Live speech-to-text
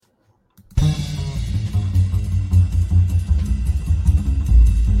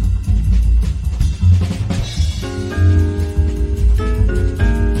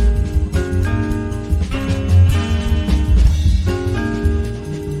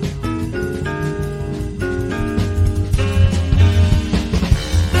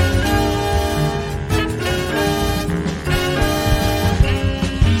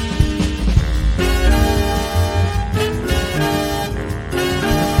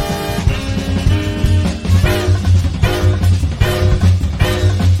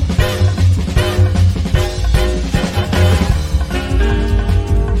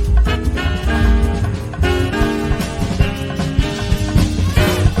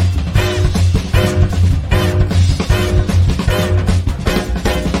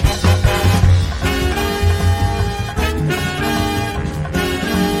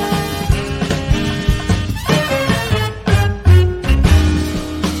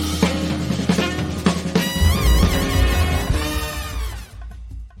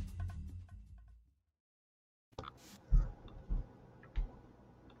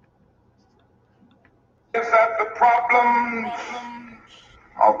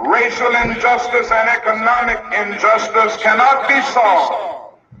of racial injustice and economic injustice cannot be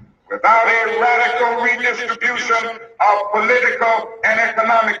solved without a radical redistribution of political and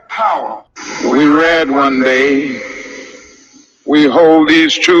economic power. We read one day, we hold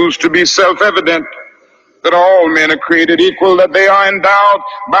these truths to be self-evident, that all men are created equal, that they are endowed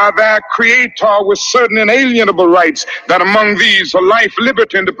by their Creator with certain inalienable rights, that among these are life,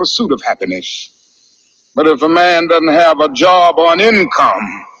 liberty, and the pursuit of happiness. But if a man doesn't have a job or an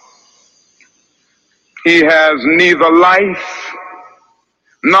income, he has neither life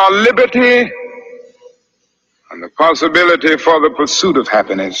nor liberty and the possibility for the pursuit of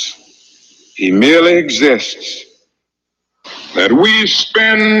happiness. He merely exists. That we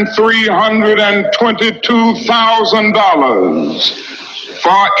spend $322,000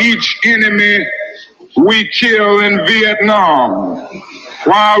 for each enemy we kill in Vietnam,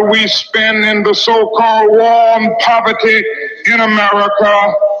 while we spend in the so-called war on poverty in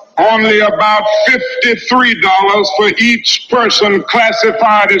America only about $53 for each person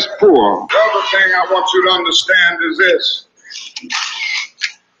classified as poor. The other thing I want you to understand is this,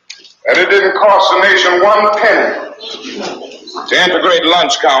 that it didn't cost the nation one penny to integrate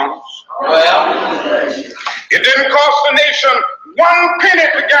lunch counters. It didn't cost the nation one penny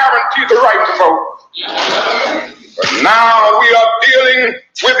to guarantee the right to vote. But now we are dealing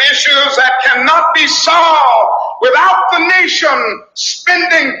with issues that cannot be solved without the nation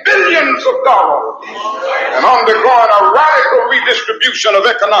spending billions of dollars and undergoing a radical redistribution of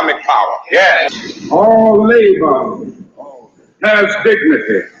economic power. Yes. All labor has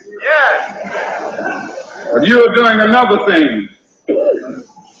dignity. Yes. But you are doing another thing.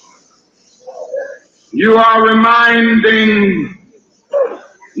 You are reminding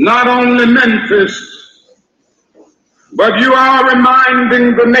not only Memphis, but you are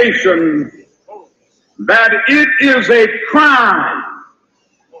reminding the nation that it is a crime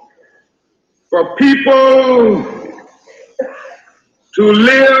for people to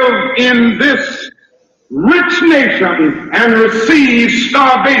live in this rich nation and receive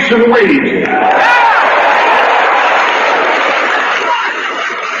starvation wages.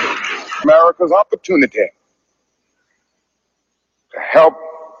 America's opportunity to help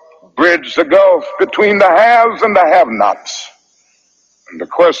bridge the gulf between the haves and the have-nots. And the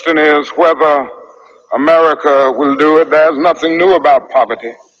question is whether America will do it. There's nothing new about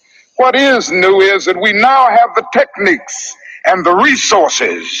poverty. What is new is that we now have the techniques and the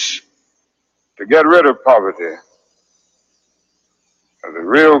resources to get rid of poverty. And the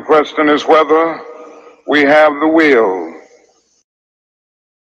real question is whether we have the will.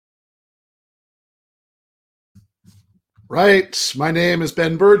 Right. My name is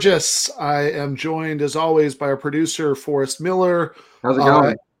Ben Burgess. I am joined, as always, by our producer, Forrest Miller. How's it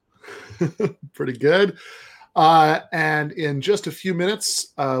going? Pretty good. And in just a few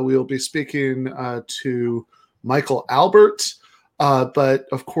minutes, we'll be speaking to Michael Albert. But,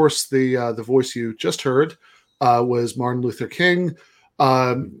 of course, the voice you just heard was Martin Luther King,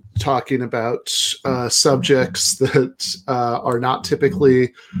 talking about subjects that are not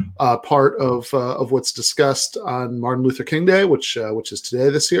typically part of what's discussed on Martin Luther King Day, which is today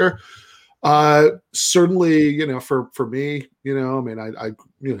this year. Certainly, for me, I mean, I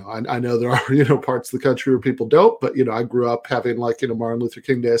know there are, parts of the country where people don't, but, I grew up having Martin Luther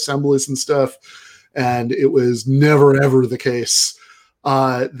King Day assemblies and stuff. And it was never, ever the case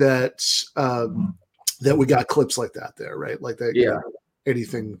that we got clips like that there, right? Like that. Yeah.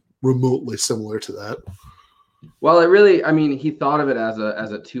 Anything remotely similar to that. Well, it really, I mean, he thought of it as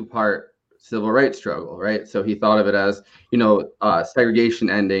a two-part civil rights struggle, right? So he thought of it as,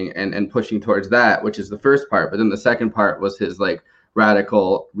 segregation ending and pushing towards that, which is the first part. But then the second part was his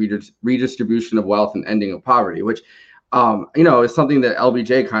radical redistribution of wealth and ending of poverty, which, is something that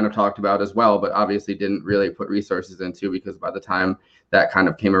LBJ kind of talked about as well, but obviously didn't really put resources into, because by the time that kind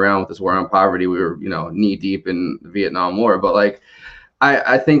of came around with this war on poverty, we were, knee deep in the Vietnam War. But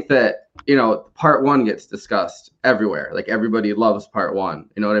I think that, part one gets discussed everywhere. Everybody loves part one,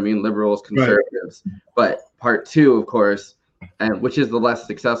 you know what I mean? Liberals, conservatives, right. But part two, of course, and which is the less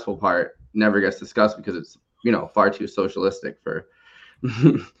successful part, never gets discussed because it's, far too socialistic for,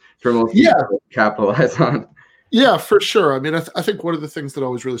 for most people to capitalize on. Yeah, for sure. I mean, I think one of the things that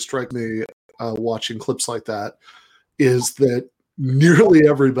always really strike me watching clips like that is that nearly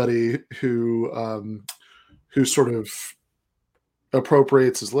everybody who sort of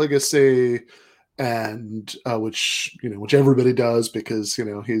appropriates his legacy, and which everybody does, because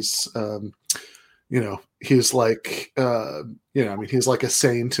he's he's like he's like a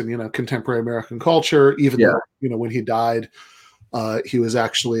saint in contemporary American culture, even though when he died he was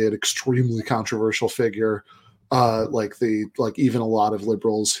actually an extremely controversial figure like even a lot of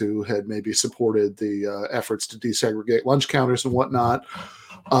liberals who had maybe supported the efforts to desegregate lunch counters and whatnot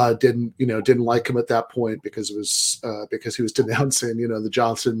didn't like him at that point because it was because he was denouncing the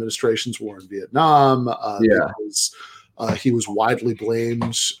Johnson administration's war in Vietnam. Because he was widely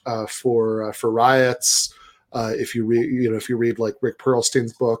blamed for riots. If you read like Rick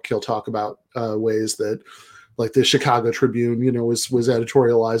Perlstein's book, he'll talk about ways that, like, the Chicago Tribune, was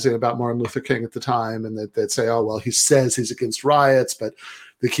editorializing about Martin Luther King at the time, and that they'd say, oh, well, he says he's against riots, but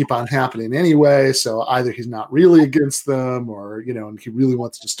they keep on happening anyway. So either he's not really against them, or and he really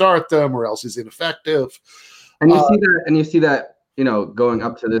wants to start them, or else he's ineffective. And you see that, going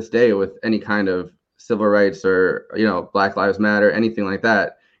up to this day with any kind of civil rights or Black Lives Matter, anything like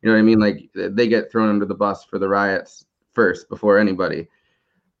that. You know what I mean? Like, they get thrown under the bus for the riots first before anybody.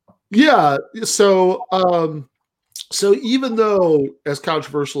 Yeah. So even though as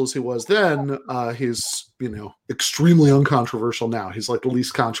controversial as he was then, he's, extremely uncontroversial now. He's like the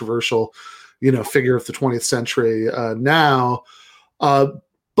least controversial, figure of the 20th century now.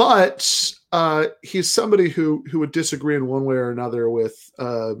 But he's somebody who would disagree in one way or another with,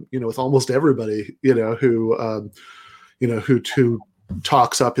 with almost everybody, who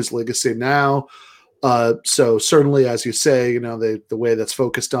talks up his legacy now. So certainly, as you say, the way that's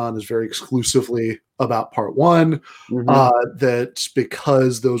focused on is very exclusively about part one. That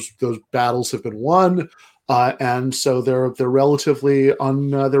because those battles have been won, and so they're relatively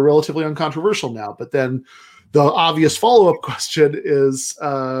uncontroversial now. But then the obvious follow-up question is,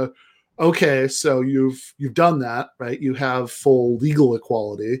 okay, so you've done that, right? You have full legal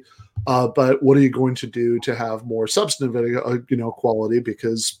equality. But what are you going to do to have more substantive, equality?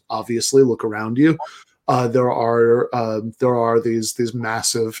 Because obviously, look around you. There are these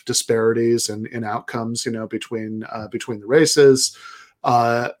massive disparities in outcomes, between the races,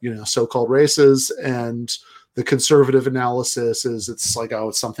 so-called races, and the conservative analysis is it's like, oh,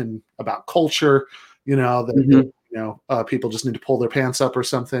 it's something about culture, that people just need to pull their pants up or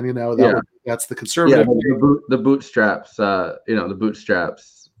something, that's the conservative. Yeah, the bootstraps, the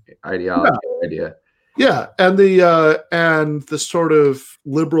bootstraps idea. Yeah, and the sort of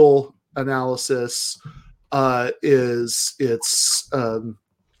liberal analysis is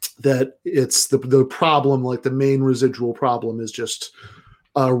that it's the problem, like the main residual problem is just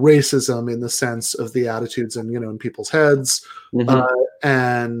racism in the sense of the attitudes in people's heads,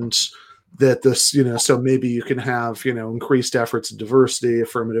 and that this, so maybe you can have, increased efforts of diversity,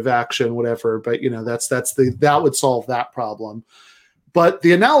 affirmative action, whatever, but that would solve that problem. But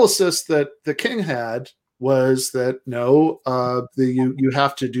the analysis that the King had was that no, you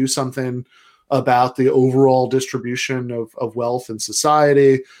have to do something about the overall distribution of wealth in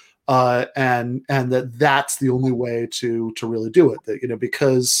society, and that's the only way to really do it. That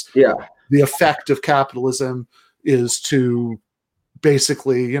because the effect of capitalism is to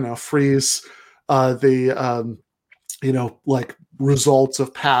basically freeze the like results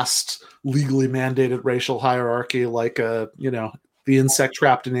of past legally mandated racial hierarchy, like the insect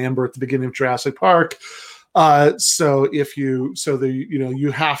trapped in amber at the beginning of Jurassic Park. So you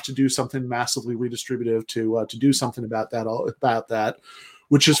have to do something massively redistributive to do something about that,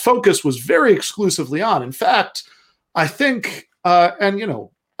 which his focus was very exclusively on. In fact, I think,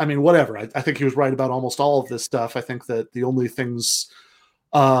 whatever. I think he was right about almost all of this stuff. I think that the only things,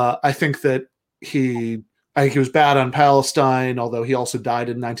 I think he was bad on Palestine, although he also died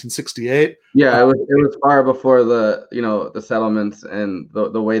in 1968. Yeah, it was far before the settlements and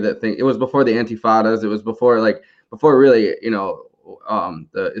the way that it was before the Intifadas. It was before really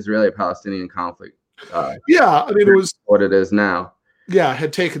the Israeli-Palestinian conflict. It was what it is now. Yeah,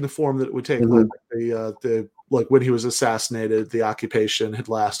 had taken the form that it would take. Like when he was assassinated, the occupation had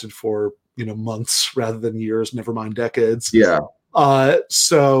lasted for months rather than years, never mind decades. Yeah.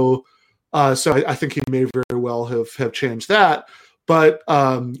 So I think he may very well have changed that, but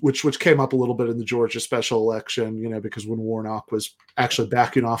which came up a little bit in the Georgia special election, because when Warnock was actually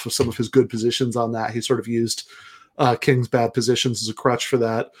backing off of some of his good positions on that, he sort of used King's bad positions as a crutch for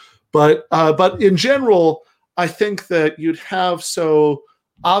that. But in general, I think that you'd have, so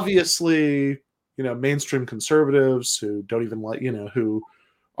obviously, mainstream conservatives who don't even like, who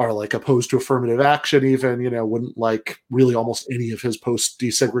are like opposed to affirmative action, even, wouldn't like really almost any of his post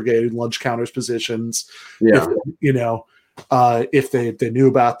desegregated lunch counters positions. Yeah. If they knew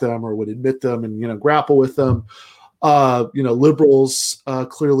about them or would admit them and, grapple with them. Liberals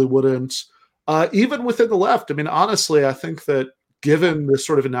clearly wouldn't. Even within the left, I mean, honestly, I think that given this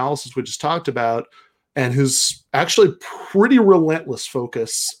sort of analysis we just talked about, and his actually pretty relentless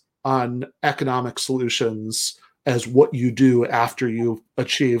focus on economic solutions as what you do after you've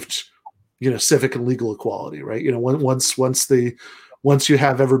achieved, civic and legal equality, right? Once you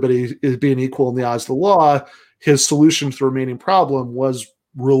have everybody being equal in the eyes of the law, his solution to the remaining problem was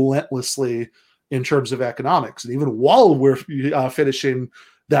relentlessly in terms of economics, and even while we're finishing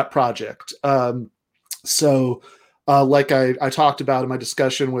that project. Like I talked about in my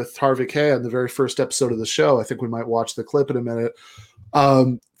discussion with Harvey K on the very first episode of the show, I think we might watch the clip in a minute.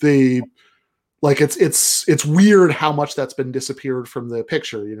 It's weird how much that's been disappeared from the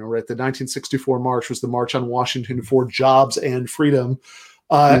picture, right? The 1964 march was the March on Washington for Jobs and Freedom.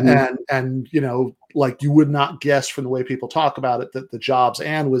 And you would not guess from the way people talk about it that the Jobs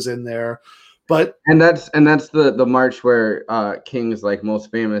and was in there. But that's the march where King's like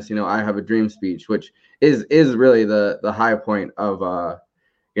most famous, I Have a Dream speech, which is really the high point of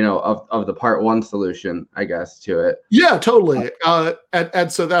of the part one solution, I guess, to it. Yeah, totally.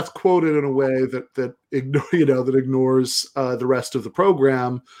 And so that's quoted in a way that ignores the rest of the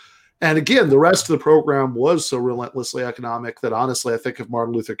program. And again, the rest of the program was so relentlessly economic that honestly, I think if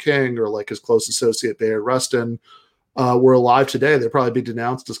Martin Luther King or like his close associate Bayard Rustin were alive today, they'd probably be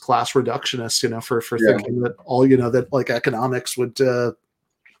denounced as class reductionists, for thinking that all, that like economics would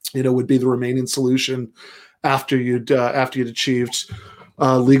be the remaining solution after you'd achieved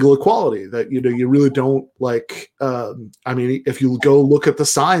legal equality. That you really don't like. If you go look at the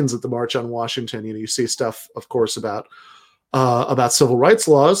signs at the March on Washington, you see stuff, of course, about civil rights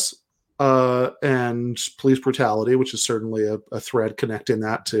laws and police brutality, which is certainly a thread connecting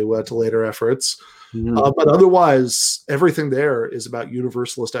that to later efforts. But otherwise, everything there is about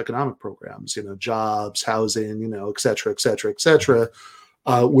universalist economic programs, jobs, housing, et cetera, et cetera, et cetera,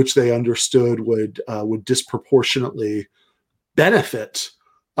 which they understood would be benefit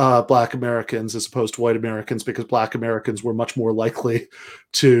Black Americans as opposed to white Americans, because Black Americans were much more likely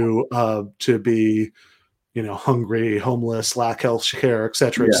to be, hungry, homeless, lack health care, et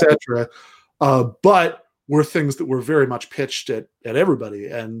cetera, et cetera. But were things that were very much pitched at everybody.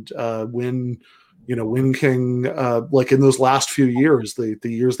 And when King, like in those last few years, the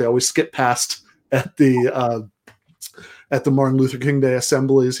years they always skip past at the Martin Luther King Day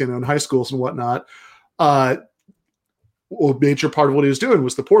assemblies, in high schools and whatnot, a major part of what he was doing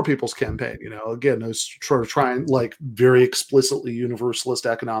was the Poor People's Campaign. Again, it was sort of trying like very explicitly universalist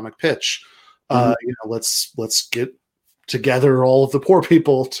economic pitch. Let's get together all of the poor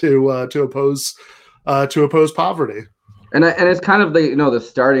people to oppose poverty. And it's kind of the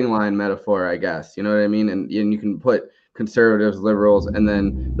starting line metaphor, I guess. You know what I mean? And you can put conservatives, liberals, and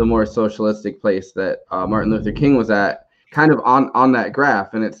then the more socialistic place that Martin Luther King was at, kind of on that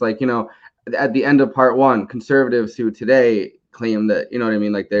graph. And it's like, at the end of part one, conservatives who today claim that,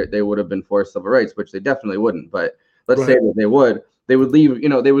 like they would have been for civil rights, which they definitely wouldn't. But let's say that they would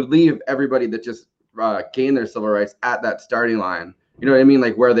leave everybody that just gained their civil rights at that starting line. You know what I mean?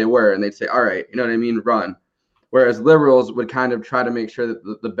 Like where they were, and they'd say, all right, run. Whereas liberals would kind of try to make sure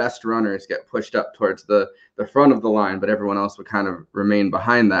that the best runners get pushed up towards the front of the line, but everyone else would kind of remain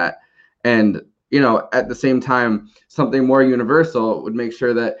behind that. And, at the same time, something more universal would make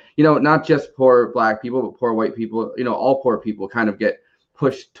sure that, not just poor Black people, but poor white people, all poor people kind of get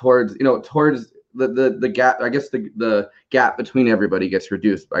pushed towards, towards the gap. I guess the gap between everybody gets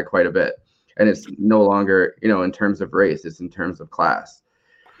reduced by quite a bit. And it's no longer, in terms of race, it's in terms of class.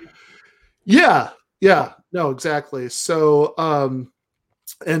 Yeah. Yeah, no, exactly. So,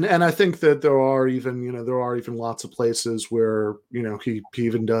 and I think that there are even lots of places where, he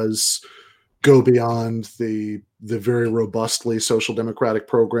even does go beyond the very robustly social democratic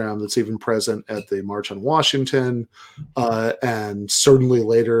program that's even present at the March on Washington, and certainly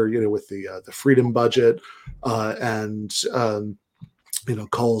later, with the freedom budget, and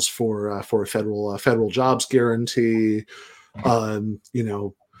calls for a federal jobs guarantee,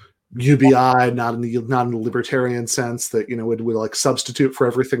 UBI, not in the libertarian sense that would like substitute for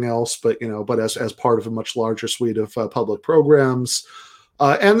everything else, but as part of a much larger suite of public programs,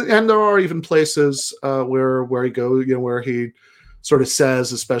 and there are even places where he goes, where he sort of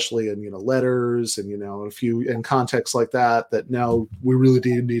says, especially in letters and a few in contexts like that no, we really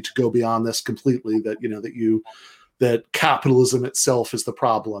do need to go beyond this completely. That capitalism itself is the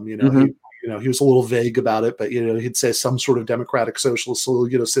problem. He was a little vague about it, but he'd say some sort of democratic socialist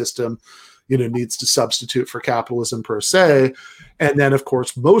system needs to substitute for capitalism per se. And then, of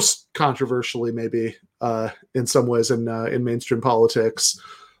course, most controversially, maybe in some ways in mainstream politics,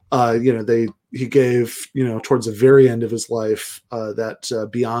 he gave towards the very end of his life that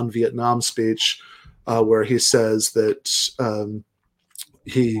Beyond Vietnam speech where he says that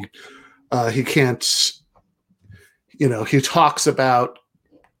he can't. He talks about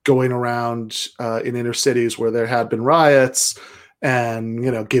going around in inner cities where there had been riots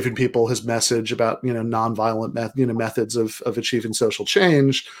and giving people his message about nonviolent methods of achieving social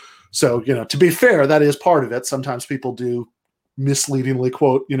change. So to be fair, that is part of it. Sometimes people do misleadingly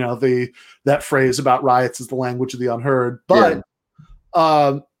quote that phrase about riots is the language of the unheard, but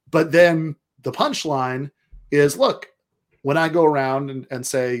then the punchline is, look, when I go around and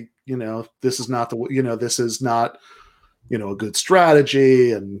say this is not this is not a good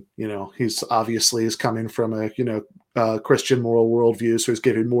strategy, and he's obviously is coming from a Christian moral worldview, so he's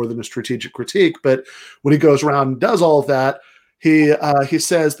giving more than a strategic critique. But when he goes around and does all of that, he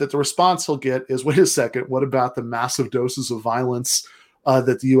says that the response he'll get is, wait a second, what about the massive doses of violence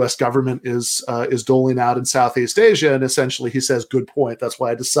that the U.S. government is doling out in Southeast Asia? And essentially he says, good point. That's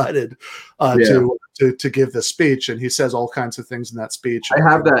why I decided to give this speech. And he says all kinds of things in that speech. I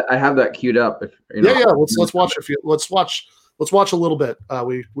have that queued up. Let's watch a little bit.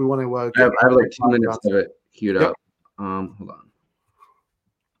 We want to. I have like 2 minutes of it queued up. Hold on.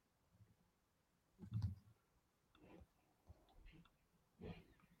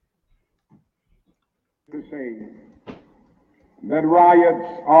 To say that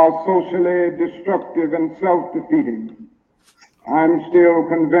riots are socially destructive and self-defeating, I'm still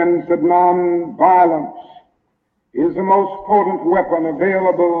convinced that non-violence is the most potent weapon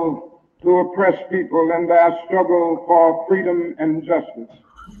available to oppress people in their struggle for freedom and justice.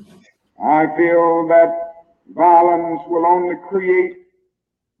 I feel that violence will only create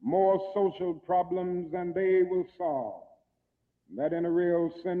more social problems than they will solve, that in a real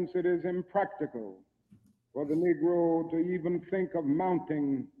sense it is impractical for the Negro to even think of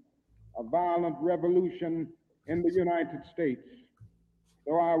mounting a violent revolution in the United States.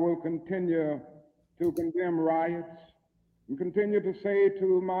 So I will continue to condemn riots and continue to say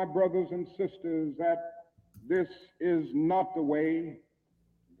to my brothers and sisters that this is not the way.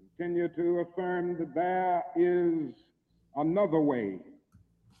 Continue to affirm that there is another way.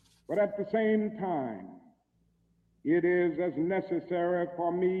 But at the same time, it is as necessary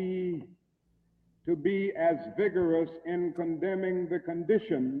for me to be as vigorous in condemning the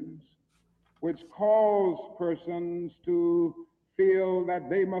conditions which cause persons to feel that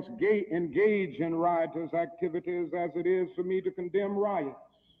they must engage in riotous activities as it is for me to condemn riots.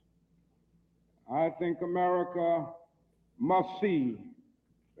 I think America must see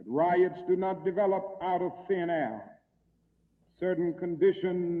that riots do not develop out of thin air. Certain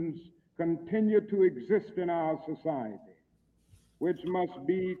conditions continue to exist in our society, which must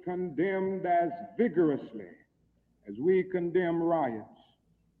be condemned as vigorously as we condemn riots.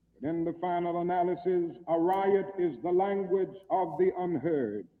 But in the final analysis, a riot is the language of the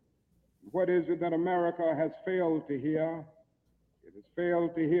unheard. What is it that America has failed to hear? It has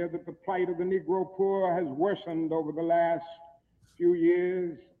failed to hear that the plight of the Negro poor has worsened over the last few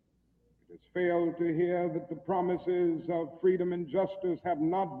years. It has failed to hear that the promises of freedom and justice have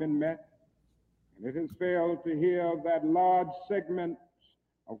not been met. It has failed to hear that large segments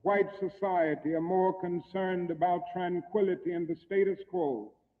of white society are more concerned about tranquility and the status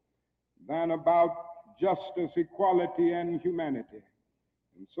quo than about justice, equality, and humanity.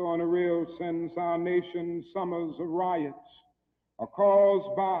 And so in a real sense, our nation's summers of riots are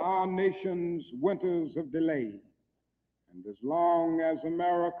caused by our nation's winters of delay. And as long as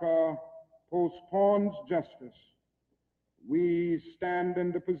America postpones justice, we stand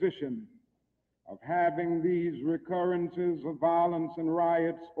in the position of having these recurrences of violence and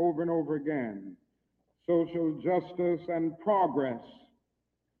riots over and over again. Social justice and progress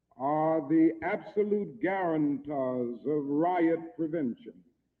are the absolute guarantors of riot prevention.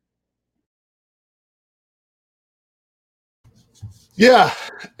 Yeah,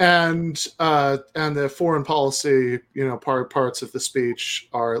 and the foreign policy, parts of the speech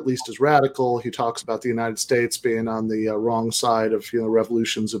are at least as radical. He talks about the United States being on the wrong side of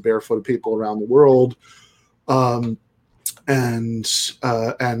revolutions of barefooted people around the world, and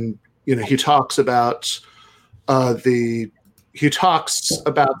he talks about the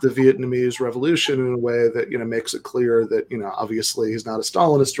Vietnamese Revolution in a way that makes it clear that obviously he's not a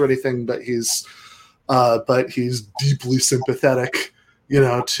Stalinist or anything, but he's deeply sympathetic,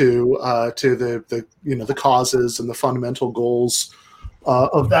 to the causes and the fundamental goals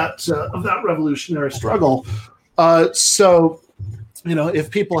of that revolutionary struggle. So, if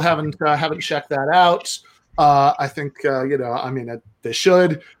people haven't checked that out, I think they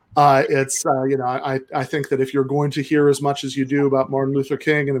should. It's I think that if you're going to hear as much as you do about Martin Luther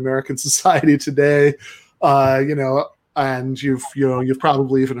King in American society today, and you've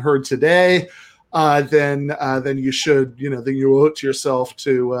probably even heard today, then you should, then you owe it to yourself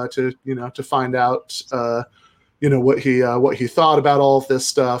to find out what he thought about all of this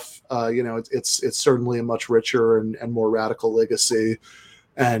stuff. It's certainly a much richer and more radical legacy.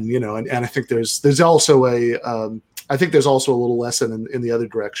 And I think there's also a little lesson in the other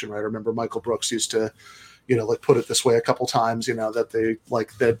direction, right? I remember Michael Brooks used to, put it this way a couple times, that they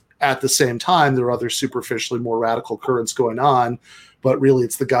that at the same time there are other superficially more radical currents going on, but really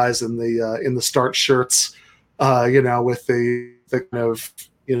it's the guys in the starch shirts, with the kind of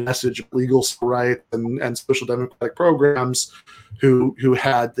message of legal rights and social democratic programs who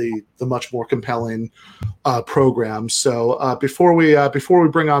had the much more compelling programs. So before we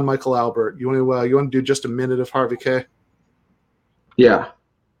bring on Michael Albert, you want to do just a minute of Harvey K? Yeah.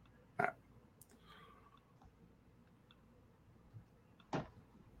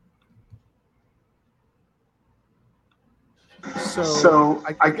 So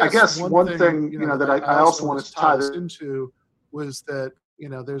I guess one thing that I also wanted to tie this into was that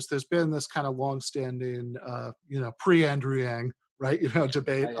there's been this kind of longstanding pre-Andrew Yang, right,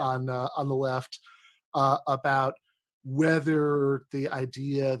 debate on the left about whether the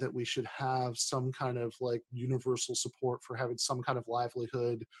idea that we should have some kind of universal support for having some kind of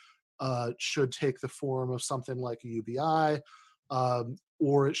livelihood should take the form of something like a UBI,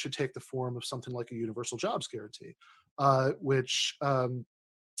 or it should take the form of something like a universal jobs guarantee, which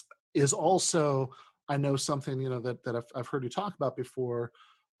is also, I know, something that I've heard you talk about before,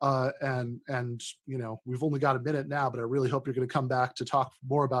 and we've only got a minute now, but I really hope you're going to come back to talk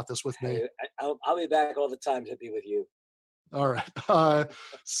more about this with me. I'll be back all the time to be with you. All right.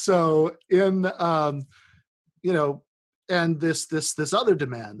 So in and this other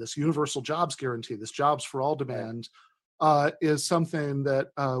demand, this universal jobs guarantee, this jobs for all demand, is something that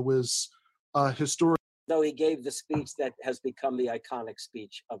was historic. Though he gave the speech that has become the iconic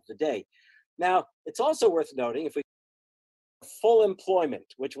speech of the day. Now, it's also worth noting, if we full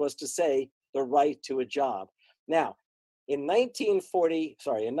employment, which was to say the right to a job. Now, in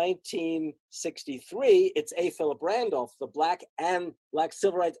 1963, it's A. Philip Randolph, the black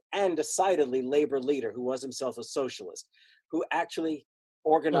civil rights and decidedly labor leader, who was himself a socialist, who actually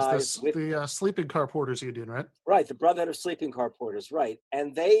organized the sleeping car porters union, right? Right, the Brotherhood of Sleeping Car Porters, right.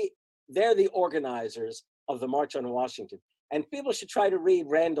 And they're the organizers of the March on Washington. And people should try to read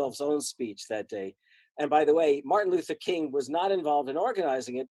Randolph's own speech that day. And by the way, Martin Luther King was not involved in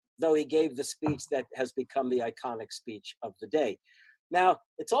organizing it, though he gave the speech that has become the iconic speech of the day. Now,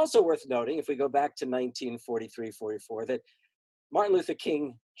 it's also worth noting, if we go back to 1943-44, that Martin Luther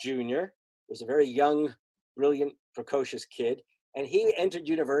King Jr. was a very young, brilliant, precocious kid. And he entered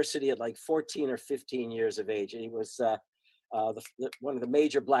university at 14 or 15 years of age. And he was one of the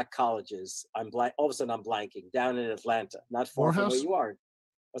major black colleges. All of a sudden I'm blanking, down in Atlanta, not far from where you are.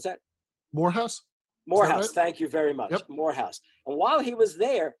 What's that? Morehouse? Morehouse, right? Thank you very much. Yep. Morehouse. And while he was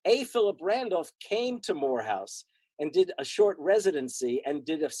there, A. Philip Randolph came to Morehouse and did a short residency and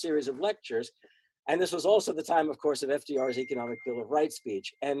did a series of lectures. And this was also the time, of course, of FDR's Economic Bill of Rights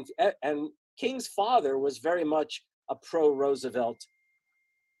speech. And King's father was very much a pro-Roosevelt.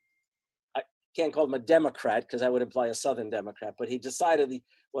 I can't call him a Democrat because that would imply a Southern Democrat, but he decided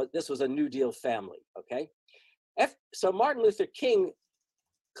this was a New Deal family, okay? So Martin Luther King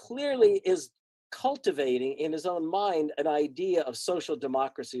clearly is cultivating in his own mind an idea of social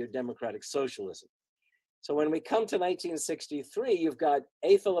democracy or democratic socialism. So when we come to 1963, you've got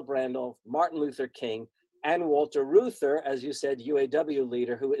A. Philip Randolph, Martin Luther King, and Walter Reuther, as you said, UAW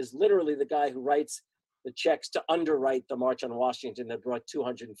leader, who is literally the guy who writes the checks to underwrite the March on Washington that brought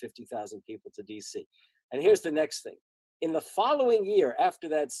 250,000 people to DC. And here's the next thing. In the following year after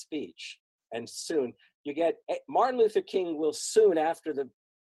that speech, and soon, you get Martin Luther King will soon, after the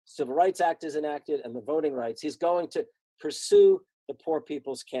Civil Rights Act is enacted and the voting rights, he's going to pursue the Poor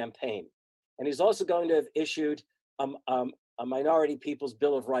People's Campaign. And he's also going to have issued a Minority People's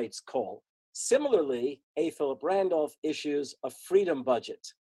Bill of Rights call. Similarly, A. Philip Randolph issues a freedom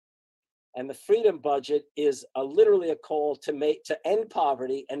budget. And the freedom budget is literally a call to end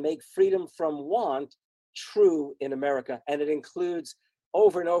poverty and make freedom from want true in America. And it includes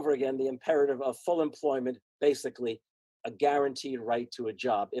over and over again the imperative of full employment, basically a guaranteed right to a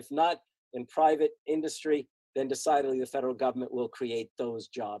job. If not in private industry, then decidedly the federal government will create those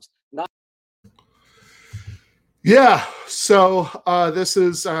jobs. Yeah, so this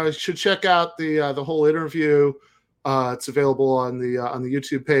is should check out the whole interview. It's available on the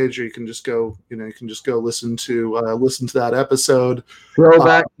YouTube page, or you can just go listen to that episode. Throw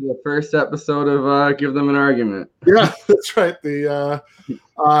back to the first episode of Give Them an Argument. Yeah, that's right. The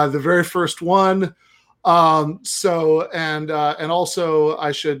very first one. So and also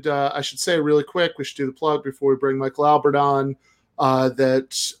I should say really quick, we should do the plug before we bring Michael Albert on.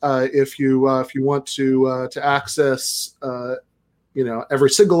 if you want to access every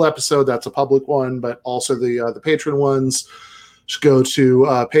single episode, that's a public one, but also the patron ones, just go to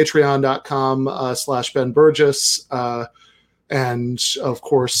patreon.com/Ben Burgess. And of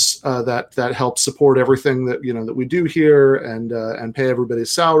course, that helps support everything that we do here and pay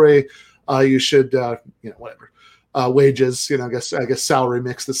everybody's salary. You should whatever wages. I guess salary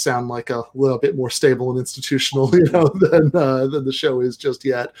makes this sound like a little bit more stable and institutional, than the show is just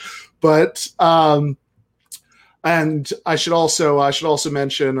yet. But and I should also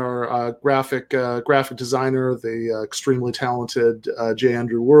mention our graphic designer, the extremely talented J.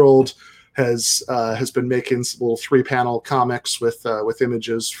 Andrew World, has been making some little 3-panel comics with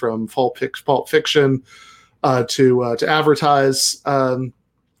images from Pulp Fiction to advertise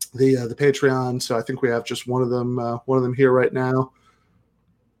the Patreon. So I think we have just one of them here right now.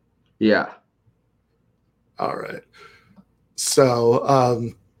 Yeah. All right.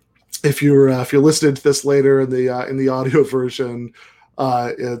 So if you're listening to this later in the audio version,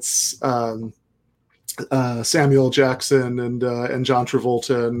 it's Samuel Jackson and John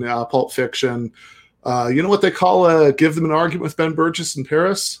Travolta and Pulp Fiction. You know what they call a give them an argument with Ben Burgess in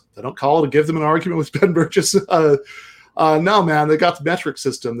Paris? They don't call it a give them an argument with Ben Burgess. No, man, they got the metric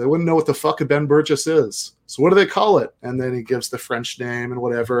system. They wouldn't know what the fuck a Ben Burgess is. So what do they call it? And then he gives the French name and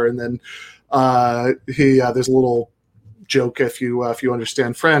whatever. And then there's a little joke if you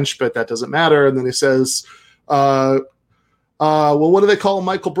understand French, but that doesn't matter. And then he says, well, what do they call a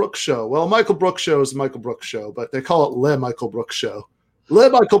Michael Brooks show? Well, Michael Brooks show is a Michael Brooks show, but they call it Le Michael Brooks show. Le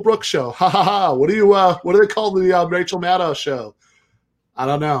Michael Brooks show. Ha ha ha. What do they call the Rachel Maddow show? I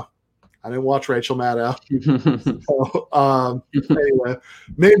don't know. I didn't watch Rachel Maddow. So, anyway,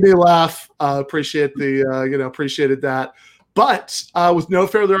 made me laugh. Appreciated that. But with no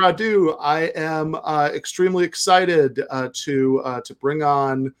further ado, I am extremely excited to bring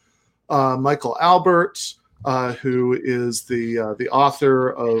on Michael Albert, who is the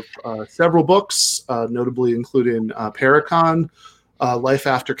author of several books, notably including Paracon, Life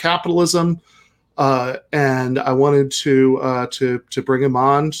After Capitalism. And I wanted to bring him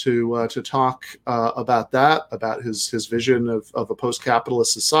on to talk about that, about his vision of a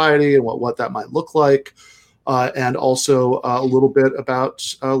post-capitalist society and what that might look like, and also a little bit about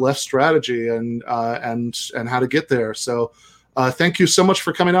left strategy and how to get there. So, thank you so much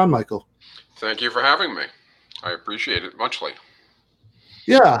for coming on, Michael. Thank you for having me. I appreciate it muchly.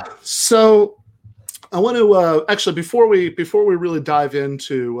 Yeah. So I want to actually before we really dive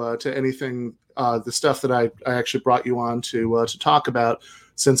into to anything. The stuff that I actually brought you on to talk about,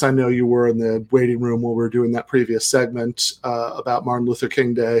 since I know you were in the waiting room while we were doing that previous segment about Martin Luther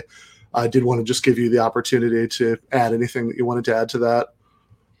King Day, I did want to just give you the opportunity to add anything that you wanted to add to that.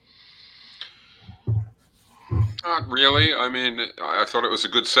 Not really. I mean, I thought it was a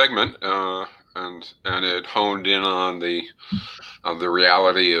good segment, and it honed in on the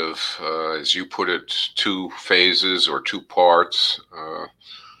reality of, as you put it, 2 phases or 2 parts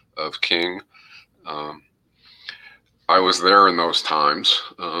of King. I was there in those times,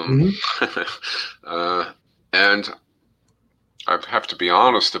 and I have to be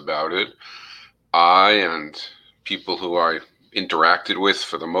honest about it. I and people who I interacted with,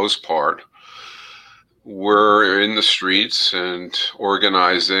 for the most part, were in the streets and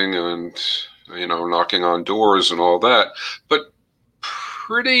organizing and knocking on doors and all that, but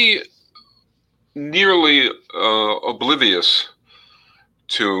pretty nearly oblivious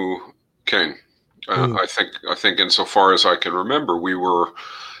to King. I think insofar as I can remember, we were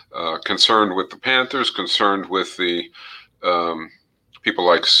concerned with the Panthers, concerned with the people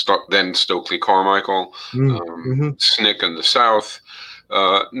like then Stokely Carmichael, SNCC in the South,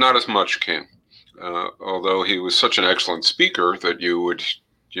 not as much King. Although he was such an excellent speaker that you would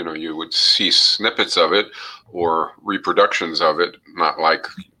see snippets of it or reproductions of it, not like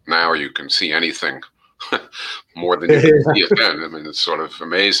now you can see anything more than you can see it then. I mean, it's sort of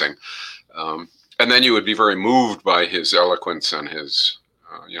amazing. And then you would be very moved by his eloquence and his,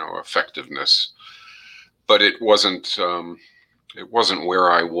 effectiveness. But it wasn't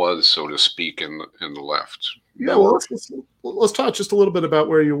where I was, so to speak, in the left. Yeah, well, let's talk just a little bit about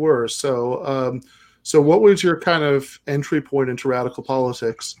where you were. So, what was your kind of entry point into radical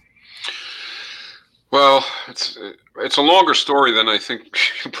politics? Well, it's a longer story than I think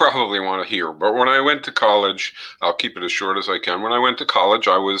you probably want to hear. But when I went to college, I'll keep it as short as I can. When I went to college,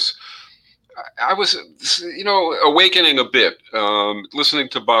 I was awakening a bit, listening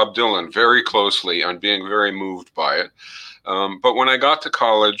to Bob Dylan very closely and being very moved by it. But when I got to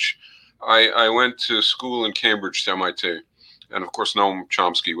college, I went to school in Cambridge to MIT. And of course, Noam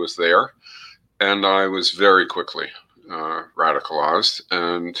Chomsky was there. And I was very quickly radicalized.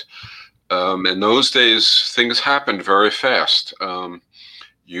 And in those days, things happened very fast.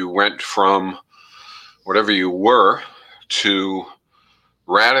 You went from whatever you were to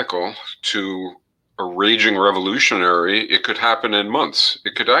radical to a raging revolutionary. It could happen in months.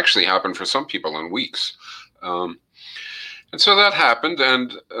 It could actually happen for some people in weeks. And so that happened.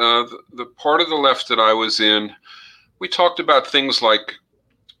 And the part of the left that I was in, we talked about things like,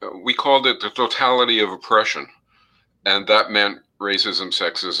 we called it the totality of oppression. And that meant racism,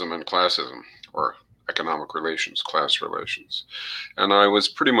 sexism, and classism, or economic relations, class relations. And I was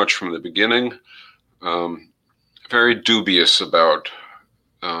pretty much from the beginning very dubious about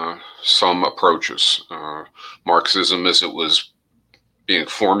some approaches. Marxism, as it was being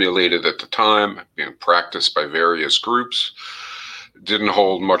formulated at the time, being practiced by various groups, didn't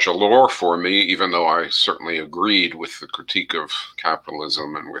hold much allure for me, even though I certainly agreed with the critique of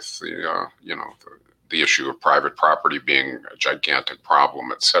capitalism and with the, the issue of private property being a gigantic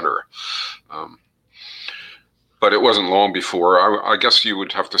problem, etc. But it wasn't long before, I guess you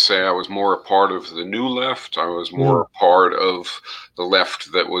would have to say I was more a part of the new left. I was more a part of the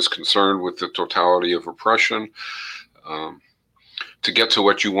left that was concerned with the totality of oppression. To get to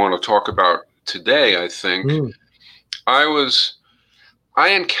what you want to talk about today, I think, I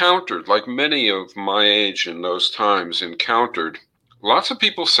encountered, like many of my age in those times, encountered lots of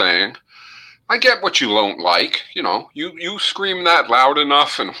people saying, I get what you don't like, you scream that loud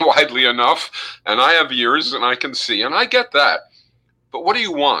enough and widely enough, and I have ears and I can see, and I get that. But what do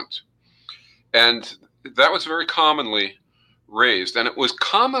you want? And that was very commonly raised, and it was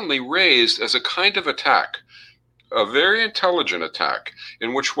commonly raised as a kind of attack, a very intelligent attack,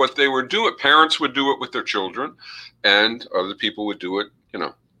 in which what they were doing, parents would do it with their children, and other people would do it,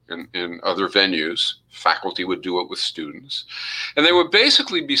 in other venues. Faculty would do it with students. And they would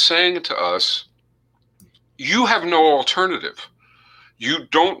basically be saying to us, you have no alternative. You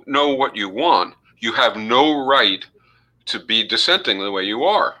don't know what you want. You have no right to be dissenting the way you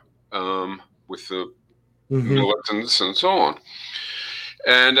are, with the militants and so on.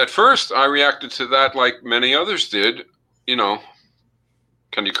 And at first I reacted to that like many others did.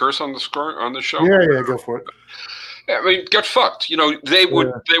 Can you curse on the show? Yeah, go for it. I mean, get fucked. They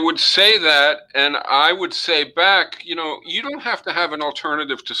would say that, and I would say back, you don't have to have an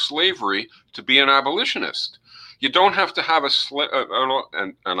alternative to slavery to be an abolitionist. You don't have to have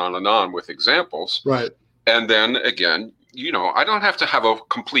and on and on with examples. Right. And then again, I don't have to have a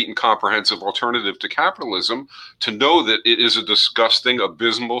complete and comprehensive alternative to capitalism to know that it is a disgusting,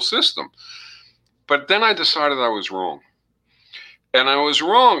 abysmal system. But then I decided I was wrong. And I was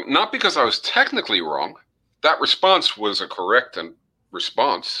wrong, not because I was technically wrong. That response was a correct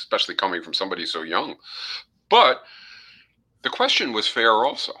response, especially coming from somebody so young. But the question was fair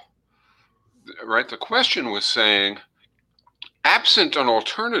also, right? The question was saying, absent an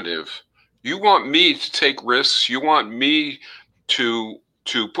alternative, you want me to take risks. You want me to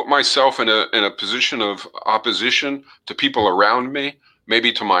put myself in a position of opposition to people around me,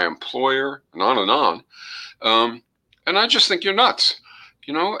 maybe to my employer, and on and on. And I just think you're nuts.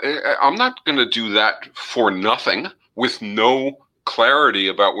 I'm not going to do that for nothing with no clarity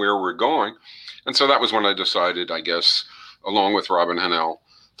about where we're going. And so that was when I decided, I guess, along with Robin Hennell,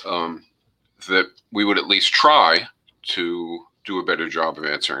 that we would at least try to do a better job of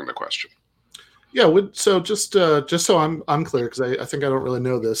answering the question. Yeah. So just so I'm clear, because I think I don't really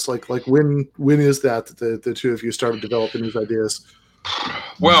know this. Like when is that the two of you started developing these ideas?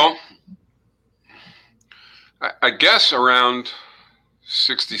 Well, I guess around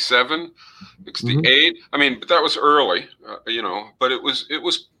 67, 68. I mean, but that was early, but it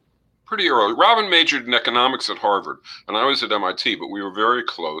was pretty early. Robin majored in economics at Harvard, and I was at MIT, but we were very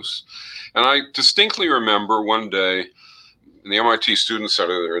close. And I distinctly remember one day, the MIT students said,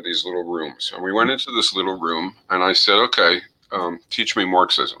 there are these little rooms. And we went into this little room, and I said, okay, teach me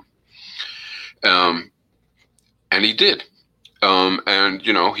Marxism. And he did. And,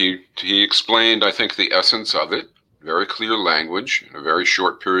 he explained, I think, the essence of it. Very clear language in a very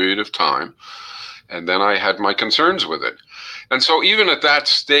short period of time. And then I had my concerns with it. And so even at that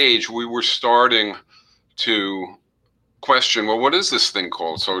stage, we were starting to question, well, what is this thing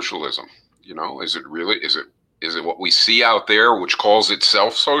called socialism? Is it what we see out there, which calls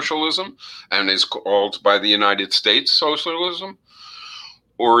itself socialism and is called by the United States socialism?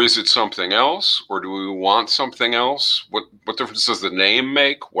 Or is it something else? Or do we want something else? What difference does the name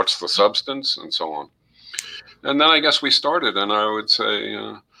make? What's the substance? And so on. And then I guess we started, and I would say,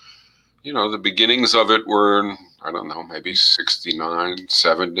 the beginnings of it were, I don't know, maybe 69,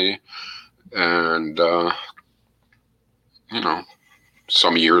 70. And,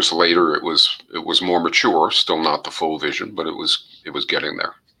 some years later, it was more mature. Still not the full vision, but it was getting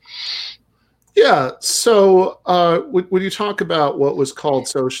there. Yeah. So when you talk about what was called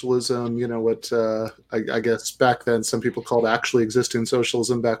socialism, what I guess back then some people called actually existing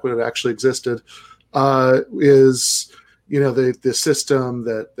socialism, back when it actually existed, is the system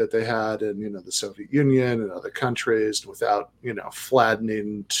that they had in the Soviet Union and other countries, without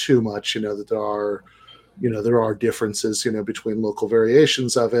flattening too much. That there are differences between local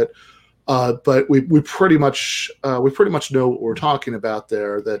variations of it. But we pretty much know what we're talking about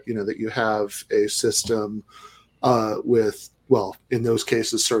there. That that you have a system with, well, in those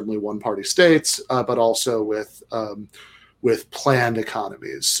cases certainly one-party states, but also with planned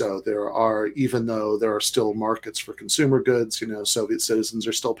economies. So even though there are still markets for consumer goods, Soviet citizens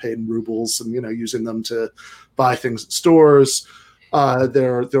are still paid in rubles and using them to buy things at stores.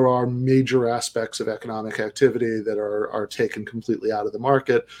 There are major aspects of economic activity that are taken completely out of the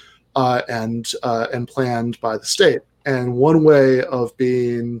market. And planned by the state. And one way of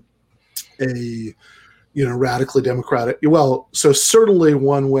being a radically democratic, so certainly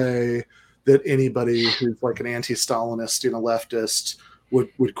one way that anybody who's like an anti-Stalinist leftist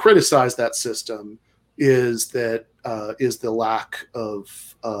would criticize that system is the lack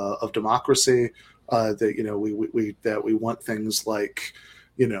of democracy. That we want things like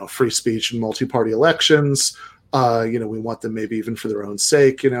free speech and multi-party elections. We want them maybe even for their own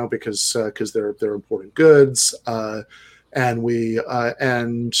sake, because they're important goods, and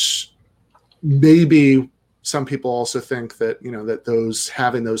maybe some people also think that that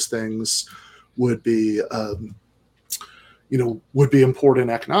having those things would be important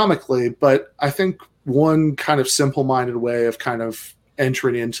economically. But I think one kind of simple-minded way of kind of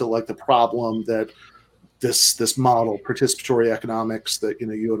entering into like the problem that this model, participatory economics, that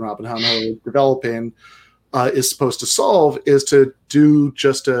you and Robin Hahn are developing, is supposed to solve, is to do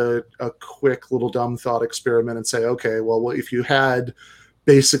just a quick little dumb thought experiment and say, okay, well, if you had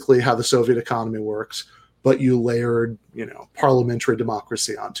basically how the Soviet economy works, but you layered, parliamentary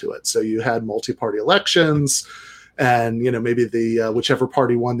democracy onto it. So you had multi-party elections, and maybe the whichever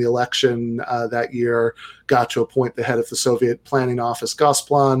party won the election that year got to appoint the head of the Soviet planning office,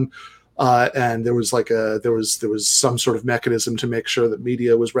 Gosplan. And there was some sort of mechanism to make sure that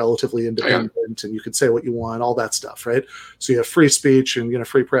media was relatively independent, and you could say what you want, all that stuff, right? So you have free speech and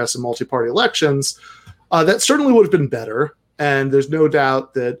free press and multi-party elections. That certainly would have been better, and there's no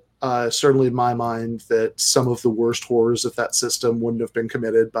doubt that certainly in my mind that some of the worst horrors of that system wouldn't have been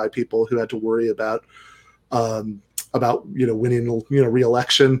committed by people who had to worry about winning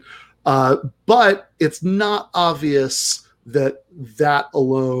re-election. But it's not obvious that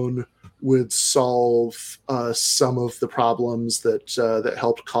alone would solve some of the problems that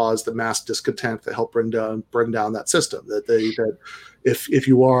helped cause the mass discontent that helped bring down that system. That if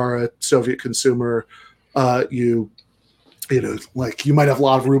you are a Soviet consumer, you might have a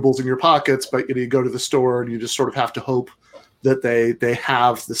lot of rubles in your pockets, but you go to the store and you just sort of have to hope that they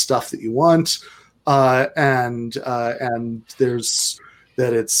have the stuff that you want, and there's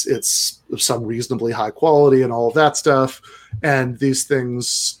that it's of some reasonably high quality and all of that stuff. And these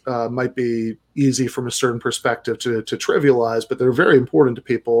things might be easy from a certain perspective to trivialize, but they're very important to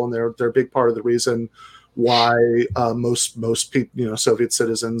people, and they're a big part of the reason why most people, Soviet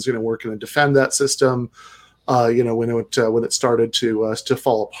citizens, were going to defend that system. When it started to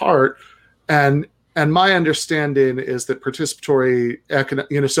fall apart, and my understanding is that participatory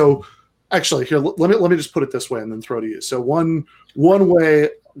so actually here let me just put it this way and then throw to you. So one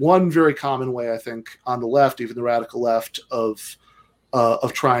very common way, I think, on the left, even the radical left, of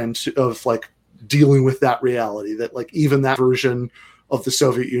dealing with that reality, that like even that version of the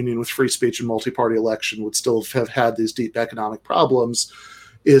Soviet Union with free speech and multi-party election would still have had these deep economic problems,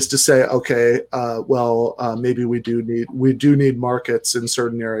 is to say, okay, maybe we do need markets in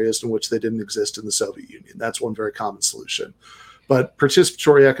certain areas in which they didn't exist in the Soviet Union. That's one very common solution. But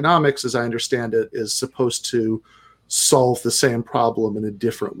participatory economics, as I understand it, is supposed to solve the same problem in a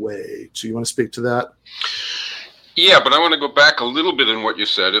different way. So you want to speak to that? Yeah, but I want to go back a little bit in what you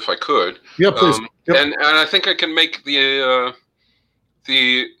said, if I could. Yeah, please. Yep. And I think I can make the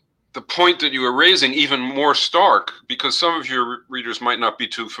point that you were raising even more stark, because some of your readers might not be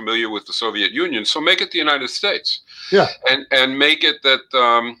too familiar with the Soviet Union. So make it the United States. Yeah. And make it that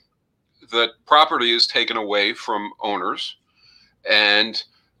that property is taken away from owners, and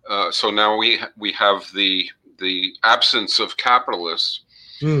so now we have the absence of capitalists,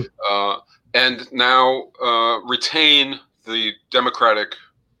 and now retain the democratic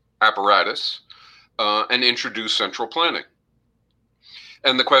apparatus and introduce central planning.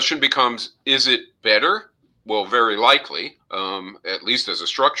 And the question becomes, is it better well, very likely, at least as a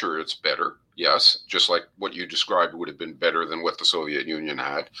structure, it's better. Yes, just like what you described would have been better than what the Soviet Union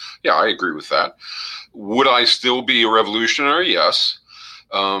had. Yeah, I agree with that. Would I still be a revolutionary? Yes.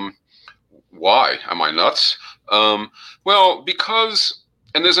 Why? Am I nuts? Well, because,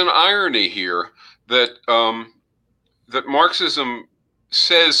 and there's an irony here that that Marxism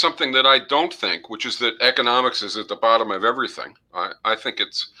says something that I don't think, which is that economics is at the bottom of everything. I think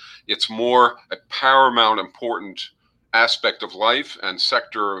it's more a paramount important aspect of life and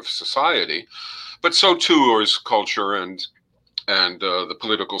sector of society, but so too is culture and the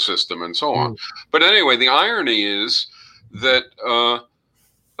political system and so on. But anyway, the irony is that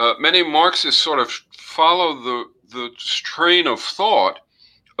many Marxists sort of follow the strain of thought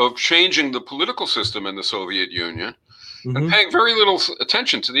of changing the political system in the Soviet Union and paying very little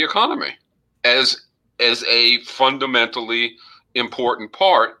attention to the economy as a fundamentally important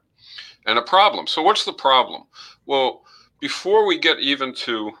part and a problem. So what's the problem? Well, before we get even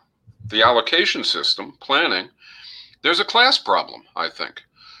to the allocation system, planning, there's a class problem, I think.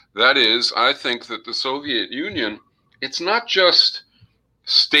 That is, I think that the Soviet Union, it's not just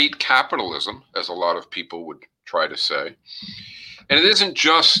state capitalism, as a lot of people would try to say, and it isn't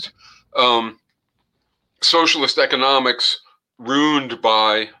just socialist economics ruined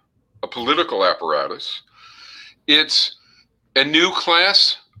by a political apparatus. It's a new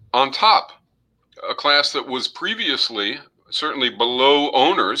class on top, a class that was previously certainly below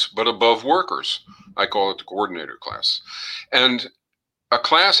owners, but above workers. I call it the coordinator class. And a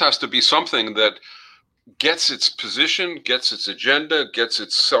class has to be something that gets its position, gets its agenda, gets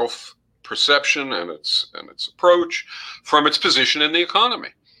its self-perception and its approach from its position in the economy.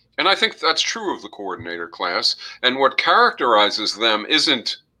 And I think that's true of the coordinator class. And what characterizes them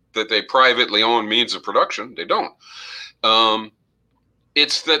isn't that they privately own means of production. They don't.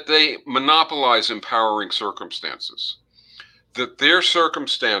 It's that they monopolize empowering circumstances. That their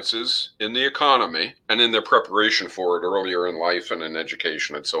circumstances in the economy and in their preparation for it earlier in life and in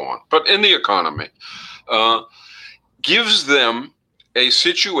education and so on, but in the economy, gives them a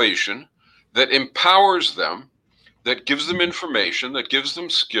situation that empowers them, that gives them information, that gives them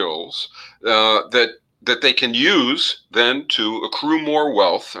skills, that they can use then to accrue more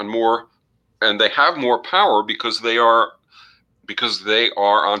wealth and they have more power because they are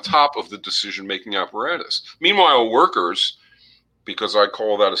on top of the decision-making apparatus. Meanwhile, workers, because I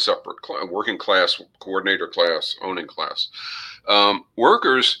call that a separate working class, coordinator class, owning class,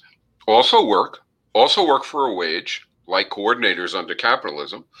 workers also work for a wage, like coordinators under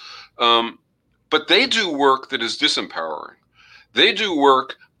capitalism, but they do work that is disempowering. They do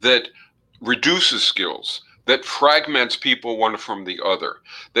work that reduces skills, that fragments people one from the other,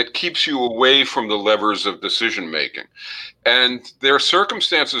 that keeps you away from the levers of decision making. And their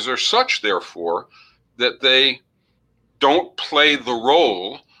circumstances are such, therefore, that they don't play the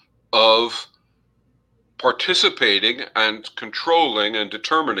role of participating and controlling and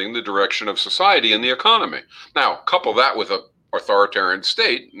determining the direction of society and the economy. Now, couple that with an authoritarian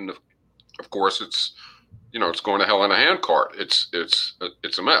state, and of course, it's going to hell in a handcart. It's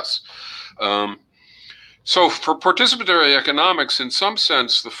a mess. So for participatory economics, in some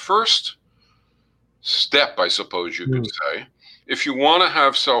sense, the first step, I suppose you could say, if you want to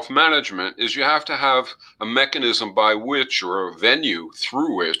have self-management, is you have to have a mechanism by which, or a venue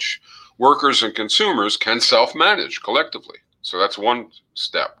through which, workers and consumers can self-manage collectively. So that's one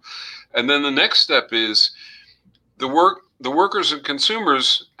step. And then the next step is the workers and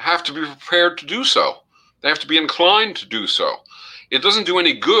consumers have to be prepared to do so. They have to be inclined to do so. It doesn't do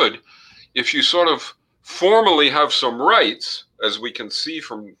any good if you sort of formally have some rights, as we can see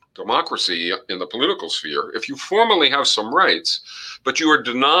from democracy in the political sphere. If you formally have some rights, but you are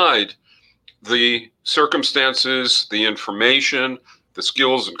denied the circumstances, the information, the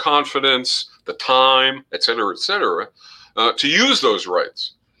skills and confidence, the time, et cetera, to use those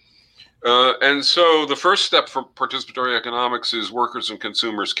rights. And so the first step for participatory economics is workers and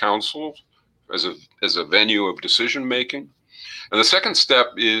consumers council as a venue of decision making. And the second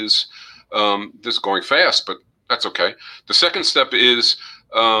step is, this is going fast, but that's okay. The second step is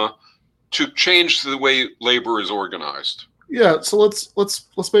to change the way labor is organized. Yeah, so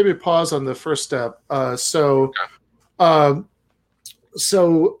let's maybe pause on the first step. So I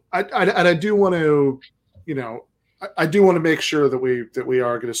do want to, I do want to make sure that we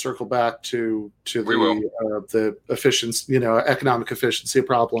are going to circle back to the efficiency, economic efficiency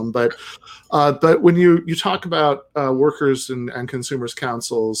problem. But when you talk about workers and consumers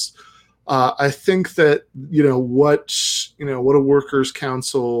councils, I think that what a workers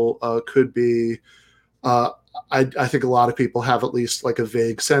council could be. I think a lot of people have at least like a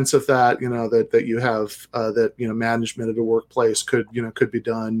vague sense of that, that you have that management at a workplace could be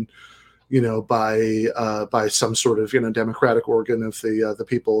done by some sort of democratic organ of the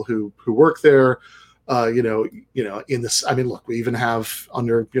people who work there. In this, I mean, look, we even have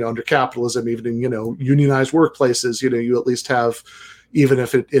under capitalism, even in unionized workplaces, you at least have, even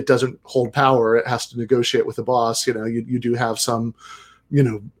if it doesn't hold power, it has to negotiate with the boss. You do have some,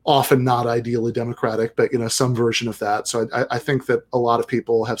 often not ideally democratic, but some version of that. So I think that a lot of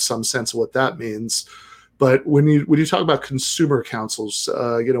people have some sense of what that means. But when you talk about consumer councils,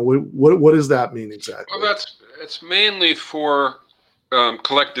 what does that mean exactly? Well, it's mainly for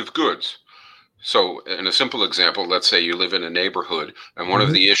collective goods. So in a simple example, let's say you live in a neighborhood, and one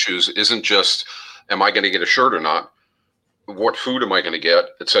of the issues isn't just, am I going to get a shirt or not? What food am I going to get,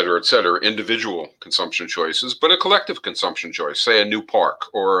 et cetera, individual consumption choices, but a collective consumption choice, say a new park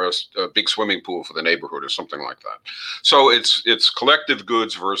or a big swimming pool for the neighborhood or something like that. So it's collective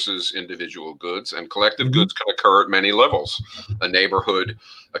goods versus individual goods, and collective goods can occur at many levels: a neighborhood,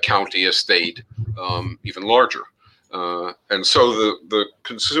 a county, a state, even larger. And so the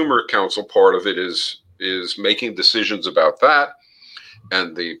consumer council part of it is making decisions about that.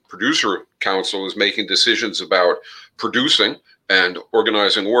 And the producer council is making decisions about producing and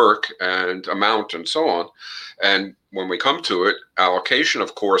organizing work and amount and so on. And when we come to it, allocation,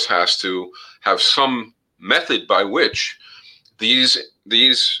 of course, has to have some method by which these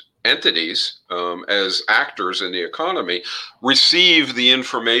entities, as actors in the economy, receive the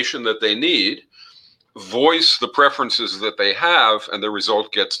information that they need, voice the preferences that they have, and the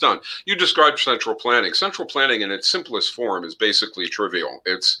result gets done. You described central planning. Central planning in its simplest form is basically trivial.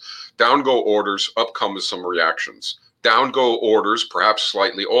 It's down go orders, up comes some reactions. Down go orders, perhaps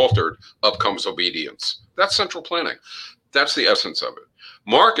slightly altered, up comes obedience. That's central planning. That's the essence of it.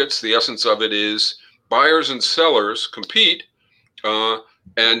 Markets, the essence of it is buyers and sellers compete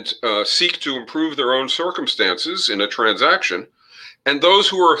and seek to improve their own circumstances in a transaction. And those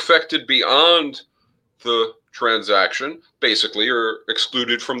who are affected beyond the transaction basically are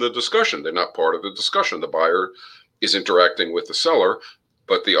excluded from the discussion. They're not part of the discussion. The buyer is interacting with the seller,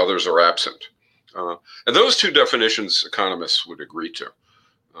 but the others are absent. And those two definitions economists would agree to.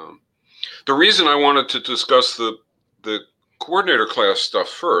 The reason I wanted to discuss the coordinator class stuff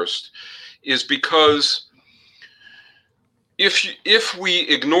first is because if we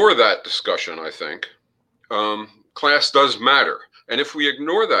ignore that discussion, I think, class does matter. And if we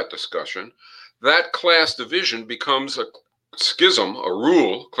ignore that discussion, that class division becomes a schism, a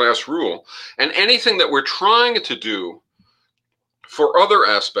rule, class rule, and anything that we're trying to do for other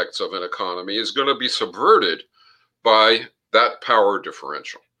aspects of an economy is going to be subverted by that power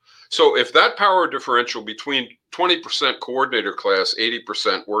differential. So if that power differential between 20% coordinator class,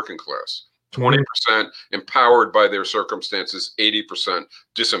 80% working class, 20% empowered by their circumstances, 80%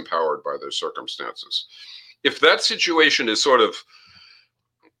 disempowered by their circumstances, if that situation is sort of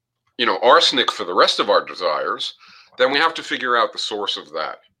arsenic for the rest of our desires, then we have to figure out the source of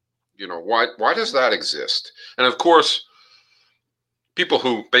that. Why does that exist? And of course, people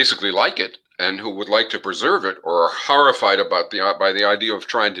who basically like it and who would like to preserve it or are horrified by the idea of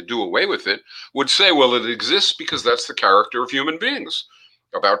trying to do away with it would say, well, it exists because that's the character of human beings.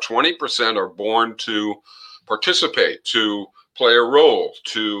 About 20% are born to participate, to play a role,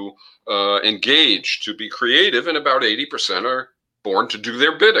 to engage, to be creative, and about 80% are born to do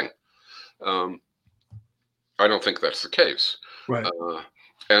their bidding. I don't think that's the case. Right.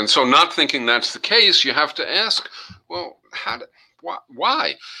 And so not thinking that's the case, you have to ask, well,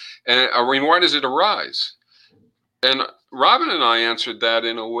 why? And why does it arise? And Robin and I answered that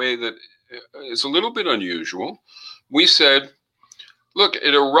in a way that is a little bit unusual. We said, look,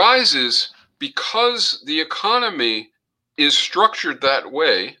 it arises because the economy is structured that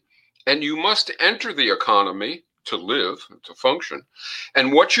way, and you must enter the economy to live, to function.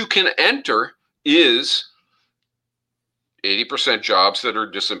 And what you can enter is 80% jobs that are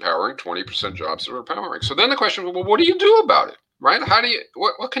disempowering, 20% jobs that are empowering. So then the question, well, what do you do about it, right?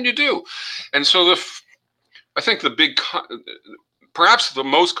 What can you do? And so I think perhaps the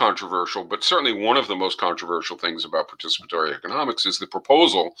most controversial, but certainly one of the most controversial things about participatory economics is the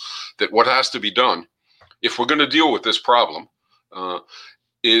proposal that what has to be done, if we're going to deal with this problem,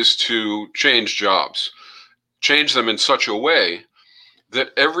 is to change jobs. Change them in such a way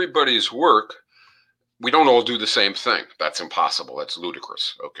that everybody's work, we don't all do the same thing. That's impossible. That's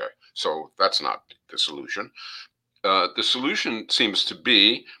ludicrous. Okay. So that's not the solution. The solution seems to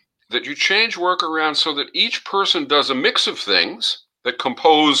be that you change work around so that each person does a mix of things that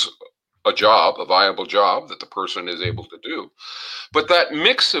compose a job, a viable job that the person is able to do. But that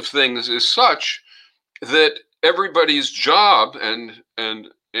mix of things is such that everybody's job and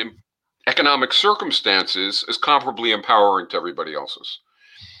economic circumstances is comparably empowering to everybody else's.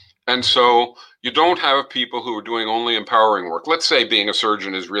 And so you don't have people who are doing only empowering work. Let's say being a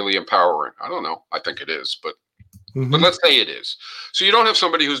surgeon is really empowering. I don't know. I think it is, but let's say it is. So you don't have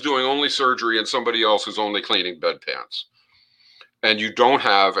somebody who's doing only surgery and somebody else who's only cleaning bedpans. And you don't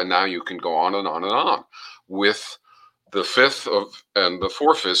have, and now you can go on and on and on with the fifth of and the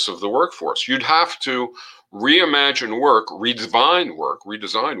four-fifths of the workforce. You'd have to reimagine work, redesign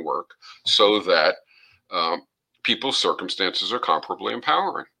work so that people's circumstances are comparably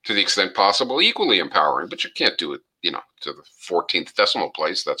empowering, to the extent possible, equally empowering. But you can't do it, to the 14th decimal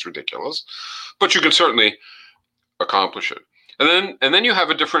place. That's ridiculous. But you can certainly accomplish it. And then you have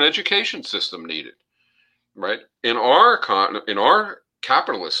a different education system needed, right? In our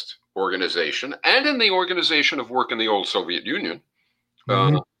capitalist organization and in the organization of work in the old Soviet Union,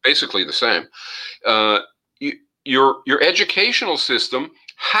 basically the same. Your educational system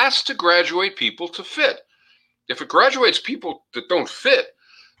has to graduate people to fit. If it graduates people that don't fit,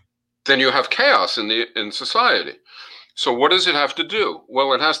 then you have chaos in society. So what does it have to do?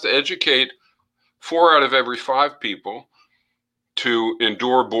 Well, it has to educate 4 out of every 5 people to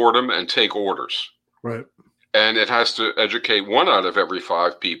endure boredom and take orders. Right. And it has to educate 1 out of every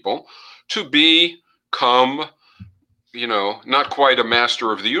 5 people to become, not quite a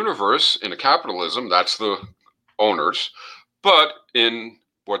master of the universe in a capitalism. That's the owners. But in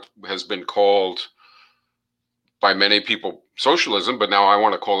what has been called by many people socialism, but now I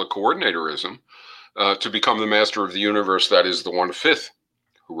want to call it coordinatorism, to become the master of the universe, that is the 1/5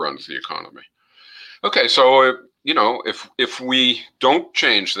 who runs the economy. Okay, so if we don't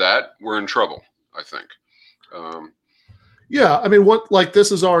change that, we're in trouble, I think. Yeah, I mean,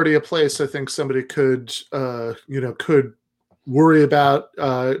 this is already a place I think somebody could worry about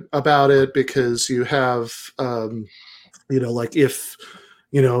it, because you have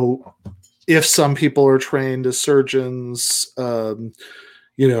if some people are trained as surgeons, are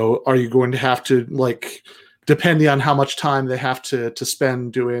you going to have to, depending on how much time they have to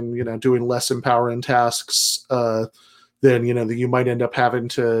spend doing less empowering tasks, then you might end up having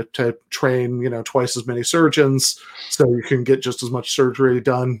to train twice as many surgeons, so you can get just as much surgery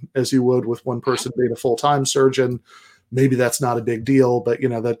done as you would with one person being a full-time surgeon. Maybe that's not a big deal, but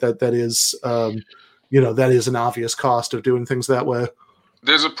that is an obvious cost of doing things that way.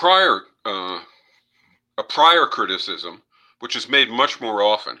 There's a prior criticism, which is made much more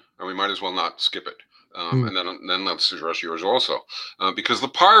often, and we might as well not skip it. And then let's address yours also, because the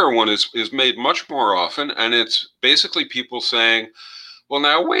prior one is made much more often, and it's basically people saying, well,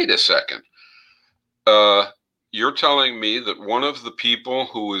 now wait a second. You're telling me that one of the people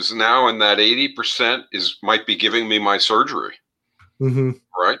who is now in that 80% might be giving me my surgery,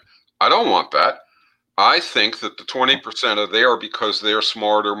 right? I don't want that. I think that the 20% are there because they're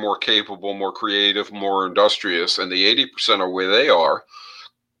smarter, more capable, more creative, more industrious, and the 80% are where they are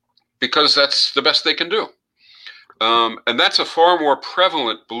because that's the best they can do. And that's a far more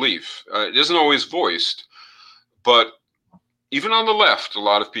prevalent belief. It isn't always voiced, but even on the left, a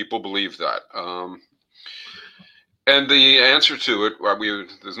lot of people believe that. And the answer to it,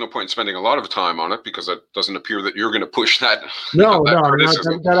 there's no point in spending a lot of time on it, because it doesn't appear that you're going to push that. No,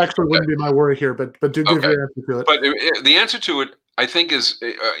 that actually wouldn't be my worry here, but do give your answer to it. But the answer to it, I think, is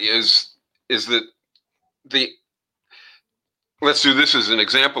that let's do this as an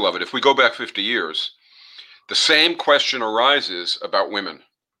example of it. If we go back 50 years, the same question arises about women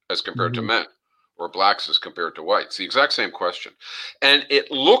as compared to men, or blacks as compared to whites. The exact same question. And it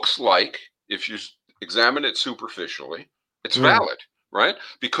looks like, if you examine it superficially, it's valid, right?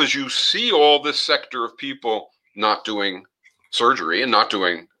 Because you see all this sector of people not doing surgery and not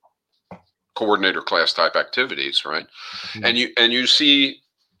doing coordinator class type activities, right? And you see,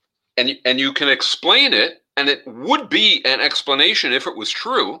 and you can explain it, and it would be an explanation if it was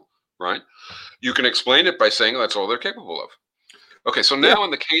true, right? You can explain it by saying that's all they're capable of. Okay, so now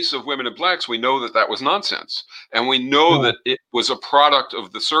in the case of women and blacks, we know that was nonsense. And we know that it was a product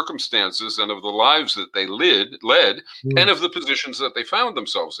of the circumstances and of the lives that they led and of the positions that they found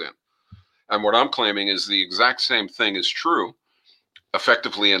themselves in. And what I'm claiming is the exact same thing is true,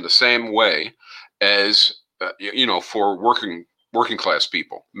 effectively in the same way as, for working class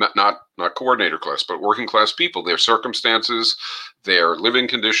people, not coordinator class, but working class people, their circumstances, their living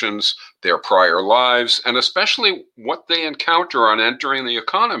conditions, their prior lives, and especially what they encounter on entering the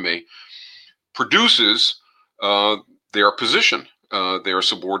economy produces their position, their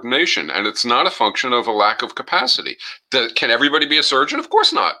subordination. And it's not a function of a lack of capacity. Can everybody be a surgeon? Of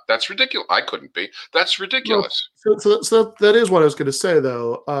course not. That's ridiculous. I couldn't be. That's ridiculous. So that is what I was going to say,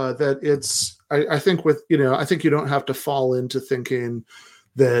 though, that it's I think with, I think you don't have to fall into thinking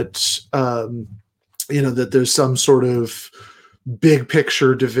that, that there's some sort of big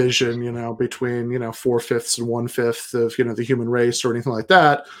picture division, between, 4/5 and 1/5 of, the human race or anything like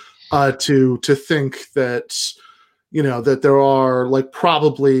that, to think that, that there are, like,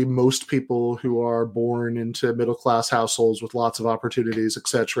 probably most people who are born into middle-class households with lots of opportunities,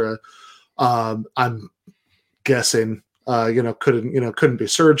 etc. I'm guessing, couldn't be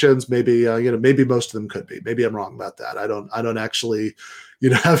surgeons. Maybe, maybe most of them could be. Maybe I'm wrong about that. I don't actually,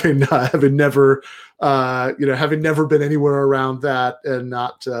 having never been anywhere around that, and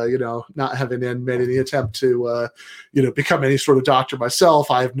not having made any attempt to, become any sort of doctor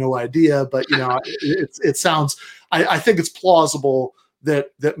myself. I have no idea, but it sounds. I think it's plausible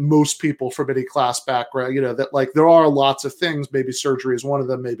that most people from any class background, that, like, there are lots of things. Maybe surgery is one of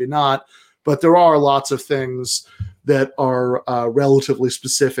them, maybe not, but there are lots of things that are relatively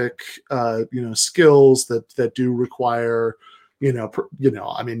specific, skills that do require,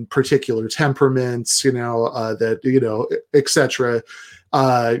 particular temperaments, et cetera.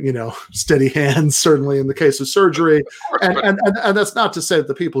 Steady hands, certainly in the case of surgery, and that's not to say that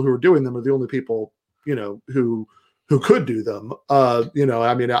the people who are doing them are the only people, who could do them.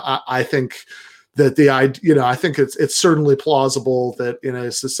 I think that I think it's certainly plausible that in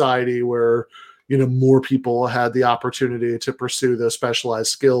a society where, more people had the opportunity to pursue those specialized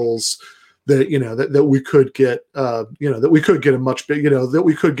skills, that, that we could get, that we could get a much big, that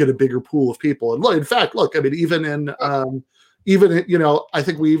we could get a bigger pool of people. And in fact, look, I mean, even in, I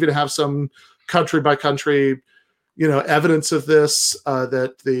think we even have some country by country, evidence of this,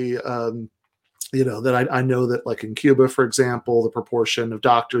 that the, that I know that, like, in Cuba, for example, the proportion of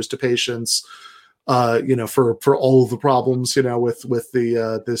doctors to patients, for all of the problems, with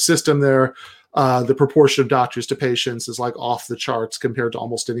the system there, the proportion of doctors to patients is, like, off the charts compared to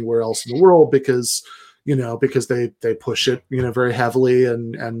almost anywhere else in the world, because they push it, very heavily,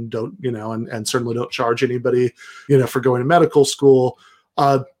 and don't, and certainly don't charge anybody, for going to medical school.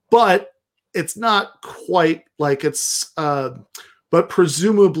 But it's not quite like it's, but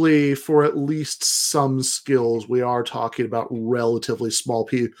presumably for at least some skills, we are talking about relatively small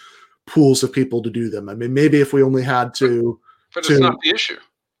pools of people to do them. I mean, maybe if we only had to, but it's not the issue.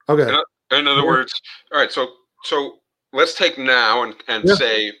 Okay. In other words, all right. So let's take now and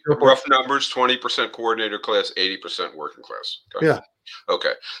say rough numbers: 20% coordinator class, 80% working class. Okay? Yeah.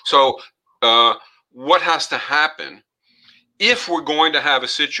 Okay. So what has to happen if we're going to have a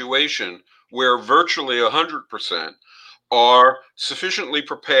situation where virtually 100% are sufficiently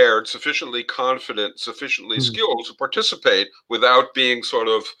prepared, sufficiently confident, sufficiently skilled to participate without being sort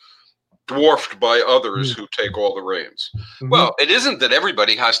of dwarfed by others who take all the reins? Well, it isn't that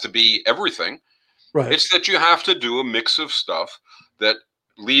everybody has to be everything. Right. It's that you have to do a mix of stuff that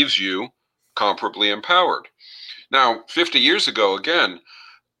leaves you comparably empowered. Now, 50 years ago, again,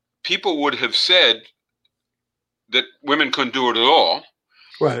 people would have said that women couldn't do it at all.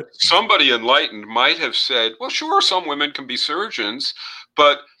 Right. Somebody enlightened might have said, well, sure, some women can be surgeons,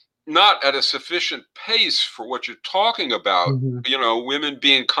 but not at a sufficient pace for what you're talking about, women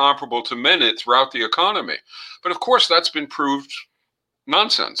being comparable to men throughout the economy. But of course, that's been proved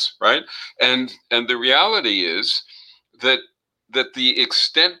nonsense, right? And the reality is that the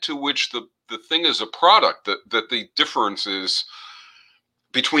extent to which the thing is a product, that the differences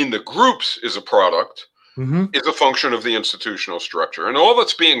between the groups is a product, is a function of the institutional structure. And all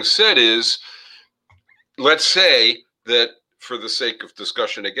that's being said is, let's say that, for the sake of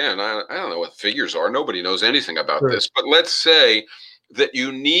discussion again, I don't know what figures are. Nobody knows anything about this. But let's say that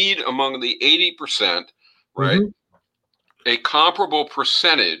you need among the 80%, right, a comparable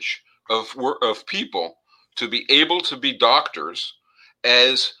percentage of people to be able to be doctors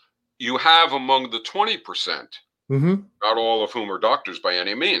as you have among the 20%, not all of whom are doctors by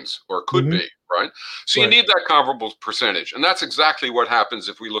any means, or could be, right? So you need that comparable percentage. And that's exactly what happens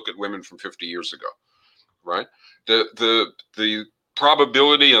if we look at women from 50 years ago, right? The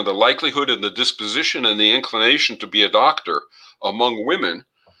probability and the likelihood and the disposition and the inclination to be a doctor among women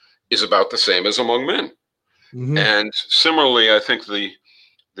is about the same as among men. And similarly, I think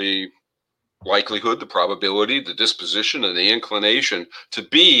the likelihood, the probability, the disposition, and the inclination to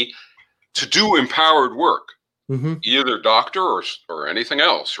do empowered work, either doctor or anything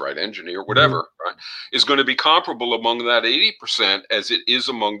else, right, engineer, whatever, right, is going to be comparable among that 80% as it is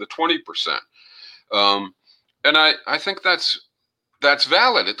among the 20%. And I think that's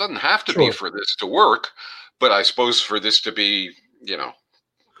valid. It doesn't have to be for this to work, but I suppose for this to be,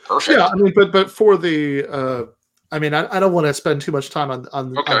 perfect. Yeah, I mean, but for the, I mean, I don't want to spend too much time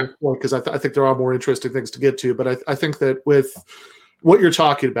on the point, because I think there are more interesting things to get to. But I think that with what you're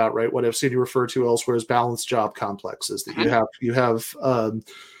talking about, right? What I've seen you refer to elsewhere as balanced job complexes, that you have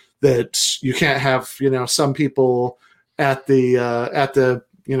that you can't have, some people at the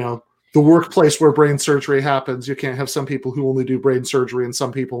the workplace where brain surgery happens. You can't have some people who only do brain surgery and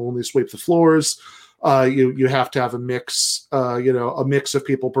some people only sweep the floors. You have to have a mix, a mix of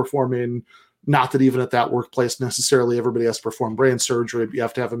people performing. Not that even at that workplace necessarily everybody has to perform brain surgery. But you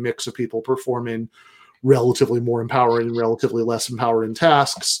have to have a mix of people performing relatively more empowering and relatively less empowering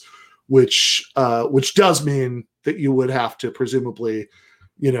tasks, which does mean that you would have to presumably,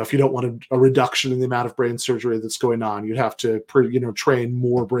 if you don't want a reduction in the amount of brain surgery that's going on, you'd have to train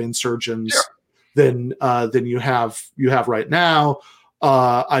more brain surgeons than you have right now.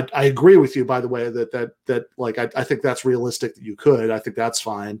 I agree with you, by the way, that like I think that's realistic that you could. I think that's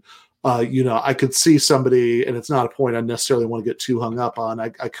fine. I could see somebody, and it's not a point I necessarily want to get too hung up on. I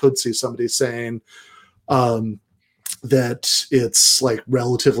could see somebody saying that it's like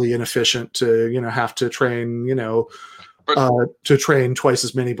relatively inefficient to have to train to train twice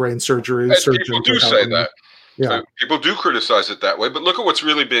as many brain surgeries. People do say that. Yeah, people do criticize it that way. But look at what's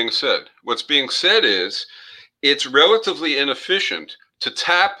really being said. What's being said is it's relatively inefficient to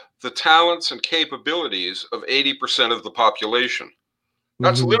tap the talents and capabilities of 80% of the population.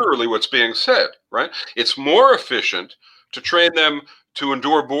 That's literally what's being said, right? It's more efficient to train them to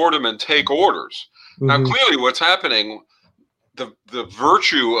endure boredom and take orders. Now, clearly what's happening, the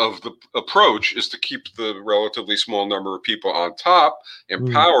virtue of the approach is to keep the relatively small number of people on top,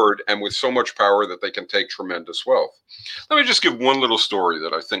 empowered, and with so much power that they can take tremendous wealth. Let me just give one little story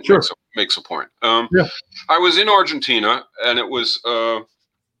that I think makes a point. I was in Argentina, and it was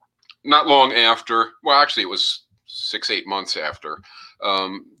not long after, well, actually it was 6-8 months after,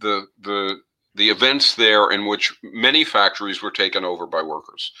 the events there in which many factories were taken over by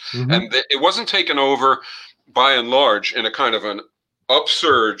workers. And it wasn't taken over by and large in a kind of an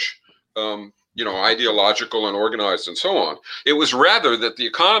upsurge, ideological and organized and so on. It was rather that the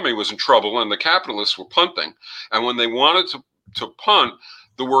economy was in trouble and the capitalists were punting. And when they wanted to punt,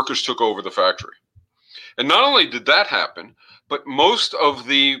 the workers took over the factory. And not only did that happen, but most of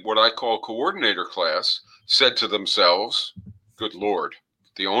the, what I call coordinator class, said to themselves, good Lord,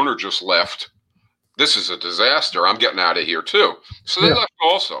 the owner just left. This is a disaster. I'm getting out of here too. So they left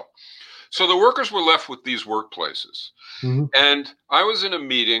also. So the workers were left with these workplaces. And I was in a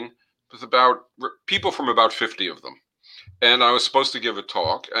meeting with about people from about 50 of them. And I was supposed to give a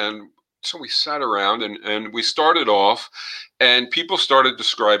talk. And so we sat around and we started off and people started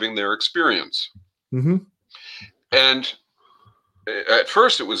describing their experience. And at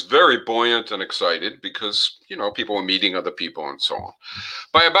first it was very buoyant and excited because, people were meeting other people and so on.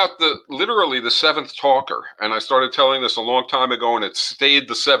 By about literally the seventh talker, and I started telling this a long time ago and it stayed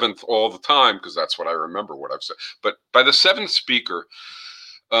the seventh all the time because that's what I remember what I've said. But by the seventh speaker,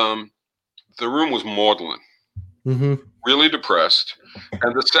 the room was maudlin, really depressed.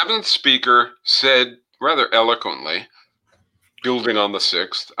 And the seventh speaker said rather eloquently, building on the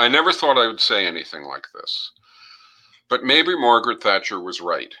sixth, I never thought I would say anything like this. But maybe Margaret Thatcher was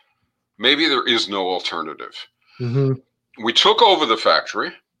right. Maybe there is no alternative. We took over the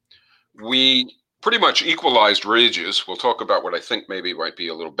factory. We pretty much equalized wages. We'll talk about what I think maybe might be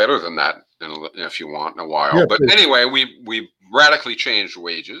a little better than that if you want in a while. Yeah, but anyway, we radically changed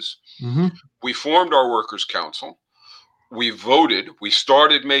wages. We formed our workers' council. We voted. We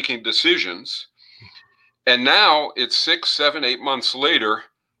started making decisions. And now it's 6, 7, 8 months later,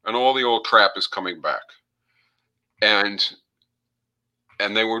 and all the old crap is coming back. And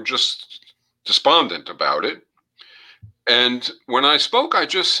they were just despondent about it. And when I spoke, I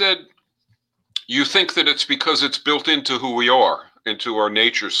just said, you think that it's because it's built into who we are, into our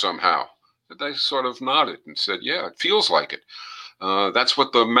nature somehow. And they sort of nodded and said, yeah, it feels like it. That's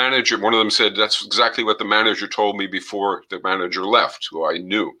what the manager, one of them said, that's exactly what the manager told me before the manager left, who I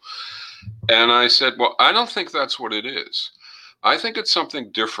knew. And I said, well, I don't think that's what it is. I think it's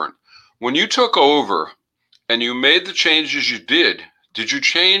something different. When you took over and you made the changes you did you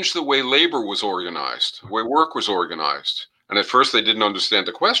change the way labor was organized, the way work was organized? And at first they didn't understand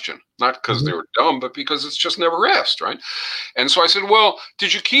the question, not because they were dumb, but because it's just never asked, right? And so I said, well,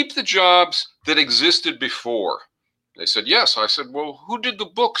 did you keep the jobs that existed before? They said, yes. I said, well, who did the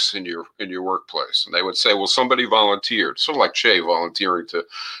books in your workplace? And they would say, well, somebody volunteered, sort of like Che volunteering to,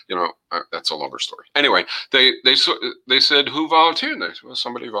 that's a longer story. Anyway, they said, who volunteered? And they said, well,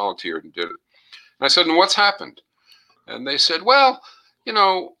 somebody volunteered and did it. And I said, and what's happened? And they said, well,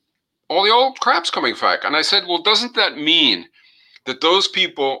 all the old crap's coming back. And I said, well, doesn't that mean that those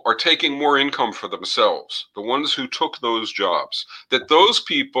people are taking more income for themselves, the ones who took those jobs, that those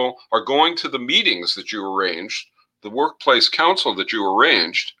people are going to the meetings that you arranged the workplace council that you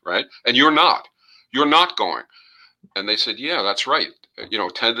arranged, right? And you're not going. And they said, yeah, that's right.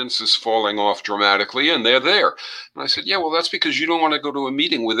 Attendance is falling off dramatically, and they're there. And I said, yeah, well, that's because you don't want to go to a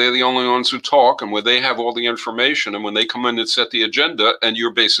meeting where they're the only ones who talk and where they have all the information. And when they come in and set the agenda, and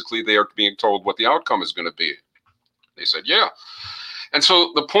you're basically there being told what the outcome is going to be. They said, yeah. And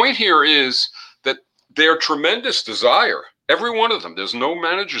so the point here is that their tremendous desire, every one of them, there's no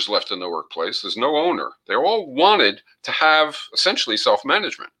managers left in the workplace. There's no owner. They all wanted to have essentially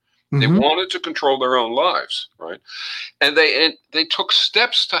self-management. They wanted to control their own lives, right? And they took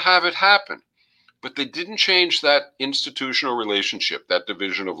steps to have it happen, but they didn't change that institutional relationship, that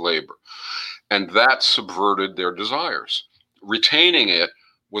division of labor, and that subverted their desires. Retaining it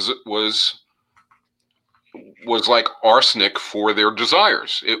was like arsenic for their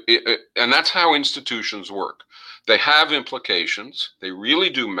desires, and that's how institutions work. They have implications. They really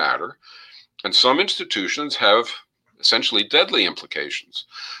do matter, and some institutions have essentially deadly implications.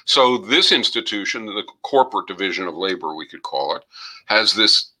 So this institution, the corporate division of labor, we could call it, has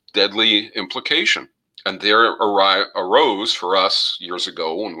this deadly implication. And there arose for us years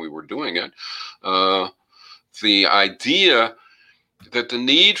ago when we were doing it, the idea that the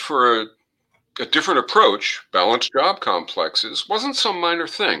need for a different approach, balanced job complexes, wasn't some minor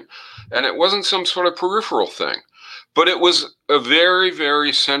thing. And it wasn't some sort of peripheral thing. But it was a very,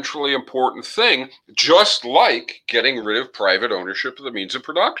 very centrally important thing, just like getting rid of private ownership of the means of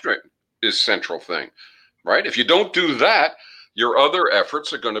production is a central thing, right? If you don't do that, your other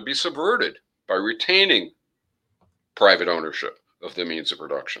efforts are going to be subverted by retaining private ownership of the means of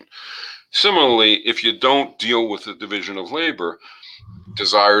production. Similarly, if you don't deal with the division of labor,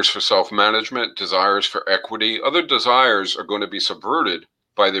 desires for self-management, desires for equity, other desires are going to be subverted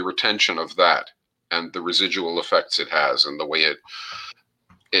by the retention of that and the residual effects it has and the way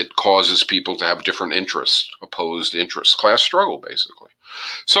it causes people to have different interests, opposed interests, class struggle, basically.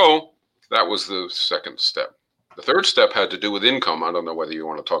 So that was the second step. The third step had to do with income. I don't know whether you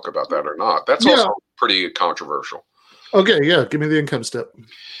want to talk about that or not. That's also pretty controversial. Okay, yeah, give me the income step.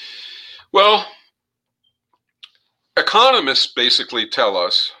 Well, economists basically tell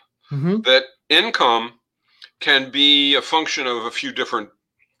us that income can be a function of a few different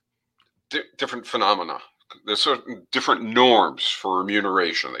phenomena. There's certain different norms for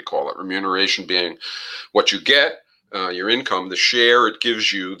remuneration, they call it. Remuneration being what you get, your income, the share it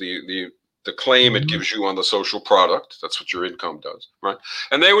gives you, the claim it gives you on the social product. That's what your income does, right?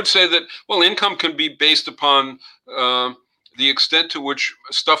 And they would say that, well, income can be based upon the extent to which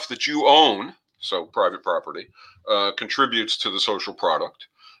stuff that you own, so private property, contributes to the social product,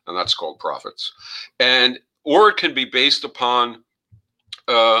 and that's called profits. Or it can be based upon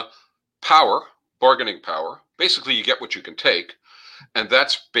power, bargaining power. Basically, you get what you can take. And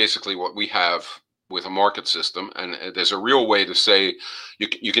that's basically what we have with a market system. And there's a real way to say,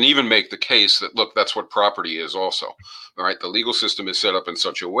 you can even make the case that, look, that's what property is also. All right. The legal system is set up in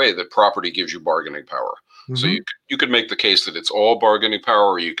such a way that property gives you bargaining power. So you could make the case that it's all bargaining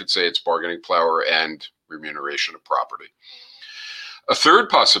power, or you could say it's bargaining power and remuneration of property. A third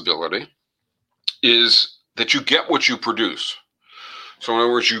possibility is that you get what you produce. So in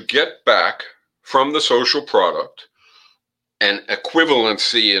other words, you get back from the social product an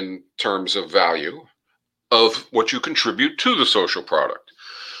equivalency in terms of value of what you contribute to the social product.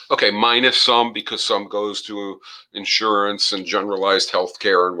 Okay, minus some, because some goes to insurance and generalized health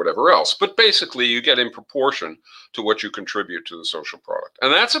care and whatever else. But basically, you get in proportion to what you contribute to the social product.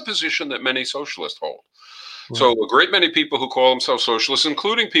 And that's a position that many socialists hold. Right. So a great many people who call themselves socialists,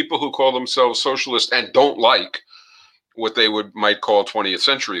 including people who call themselves socialists and don't like what they might call 20th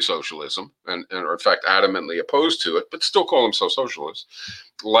century socialism, and are in fact adamantly opposed to it, but still call themselves socialists,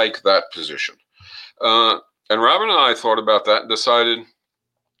 like that position. And Robin and I thought about that and decided,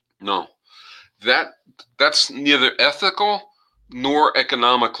 no, that's neither ethical nor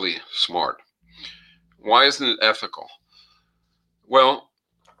economically smart. Why isn't it ethical? Well,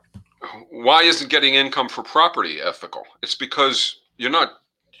 why isn't getting income for property ethical? It's because you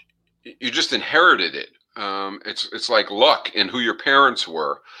just inherited it. It's like luck in who your parents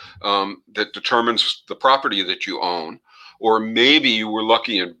were that determines the property that you own, or maybe you were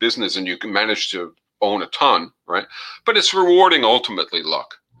lucky in business and you can manage to own a ton, right? But it's rewarding ultimately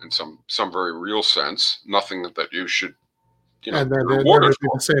luck in some very real sense. Nothing that you should, and then it would be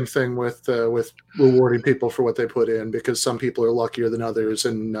the same thing with rewarding people for what they put in, because some people are luckier than others,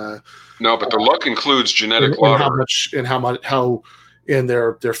 and no, but the luck includes genetic lottery. How in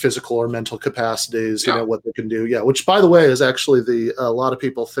their physical or mental capacities, what they can do. Yeah, which by the way is actually a lot of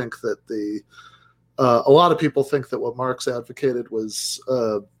people think that what Marx advocated was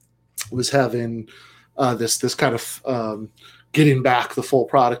having this kind of getting back the full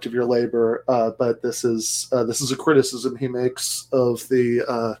product of your labor. But this is a criticism he makes of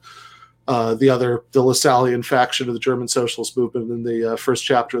the Lassallean faction of the German socialist movement in the first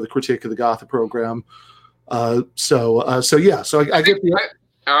chapter of the Critique of the Gotha program. So I get the.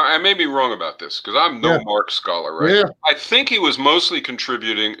 I may be wrong about this because I'm no Marx scholar, right? Yeah. I think he was mostly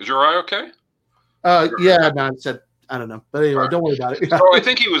contributing. Is your eye okay? Yeah, no, I said I don't know, but anyway, don't worry about it. So I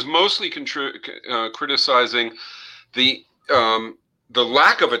think he was mostly criticizing the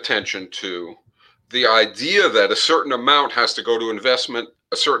lack of attention to the idea that a certain amount has to go to investment,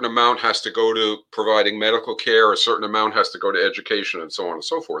 a certain amount has to go to providing medical care, a certain amount has to go to education, and so on and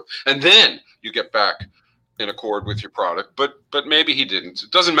so forth. And then you get back in accord with your product, but maybe he didn't.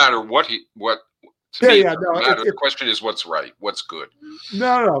 It doesn't matter what. The question is what's right, what's good.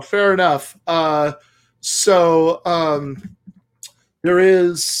 No, fair enough. So there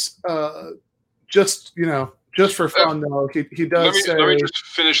is just for fun though, he does let me just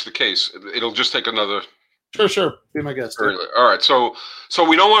finish the case. It'll just take another. Sure. Be my guest. All right. So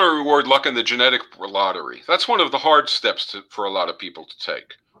we don't want to reward luck in the genetic lottery. That's one of the hard steps for a lot of people to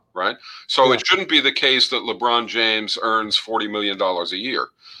take. Right. So it shouldn't be the case that LeBron James earns $40 million a year.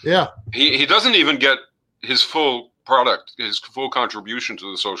 Yeah. He doesn't even get his full product, his full contribution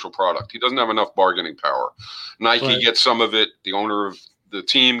to the social product. He doesn't have enough bargaining power. Nike gets some of it. The owner of the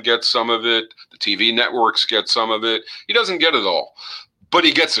team gets some of it. The TV networks get some of it. He doesn't get it all, but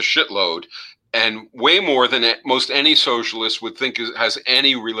he gets a shitload, and way more than most any socialist would think has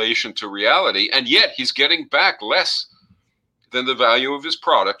any relation to reality. And yet he's getting back less than the value of his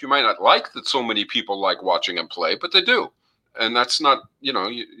product. You might not like that so many people like watching him play, but they do. And that's not, you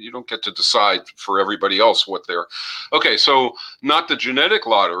don't get to decide for everybody else what they're. Okay, so not the genetic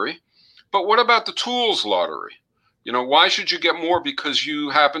lottery, but what about the tools lottery? Why should you get more because you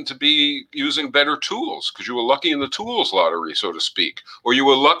happen to be using better tools? Because you were lucky in the tools lottery, so to speak. Or you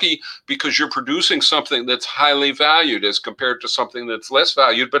were lucky because you're producing something that's highly valued as compared to something that's less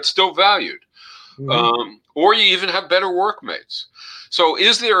valued, but still valued. Mm-hmm. Or you even have better workmates. So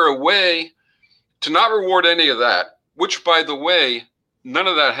is there a way to not reward any of that, which, by the way, none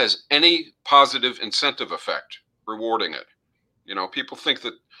of that has any positive incentive effect, rewarding it? People think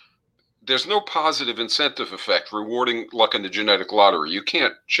that there's no positive incentive effect rewarding luck in the genetic lottery. You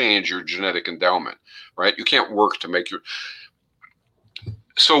can't change your genetic endowment, right? You can't work to make your.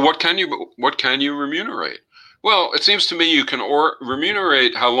 So what can you remunerate? Well, it seems to me you can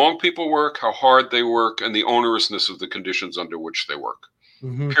remunerate how long people work, how hard they work, and the onerousness of the conditions under which they work.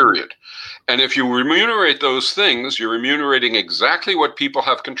 Mm-hmm. Period. And if you remunerate those things, you're remunerating exactly what people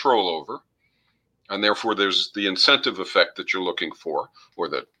have control over, and therefore there's the incentive effect that you're looking for, or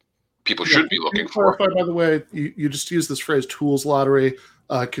that people should be looking for. Clarify, by the way, you just used this phrase "tools lottery."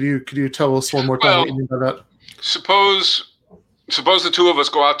 Could you tell us one more time what you mean by that? Suppose the two of us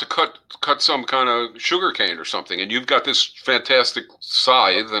go out to cut some kind of sugar cane or something, and you've got this fantastic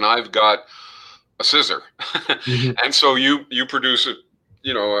scythe, and I've got a scissor, mm-hmm. And so you produce it.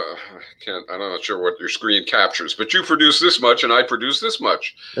 I'm not sure what your screen captures, but you produce this much, and I produce this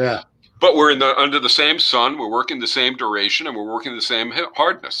much. Yeah. But we're under the same sun, we're working the same duration, and we're working the same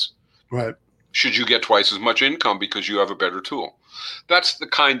hardness. Right. Should you get twice as much income because you have a better tool? That's the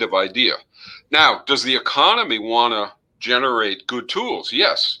kind of idea. Now, does the economy want to generate good tools?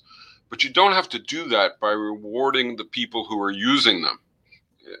 Yes. But you don't have to do that by rewarding the people who are using them.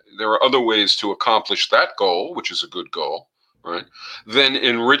 There are other ways to accomplish that goal, which is a good goal, right? Than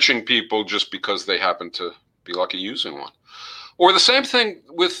enriching people just because they happen to be lucky using one. Or the same thing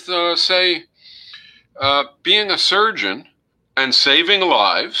with, being a surgeon and saving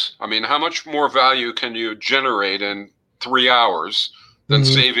lives. I mean, how much more value can you generate in 3 hours than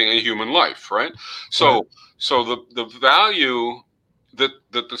mm-hmm. saving a human life, right? So the value that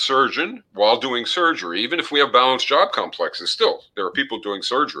the surgeon, while doing surgery, even if we have balanced job complexes, still there are people doing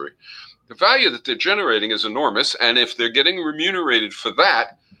surgery. The value that they're generating is enormous, and if they're getting remunerated for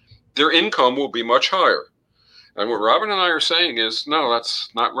that, their income will be much higher. And what Robin and I are saying is, no, that's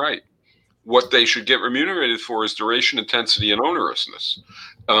not right. What they should get remunerated for is duration, intensity, and onerousness.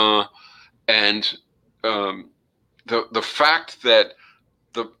 The fact that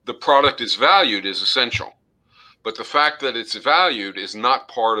the product is valued is essential. But the fact that it's valued is not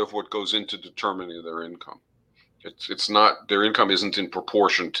part of what goes into determining their income. It's not, their income isn't in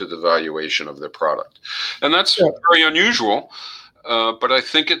proportion to the valuation of their product. And that's very unusual. But I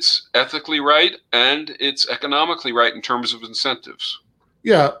think it's ethically right and it's economically right in terms of incentives.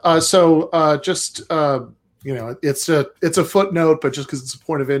 Yeah. It's a footnote, but just because it's a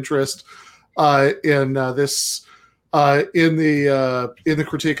point of interest in this in the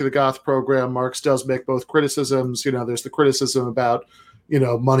Critique of the Goth program, Marx does make both criticisms. There's the criticism about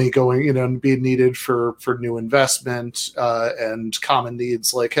money going, and being needed for new investment and common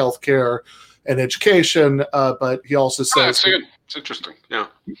needs like healthcare and education. But he also says it's interesting, yeah.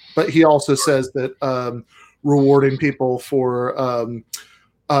 But he also says that rewarding people for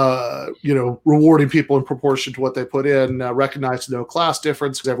rewarding people in proportion to what they put in recognizes no class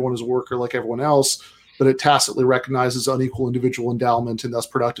difference because everyone is a worker like everyone else. But it tacitly recognizes unequal individual endowment and thus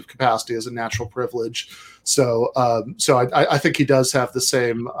productive capacity as a natural privilege. So I think he does have the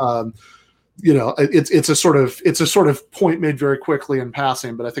same. It's a sort of point made very quickly in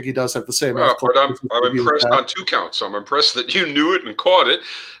passing, but I think he does have the same. Well, but I'm impressed on two counts. I'm impressed that you knew it and caught it,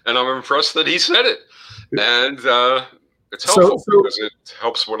 and I'm impressed that he said it, and it's helpful because it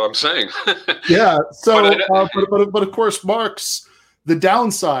helps what I'm saying. Yeah. So, but of course, Marx. The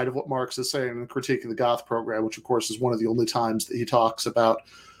downside of what Marx is saying in the Critique of the Goth program, which of course is one of the only times that he talks about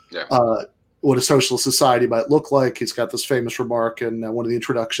what a socialist society might look like. He's got this famous remark in one of the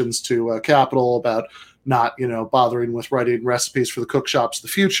introductions to Capital about not, bothering with writing recipes for the cook shops of the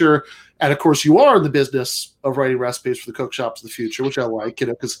future. And of course, you are in the business of writing recipes for the cook shops of the future, which I like,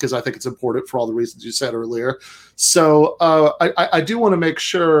 because I think it's important for all the reasons you said earlier. So I do want to make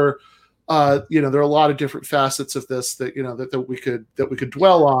sure. There are a lot of different facets of this that that we could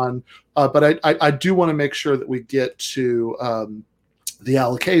dwell on, but I do want to make sure that we get to the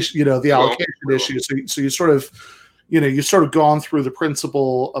allocation, issue. So you sort of gone through the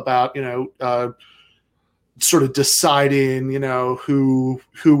principle about sort of deciding who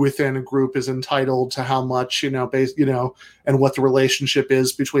within a group is entitled to how much and what the relationship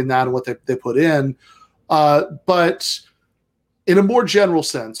is between that and what they put in, but. In a more general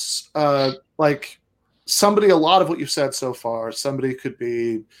sense, like a lot of what you've said so far, somebody could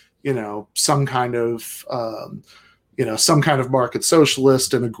be, some kind of market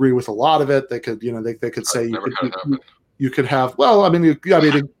socialist and agree with a lot of it. They could, they could say you could have. Well, I mean,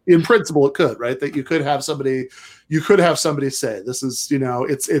 in principle, it could, right? That you could have somebody say this is,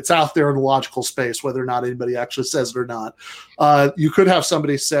 it's out there in the logical space, whether or not anybody actually says it or not. You could have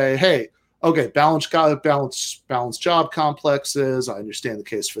somebody say, hey. Okay, balanced job complexes. I understand the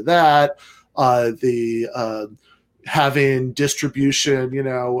case for that. Having distribution,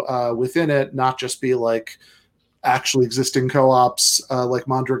 within it, not just be like actually existing co-ops like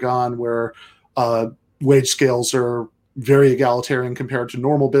Mondragon, where wage scales are very egalitarian compared to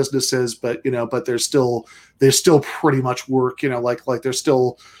normal businesses, but there's still pretty much work. Like there's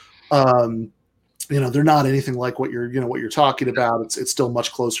still. They're not anything like what you're talking about. It's still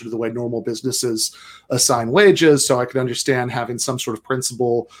much closer to the way normal businesses assign wages. So I can understand having some sort of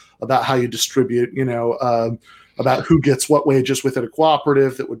principle about how you distribute, about who gets what wages within a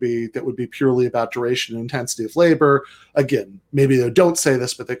cooperative that would be purely about duration and intensity of labor. Again, maybe they don't say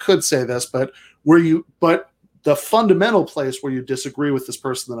this, but they could say this. But the fundamental place where you disagree with this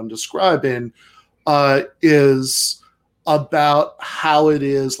person that I'm describing is about how it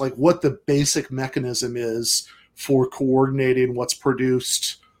is, like what the basic mechanism is for coordinating what's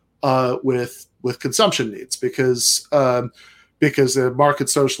produced with consumption needs, because a market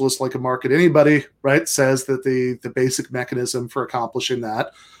socialist, like a market anybody, right, says that the basic mechanism for accomplishing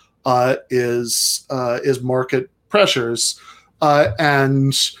that is market pressures,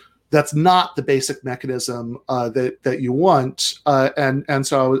 and that's not the basic mechanism that you want. And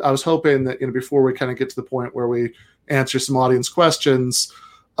so I was hoping that before we kind of get to the point where we answer some audience questions,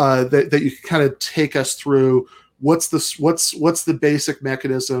 that you can kind of take us through what's the basic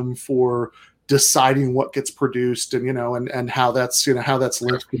mechanism for deciding what gets produced, and how that's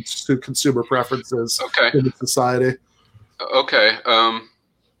linked to consumer preferences in society. Okay.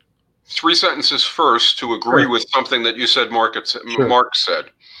 3 sentences first to agree with something that you said, Marx said.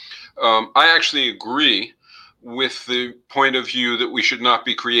 I actually agree with the point of view that we should not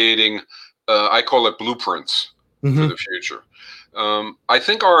be creating, I call it blueprints for the future. I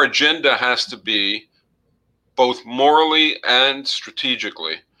think our agenda has to be, both morally and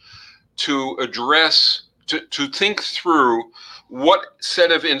strategically, to address, to think through what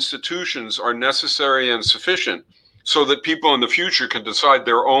set of institutions are necessary and sufficient so that people in the future can decide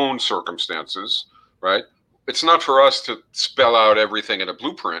their own circumstances, right? It's not for us to spell out everything in a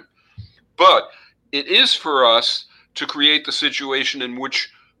blueprint, but it is for us to create the situation in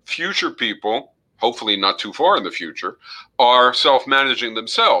which future people, hopefully not too far in the future, are self-managing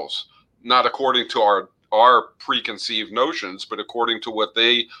themselves, not according to our preconceived notions, but according to what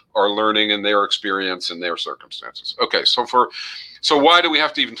they are learning in their experience and their circumstances. Okay, so why do we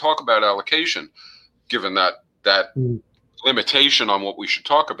have to even talk about allocation, given that limitation on what we should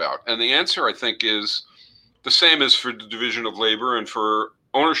talk about? And the answer, I think, is The same is for the division of labor and for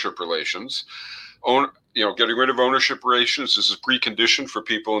ownership relations. Getting rid of ownership relations is a precondition for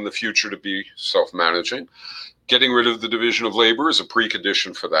people in the future to be self-managing. Getting rid of the division of labor is a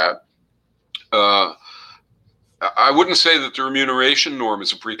precondition for that. I wouldn't say that the remuneration norm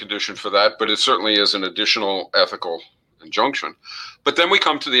is a precondition for that, but it certainly is an additional ethical injunction. But then we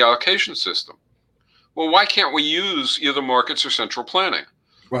come to the allocation system. Well, why can't we use either markets or central planning?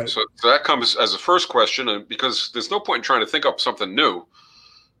 Right. So that comes as a first question, and because there's no point in trying to think up something new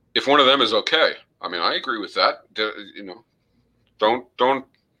if one of them is okay. I mean, I agree with that. Don't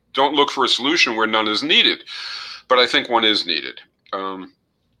look for a solution where none is needed, but I think one is needed.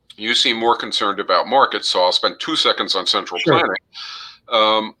 You seem more concerned about markets, so I'll spend 2 seconds on central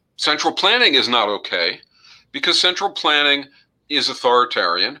planning. Central planning is not okay because central planning is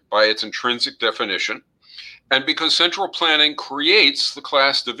authoritarian by its intrinsic definition, and because central planning creates the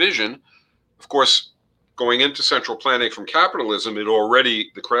class division. Of course, going into central planning from capitalism,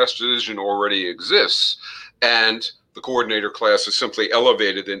 the class division already exists, and the coordinator class is simply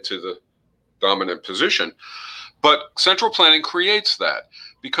elevated into the dominant position. But central planning creates that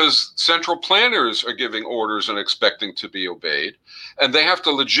because central planners are giving orders and expecting to be obeyed, and they have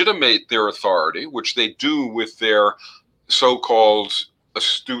to legitimate their authority, which they do with their so-called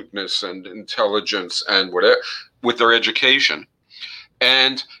astuteness and intelligence and whatever, with their education.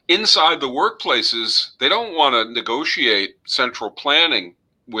 And inside the workplaces, they don't want to negotiate central planning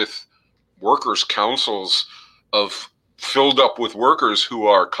with workers' councils filled up with workers who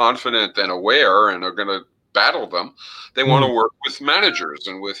are confident and aware and are going to battle them. They want to work with managers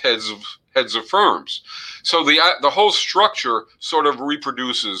and with heads of firms. So the whole structure sort of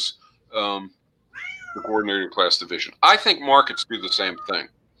reproduces the coordinated class division. I think markets do the same thing,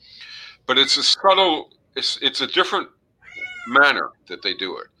 but it's a different manner that they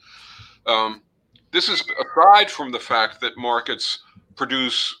do it. This is aside from the fact that markets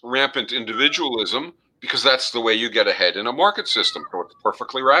produce rampant individualism, because that's the way you get ahead in a market system. So it's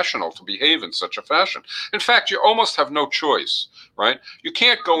perfectly rational to behave in such a fashion. In fact, you almost have no choice, right? You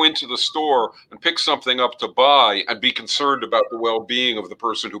can't go into the store and pick something up to buy and be concerned about the well-being of the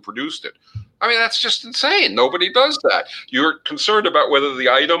person who produced it. I mean, that's just insane. Nobody does that. You're concerned about whether the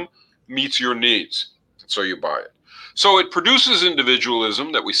item meets your needs, so you buy it. So it produces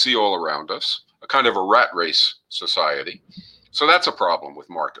individualism that we see all around us, a kind of a rat race society. So that's a problem with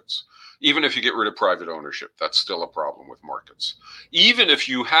markets. Even if you get rid of private ownership, that's still a problem with markets. Even if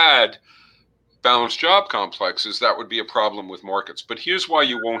you had balanced job complexes, that would be a problem with markets. But here's why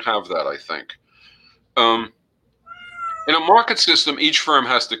you won't have that, I think. In a market system, each firm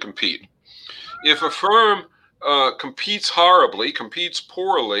has to compete. If a firm competes horribly, competes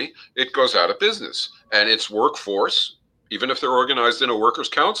poorly, it goes out of business. And its workforce, even if they're organized in a workers'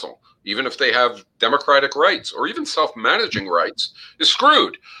 council, even if they have democratic rights or even self-managing rights, is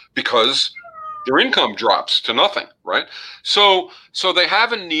screwed because their income drops to nothing, right? So they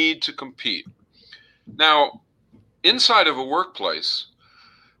have a need to compete. Now, inside of a workplace,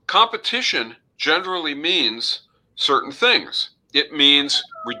 competition generally means certain things. It means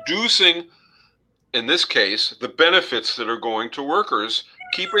reducing, in this case, the benefits that are going to workers,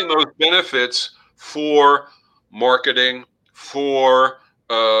 keeping those benefits for marketing, for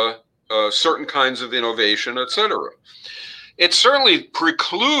certain kinds of innovation, etc. It certainly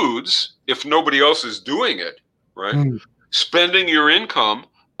precludes, if nobody else is doing it, right, spending your income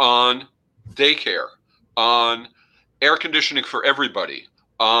on daycare, on air conditioning for everybody,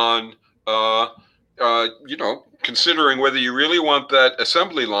 on considering whether you really want that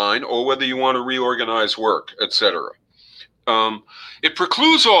assembly line or whether you want to reorganize work, etc. It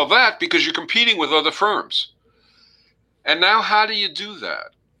precludes all that because you're competing with other firms. And now how do you do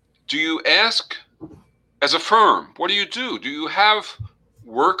that? Do you ask, as a firm, what do? Do you have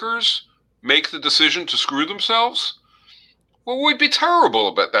workers make the decision to screw themselves? Well, we'd be terrible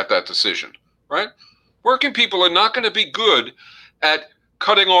about that decision, right? Working people are not going to be good at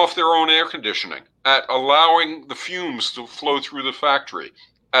cutting off their own air conditioning, at allowing the fumes to flow through the factory,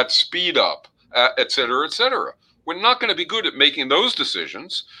 at speed up, et cetera, et cetera. We're not going to be good at making those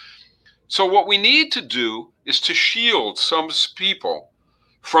decisions. So what we need to do is to shield some people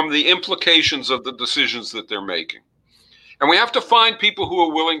from the implications of the decisions that they're making. And we have to find people who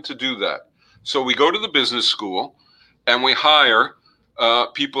are willing to do that. So we go to the business school and we hire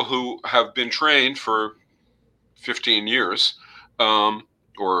people who have been trained for 15 years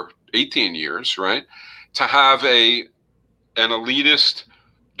or 18 years, right, to have an elitist,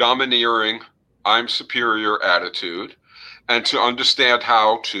 domineering, I'm superior attitude, and to understand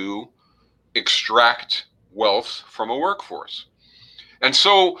how to extract wealth from a workforce. And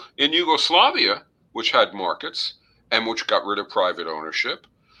so in Yugoslavia, which had markets and which got rid of private ownership,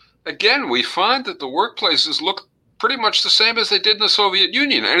 again, we find that the workplaces look pretty much the same as they did in the Soviet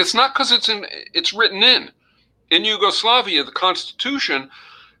Union. And it's not because it's written in. In Yugoslavia, the Constitution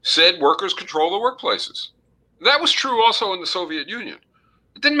said workers control the workplaces. That was true also in the Soviet Union.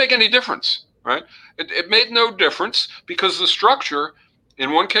 It didn't make any difference, right? It made no difference because the structure,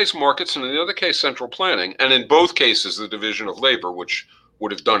 in one case markets and in the other case central planning, and in both cases the division of labor, which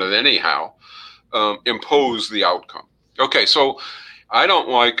would have done it anyhow, imposed the outcome. Okay, so I don't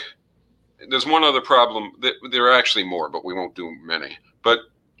like, there's one other problem. There are actually more, but we won't do many. But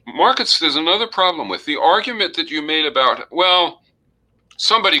markets, there's another problem with the argument that you made about, well,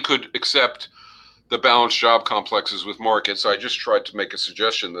 somebody could accept the balanced job complexes with markets. I just tried to make a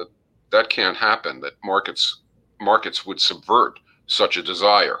suggestion that that can't happen, that markets would subvert such a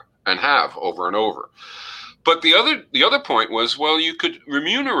desire and have over and over. But the other point was, well, you could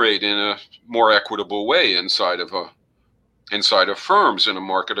remunerate in a more equitable way inside of firms in a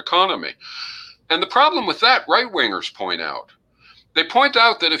market economy. And the problem with that, right-wingers point out. They point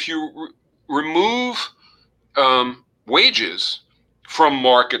out that if you remove wages from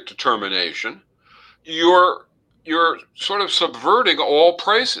market determination, you're sort of subverting all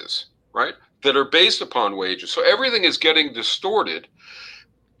prices, right, that are based upon wages. So everything is getting distorted,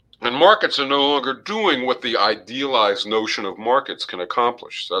 and markets are no longer doing what the idealized notion of markets can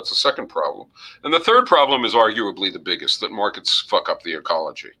accomplish. So that's the second problem. And the third problem is arguably the biggest, that markets fuck up the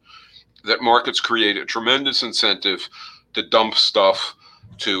ecology, that markets create a tremendous incentive to dump stuff,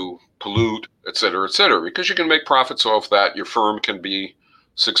 to pollute, et cetera, because you can make profits off that. Your firm can be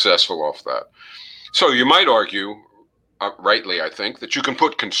successful off that. So you might argue, rightly, I think, that you can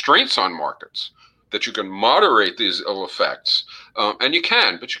put constraints on markets, that you can moderate these ill effects, and you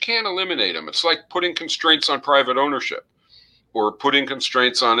can, but you can't eliminate them. It's like putting constraints on private ownership or putting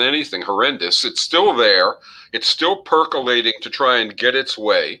constraints on anything horrendous. It's still there. It's still percolating to try and get its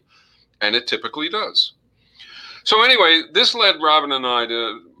way, and it typically does. So anyway, this led Robin and I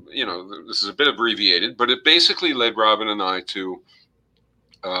to, this is a bit abbreviated, but it basically led Robin and I to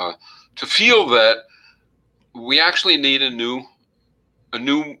feel that we actually need a new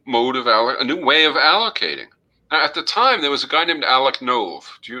way of allocating. Now, at the time, there was a guy named Alec Nove.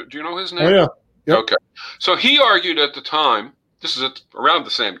 Do you know his name? Oh, yeah. Yep. Okay. So he argued at the time, this is around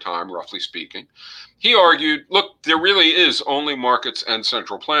the same time, roughly speaking, he argued, look, there really is only markets and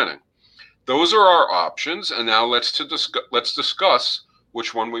central planning. Those are our options, and now let's discuss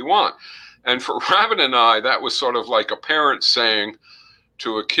which one we want. And for Robin and I, that was sort of like a parent saying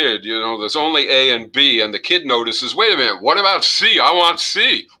to a kid, there's only A and B, and the kid notices, wait a minute, what about C? I want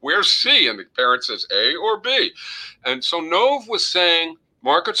C. Where's C? And the parent says A or B. And so Nove was saying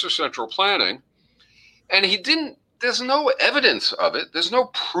markets are central planning, and there's no evidence of it. There's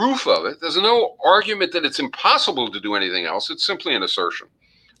no proof of it. There's no argument that it's impossible to do anything else. It's simply an assertion.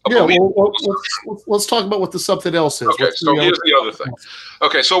 Yeah, let's talk about what the something else is. Okay, so here's the other thing.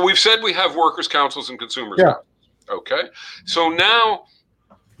 Okay, so we've said we have workers' councils and consumers' councils. Okay, so now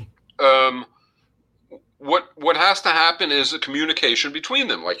what has to happen is a communication between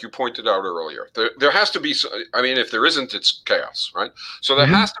them, like you pointed out earlier. There has to be, if there isn't, it's chaos, right? So there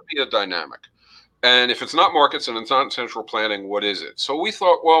has to be a dynamic. And if it's not markets and it's not central planning, what is it? So we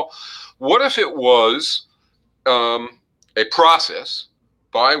thought, well, what if it was a process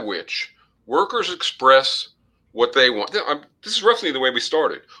by which workers express what they want? This is roughly the way we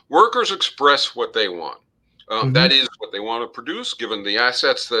started. Workers express what they want. That is what they want to produce, given the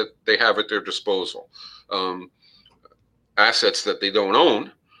assets that they have at their disposal. Assets that they don't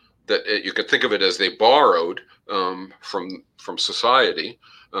own, that you could think of it as they borrowed from society,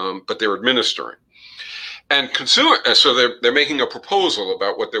 but they're administering. And so they're making a proposal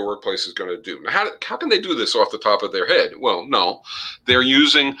about what their workplace is going to do. Now, how can they do this off the top of their head? Well, no, they're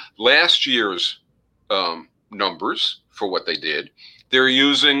using last year's numbers for what they did. They're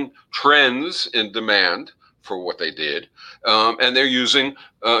using trends in demand for what they did, and they're using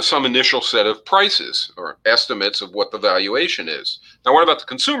some initial set of prices or estimates of what the valuation is. Now, what about the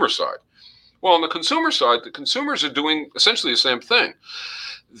consumer side? Well, on the consumer side, the consumers are doing essentially the same thing.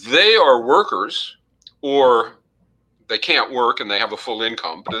 They are workers, or they can't work and they have a full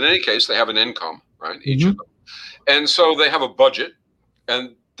income, but in any case, they have an income, right? Each of them. And so they have a budget,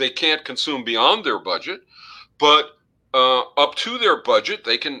 and they can't consume beyond their budget, but up to their budget,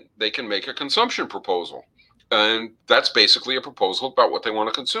 they can make a consumption proposal. And that's basically a proposal about what they want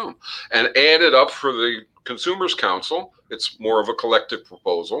to consume. And added up for the Consumers Council, it's more of a collective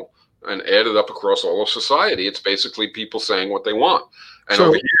proposal. And added up across all of society, it's basically people saying what they want. And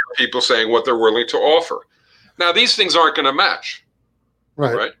over here, people saying what they're willing to offer. Now, these things aren't going to match.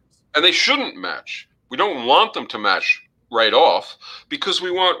 Right? And they shouldn't match. We don't want them to match right off because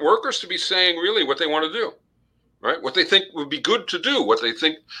we want workers to be saying really what they want to do, right? What they think would be good to do, what they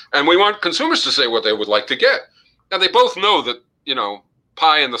think, and we want consumers to say what they would like to get. Now, they both know that,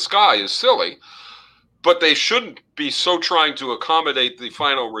 pie in the sky is silly, but they shouldn't be so trying to accommodate the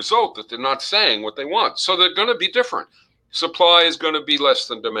final result that they're not saying what they want. So they're going to be different. Supply is going to be less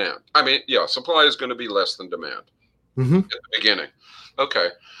than demand. Supply is going to be less than demand at the beginning. Okay.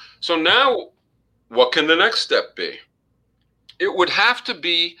 So now what can the next step be? It would have to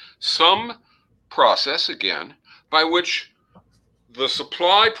be some process, again, by which the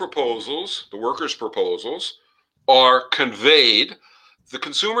supply proposals, the workers' proposals, are conveyed. The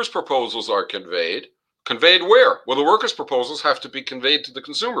consumers' proposals are conveyed. Conveyed where? Well, the workers' proposals have to be conveyed to the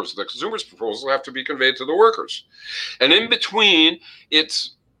consumers. The consumers' proposals have to be conveyed to the workers. And in between,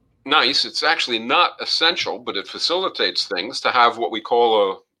 it's nice. It's actually not essential, but it facilitates things to have what we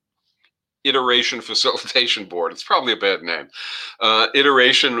call a iteration facilitation board. It's probably a bad name.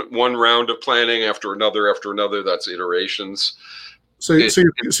 Iteration, one round of planning after another, that's iterations. So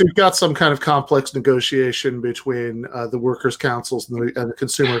you've got some kind of complex negotiation between the workers' councils and the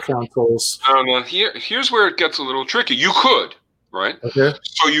consumer councils. Here's where it gets a little tricky. You could, right? Okay.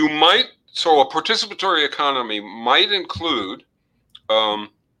 So a participatory economy might include,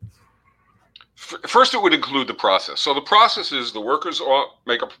 first it would include the process. So the process is the workers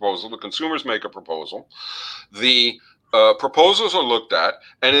make a proposal, the consumers make a proposal, the proposals are looked at,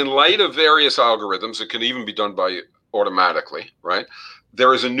 and in light of various algorithms, it can even be done automatically, right?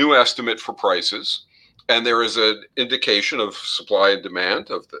 There is a new estimate for prices, and there is an indication of supply and demand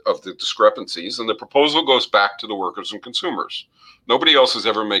of the discrepancies, and the proposal goes back to the workers and consumers. Nobody else is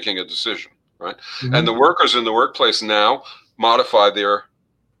ever making a decision, right? Mm-hmm. And the workers in the workplace now modify their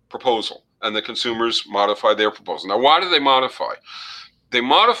proposal, and the consumers modify their proposal. Now, why do they modify? They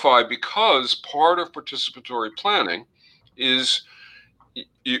modify because part of participatory planning is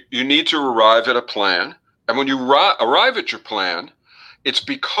you need to arrive at a plan. And when you arrive at your plan, it's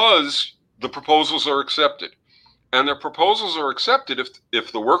because the proposals are accepted. And the proposals are accepted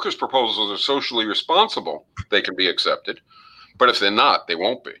if the workers' proposals are socially responsible, they can be accepted. But if they're not, they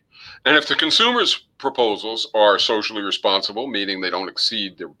won't be. And if the consumers' proposals are socially responsible, meaning they don't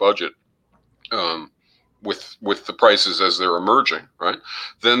exceed their budget with the prices as they're emerging, right,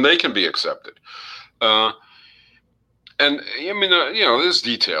 then they can be accepted. And there's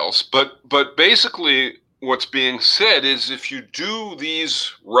details, but basically, what's being said is if you do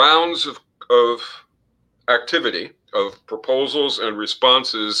these rounds of activity, of proposals and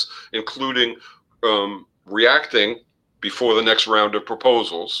responses, including reacting before the next round of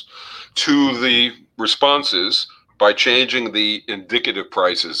proposals to the responses by changing the indicative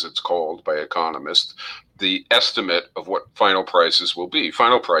prices, it's called by economists, the estimate of what final prices will be.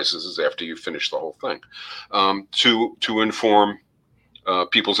 Final prices is after you finish the whole thing, to inform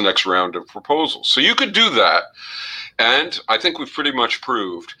people's next round of proposals. So you could do that. And I think we've pretty much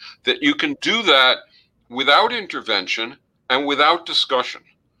proved that you can do that without intervention and without discussion,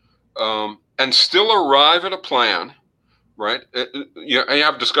 and still arrive at a plan, right? You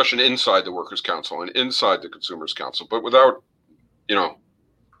have discussion inside the Workers' Council and inside the Consumers' Council, but without,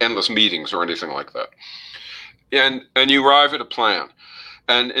 endless meetings or anything like that. And you arrive at a plan.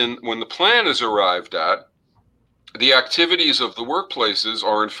 And when the plan is arrived at, the activities of the workplaces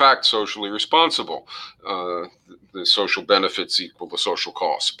are in fact socially responsible. The social benefits equal the social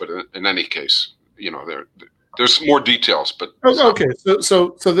costs, but in any case, there's more details. But okay,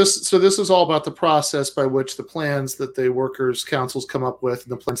 so this is all about the process by which the plans that the workers' councils come up with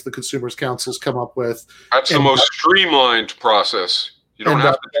and the plans the consumers' councils come up with. That's the most streamlined process. You don't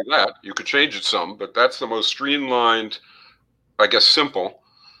have to do that. You could change it some, but that's the most streamlined, I guess, simple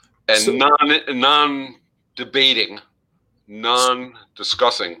and non-debating,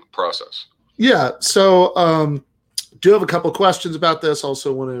 non-discussing process. Yeah. So do have a couple of questions about this.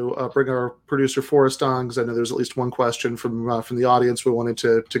 Also want to bring our producer Forrest on, because I know there's at least one question from the audience we wanted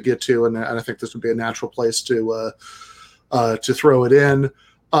to get to, and I think this would be a natural place to throw it in.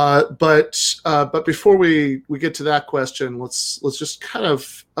 But before we get to that question, let's just kind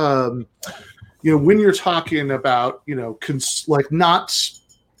of when you're talking about not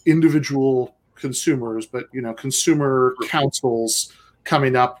individual consumers, but consumer councils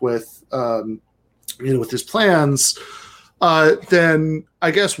coming up with with these plans, then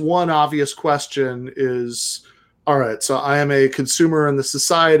I guess one obvious question is, all right, so I am a consumer in the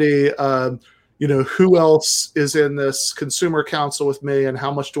society. Who else is in this consumer council with me, and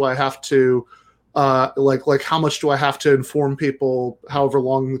how much do I have to how much do I have to inform people, however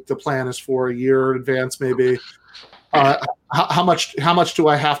long the plan is for, a year in advance maybe, How much do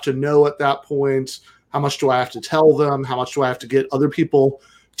I have to know at that point? How much do I have to tell them? How much do I have to get other people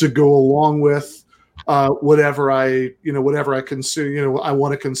to go along with whatever I consume, I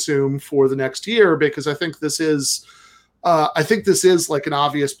want to consume for the next year? Because I think this is like an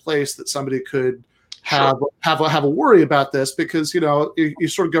obvious place that somebody could have a worry about this, because you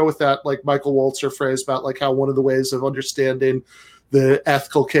sort of go with that like Michael Walzer phrase about like how one of the ways of understanding the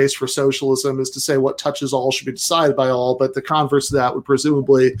ethical case for socialism is to say what touches all should be decided by all, but the converse of that would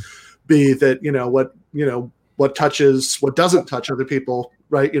presumably be that what doesn't touch other people,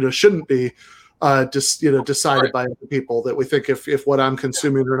 right, shouldn't be decided by other people. That we think if what I'm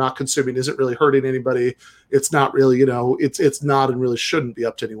consuming or not consuming isn't really hurting anybody, it's not really it's not and really shouldn't be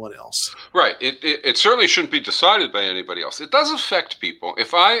up to anyone else. Right. It certainly shouldn't be decided by anybody else. It does affect people.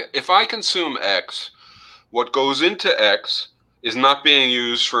 If I consume X, what goes into X is not being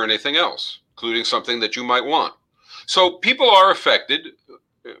used for anything else, including something that you might want. So people are affected.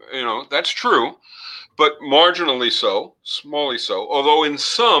 That's true, but marginally so, smallly so, although in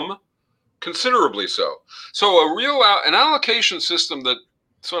some, considerably so. So an allocation system that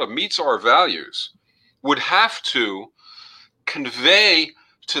sort of meets our values would have to convey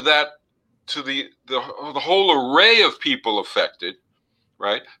to the whole array of people affected,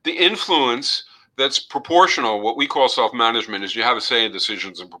 right, the influence that's proportional. What we call self-management is you have a say in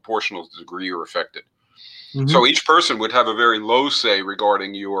decisions in proportional to the degree you're affected. Mm-hmm. So each person would have a very low say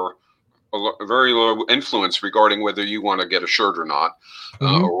regarding a very low influence regarding whether you want to get a shirt or not,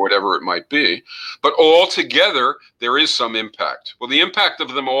 mm-hmm. Or whatever it might be. But all together, there is some impact. Well, the impact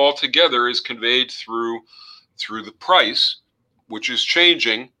of them all together is conveyed through the price, which is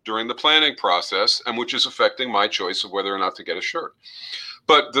changing during the planning process and which is affecting my choice of whether or not to get a shirt.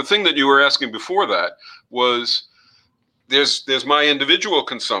 But the thing that you were asking before that was there's my individual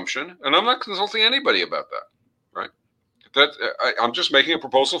consumption, and I'm not consulting anybody about that, right? I'm just making a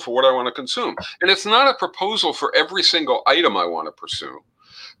proposal for what I want to consume. And it's not a proposal for every single item I want to pursue,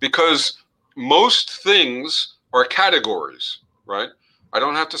 because most things are categories, right? I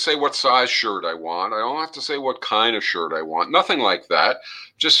don't have to say what size shirt I want. I don't have to say what kind of shirt I want. Nothing like that.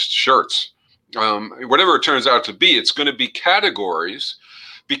 Just shirts. Whatever it turns out to be, it's going to be categories,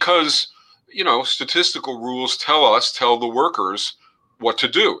 because statistical rules tell the workers what to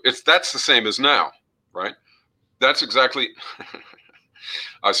do. That's the same as now, right? That's exactly.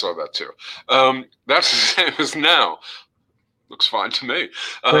 I saw that too. That's the same as now. Looks fine to me.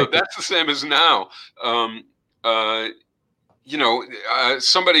 That's the same as now.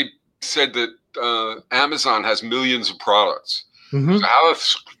 Somebody said that Amazon has millions of products. Mm-hmm. So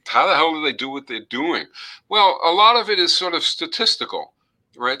how the hell do they do what they're doing? Well, a lot of it is sort of statistical,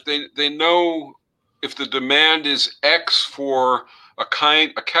 right? They know if the demand is X for a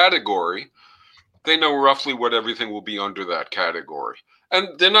category, they know roughly what everything will be under that category.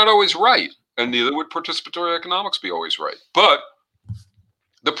 And they're not always right. And neither would participatory economics be always right. But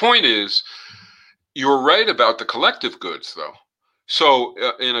the point is, you're right about the collective goods, though. So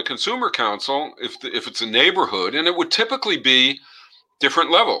in a consumer council, if it's a neighborhood, and it would typically be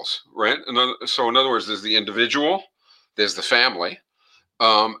different levels, right? So in other words, there's the individual, there's the family,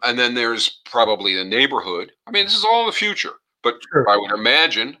 and then there's probably the neighborhood. I mean, this is all in the future, but sure. I would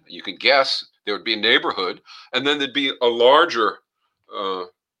imagine, you can guess, there would be a neighborhood, and then there'd be a larger,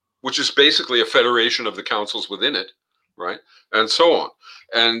 which is basically a federation of the councils within it, right? And so on.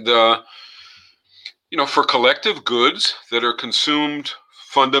 And, for collective goods that are consumed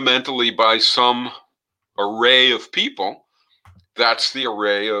fundamentally by some array of people, that's the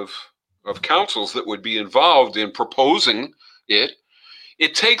array of councils that would be involved in proposing it.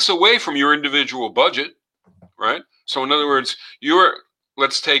 It takes away from your individual budget, right? So in other words,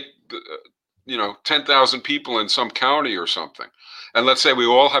 let's take 10,000 people in some county or something. And let's say we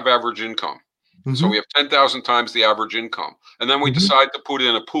all have average income. Mm-hmm. So we have 10,000 times the average income. And then we mm-hmm. decide to put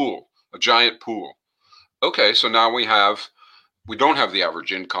in a pool, a giant pool. Okay, so now we don't have the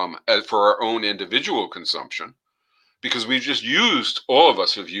average income for our own individual consumption, because all of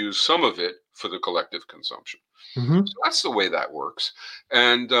us have used some of it for the collective consumption. Mm-hmm. So that's the way that works.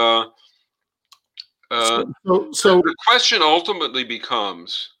 And so the question ultimately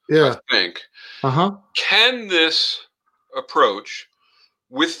becomes, I think, can this approach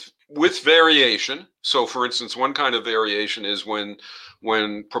with variation? So, for instance, one kind of variation is when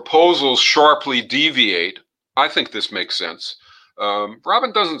proposals sharply deviate. I think this makes sense.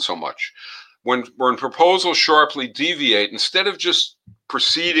 Robin doesn't so much. When proposals sharply deviate, instead of just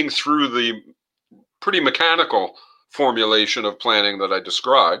proceeding through the pretty mechanical formulation of planning that I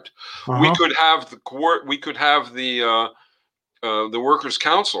described, we could have the the workers'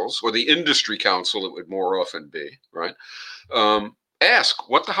 councils, or the industry council, it would more often be, right? Ask,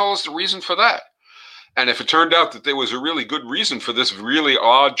 what the hell is the reason for that? And if it turned out that there was a really good reason for this really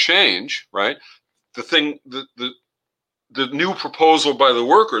odd change, right? The new proposal by the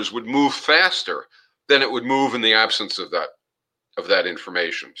workers would move faster than it would move in the absence of that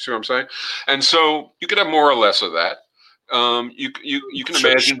information. See what I'm saying? And so you could have more or less of that. You can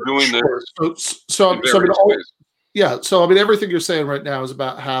imagine doing this. So I mean, everything you're saying right now is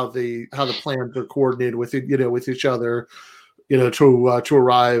about how the plans are coordinated with each other, to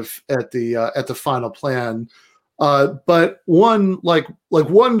arrive at the final plan. But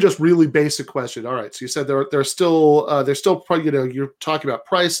one just really basic question. All right, so you said there's still you're talking about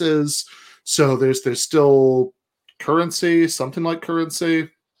prices, so there's still currency, something like currency.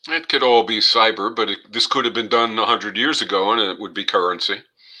 It could all be cyber, but this could have been done 100 years ago, and it would be currency.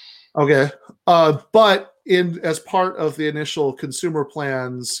 Okay, but as part of the initial consumer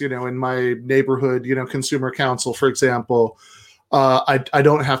plans, in my neighborhood, consumer council, for example, I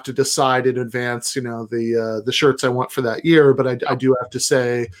don't have to decide in advance, the shirts I want for that year, but I do have to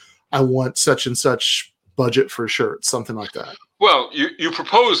say I want such and such budget for shirts, something like that. Well, you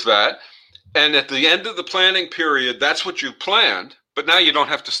propose that, and at the end of the planning period, that's what you planned, but now you don't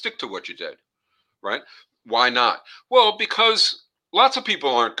have to stick to what you did, right? Why not? Well, because lots of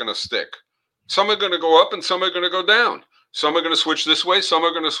people aren't going to stick. Some are going to go up and some are going to go down. Some are going to switch this way, some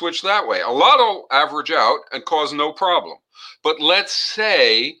are going to switch that way. A lot will average out and cause no problem. But let's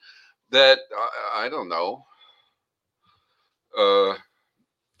say that, I don't know,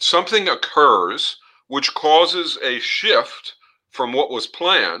 something occurs which causes a shift from what was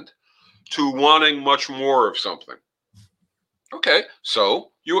planned to wanting much more of something. Okay,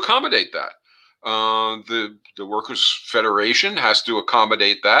 so you accommodate that. The Workers' Federation has to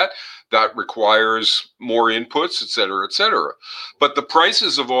accommodate that. That requires more inputs, et cetera, et cetera. But the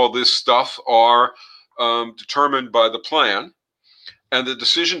prices of all this stuff are determined by the plan, and the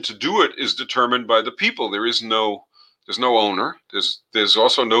decision to do it is determined by the people. There's no owner. There's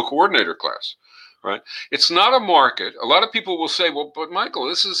also no coordinator class, right? It's not a market. A lot of people will say, well, but Michael,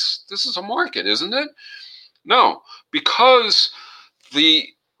 this is a market, isn't it? No, because the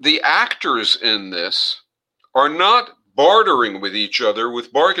actors in this are not bartering with each other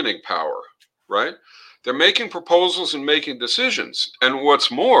with bargaining power, right? They're making proposals and making decisions. And what's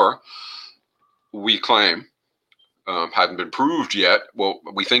more, we claim, hadn't been proved yet. Well,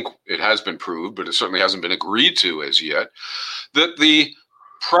 we think it has been proved, but it certainly hasn't been agreed to as yet, that the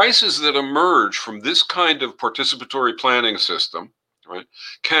prices that emerge from this kind of participatory planning system, right,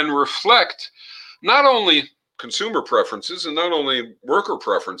 can reflect not only consumer preferences and not only worker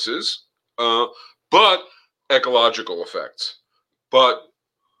preferences, but ecological effects, but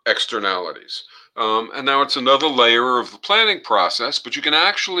externalities. And now it's another layer of the planning process, but you can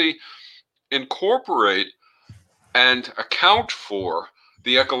actually incorporate and account for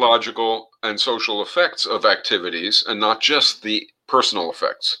the ecological and social effects of activities and not just the personal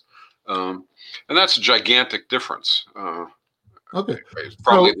effects. And that's a gigantic difference. Okay. It's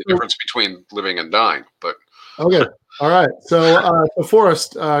probably the difference between living and dying, but. Okay. All right. So,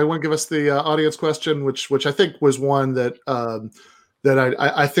 Forrest, you want to give us the audience question, which I think was one that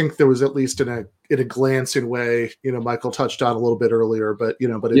I think there was, at least in a glancing way, Michael touched on a little bit earlier, but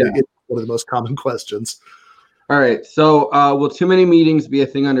it's one of the most common questions. All right. So, will too many meetings be a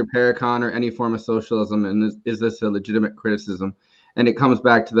thing under Paracon or any form of socialism? And is this a legitimate criticism? And it comes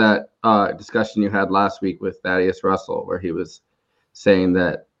back to that discussion you had last week with Thaddeus Russell, where he was saying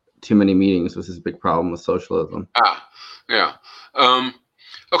that too many meetings was his big problem with socialism. Yeah.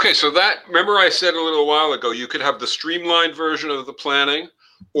 Okay, so remember I said a little while ago, you could have the streamlined version of the planning,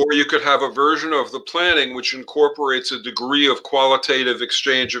 or you could have a version of the planning which incorporates a degree of qualitative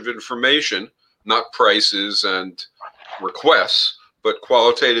exchange of information, not prices and requests, but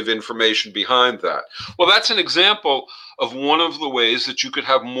qualitative information behind that. Well, that's an example of one of the ways that you could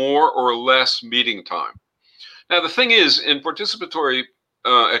have more or less meeting time. Now, the thing is, in participatory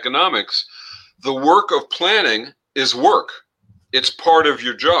economics, the work of planning is work. It's part of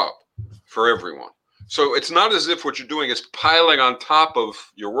your job for everyone. So it's not as if what you're doing is piling on top of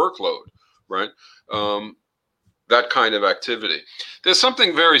your workload, right? That kind of activity. There's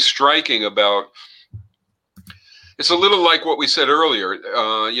something very striking about, it's a little like what we said earlier.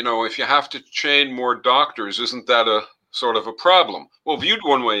 If you have to train more doctors, isn't that a sort of a problem? Well, viewed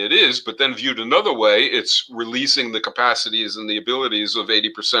one way it is, but then viewed another way, it's releasing the capacities and the abilities of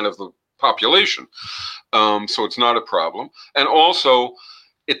 80% of the population. So it's not a problem. And also,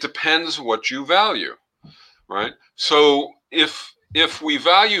 it depends what you value, right? So if we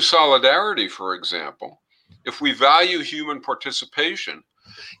value solidarity, for example, if we value human participation,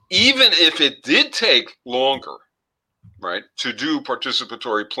 even if it did take longer, right, to do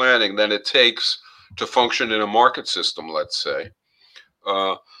participatory planning than it takes to function in a market system, let's say,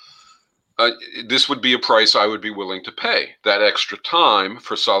 this would be a price I would be willing to pay, that extra time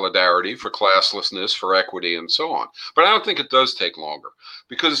for solidarity, for classlessness, for equity, and so on. But I don't think it does take longer,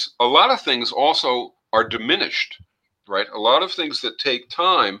 because a lot of things also are diminished, right? A lot of things that take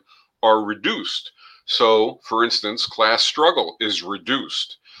time are reduced. So, for instance, class struggle is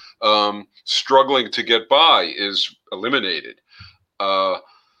reduced. Struggling to get by is eliminated. The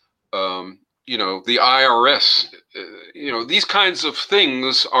IRS, these kinds of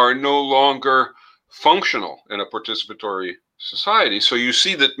things are no longer functional in a participatory society. So you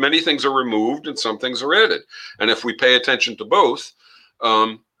see that many things are removed and some things are added. And if we pay attention to both,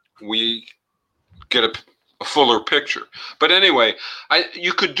 we get a fuller picture. But anyway,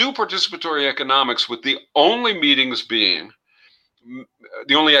 you could do participatory economics with the only meetings being,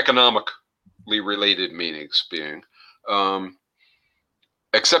 the only economically related meetings being,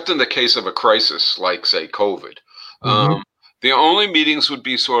 except in the case of a crisis like, say, COVID. The only meetings would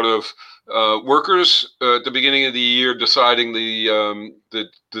be sort of workers at the beginning of the year deciding the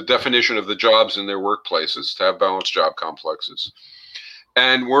definition of the jobs in their workplaces to have balanced job complexes,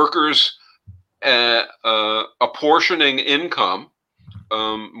 and workers apportioning income.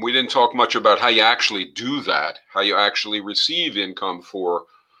 We didn't talk much about how you actually do that, how you actually receive income for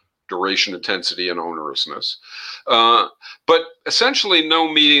duration, intensity, and onerousness. But essentially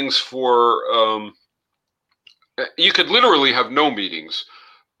no meetings for, you could literally have no meetings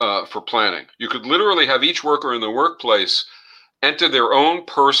for planning. You could literally have each worker in the workplace enter their own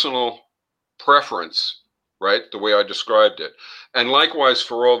personal preference, right? The way I described it. And likewise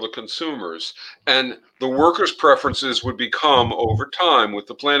for all the consumers. And the workers' preferences would become, over time with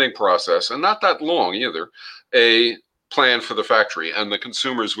the planning process, and not that long either, a plan for the factory, and the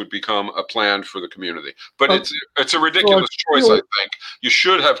consumers would become a plan for the community. But it's a ridiculous choice, I think. You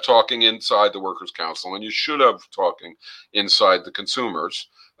should have talking inside the Workers' Council, and you should have talking inside the consumers.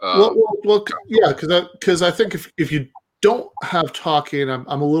 Yeah, because I think if you don't have talking, I'm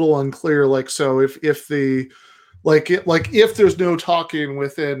a little unclear. Like, so if there's no talking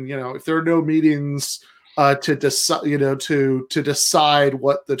within, if there are no meetings to decide, to decide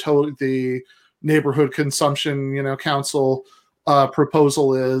what the neighborhood consumption, council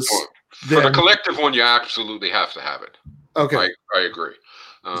proposal is. For the collective one, you absolutely have to have it. Okay, I agree.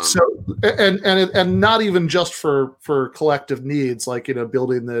 So and not even just for collective needs, like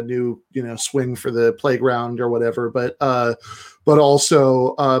building the new swing for the playground or whatever, but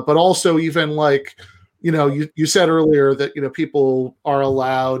also even like you said earlier that people are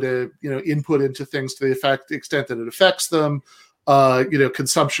allowed to input into things to the extent that it affects them.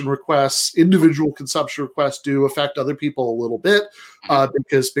 Consumption requests, individual consumption requests do affect other people a little bit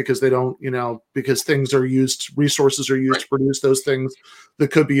because they don't, because resources are used to produce those things that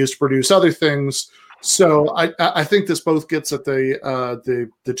could be used to produce other things. So I think this both gets at the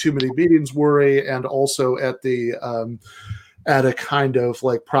too many meetings worry, and also at a kind of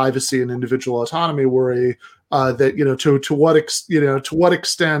like privacy and individual autonomy worry that to what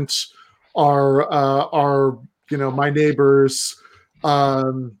extent are my neighbors,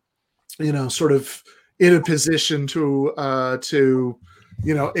 sort of in a position to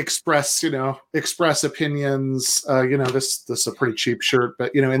express opinions. This is a pretty cheap shirt,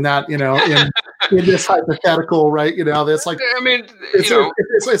 but in that, in this hypothetical, right? That's like, I mean,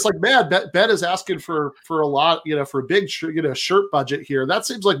 it's like, man, Ben is asking for a lot, for a big shirt budget here. That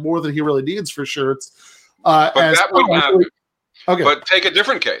seems like more than he really needs for shirts. But that wouldn't happen. Okay. But take a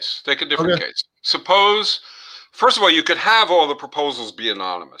different case. Case. Suppose, first of all, you could have all the proposals be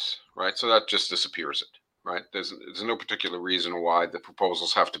anonymous, right? So that just disappears it, right? There's no particular reason why the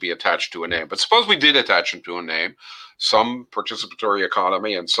proposals have to be attached to a name. But suppose we did attach them to a name. Some participatory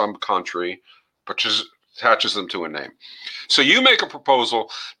economy and some country attaches them to a name. So you make a proposal,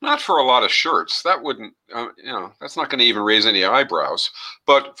 not for a lot of shirts. That wouldn't, that's not going to even raise any eyebrows.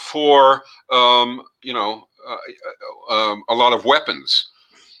 But for, a lot of weapons,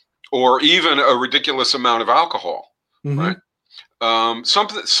 or even a ridiculous amount of alcohol, right?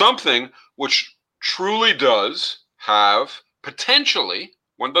 Something which truly does have potentially,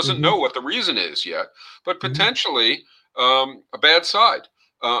 one doesn't know what the reason is yet, but potentially a bad side,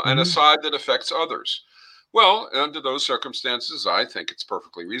 and a side that affects others. Well, under those circumstances, I think it's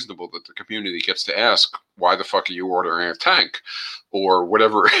perfectly reasonable that the community gets to ask, why the fuck are you ordering a tank? Or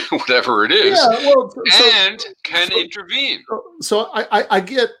whatever it is, and can intervene. So I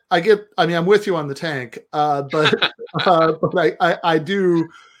get. I mean, I'm with you on the tank, but I do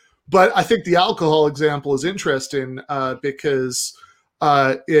but I think the alcohol example is interesting because,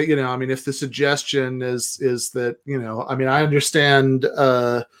 you know, I mean, if the suggestion is that, you know, I mean, I understand,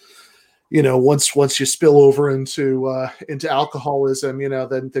 you know, once you spill over into alcoholism, you know,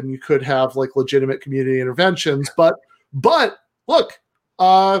 then you could have like legitimate community interventions. But look,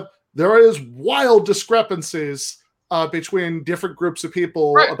 there is wild discrepancies between different groups of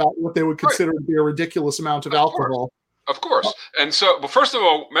people about what they would consider to be a ridiculous amount of alcohol. Of course. And so, but first of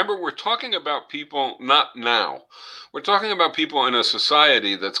all, remember, we're talking about people not now. We're talking about people in a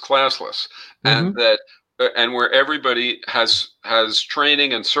society that's classless, and that and where everybody has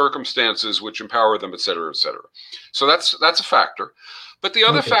training and circumstances which empower them, et cetera, et cetera. So that's a factor. But the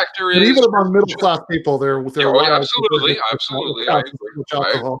other factor is, even among middle class people, there absolutely. I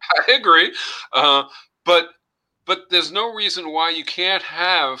agree. But there's no reason why you can't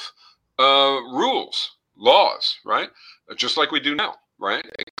have rules, laws, right? Just like we do now, right?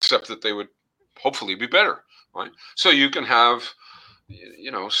 Except that they would hopefully be better, right? So you can have,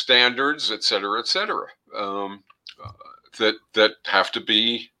 you know, standards, et cetera, that have to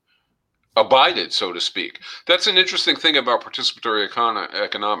be abided, so to speak. That's an interesting thing about participatory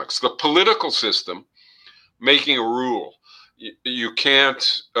economics. The political system making a rule. You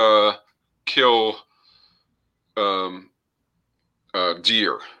can't kill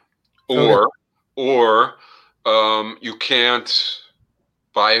deer, or you can't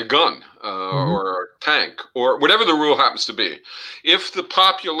buy a gun or a tank, or whatever the rule happens to be. If the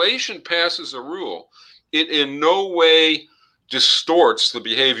population passes a rule, it in no way distorts the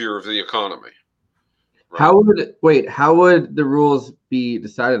behavior of the economy. Right? How would the rules be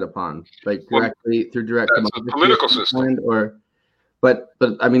decided upon? Like directly through direct democracy, political system, but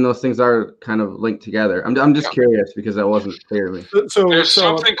I mean, those things are kind of linked together. I'm just curious because that wasn't clear to me. There's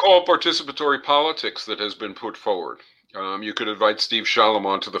something called participatory politics that has been put forward. You could invite Steve Shalom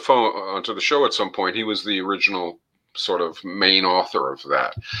onto the show at some point. He was the original sort of main author of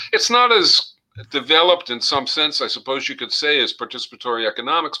that. It's not as developed in some sense, I suppose you could say, as participatory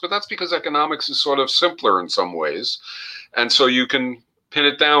economics, but that's because economics is sort of simpler in some ways, and so you can pin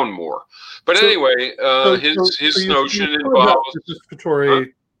it down more. But anyway, his notion involves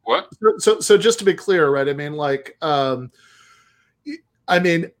participatory. What? So just to be clear, right? I mean, like, I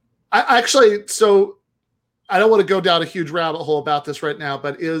mean, I actually, so I don't want to go down a huge rabbit hole about this right now,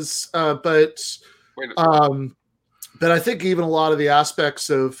 but but I think even a lot of the aspects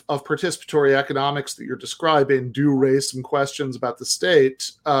of participatory economics that you're describing do raise some questions about the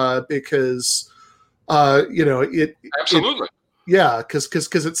state, because you know, absolutely.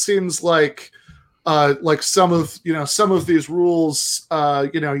 Because it seems like some of these rules,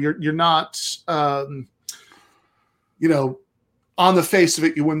 you know, you're not, you know, on the face of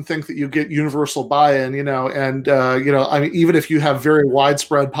it, you wouldn't think that you get universal buy-in, you know, and you know, I mean, even if you have very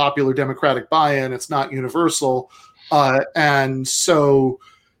widespread popular democratic buy-in, it's not universal, and so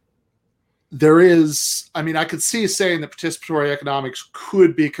there is. I mean, I could see saying that participatory economics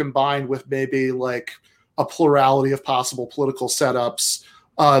could be combined with maybe like a plurality of possible political setups,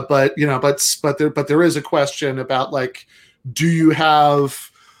 but you know, but there is a question about, like, do you have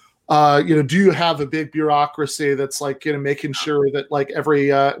a big bureaucracy that's, like, you know, making sure that, like,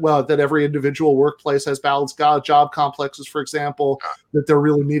 that every individual workplace has balanced job complexes, for example, that they're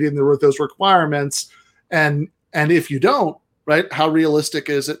really meeting those requirements, and if you don't, right, how realistic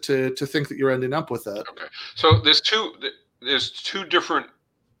is it to think that you're ending up with that? Okay, so there's two different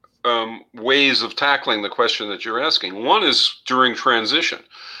ways of tackling the question that you're asking. One is during transition.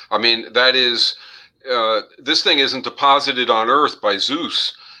 I mean, that is, this thing isn't deposited on Earth by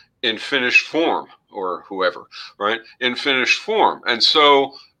Zeus in finished form, or whoever, right? In finished form. And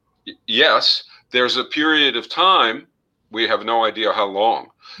so, yes, there's a period of time, we have no idea how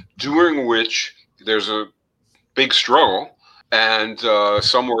long, during which there's a big struggle, and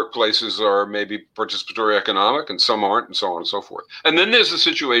some workplaces are maybe participatory economic and some aren't, and so on and so forth. And then there's the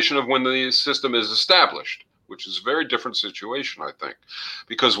situation of when the system is established, which is a very different situation, I think,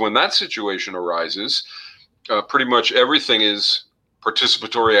 because when that situation arises, pretty much everything is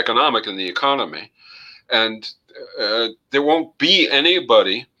participatory economic in the economy, and there won't be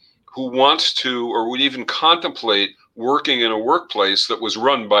anybody who wants to or would even contemplate working in a workplace that was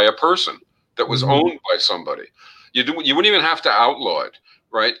run by a person, that was owned by somebody. You wouldn't even have to outlaw it,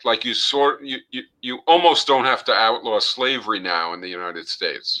 right? Like you almost don't have to outlaw slavery now in the United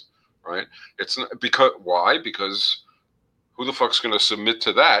States, right? It's not, why? Because who the fuck's going to submit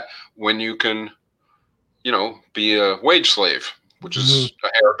to that when you can, you know, be a wage slave, which is a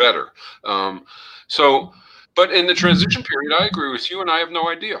hair better. But in the transition period, I agree with you, and I have no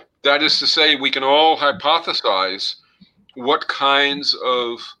idea. That is to say, we can all hypothesize what kinds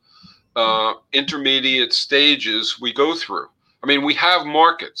of intermediate stages we go through. I mean, we have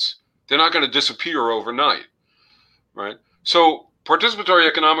markets. They're not going to disappear overnight, right? So participatory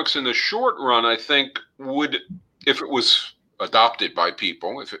economics in the short run, I think, would, if it was adopted by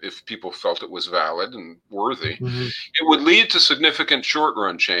people, if people felt it was valid and worthy, it would lead to significant short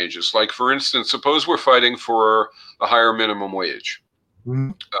run changes. Like, for instance, suppose we're fighting for a higher minimum wage.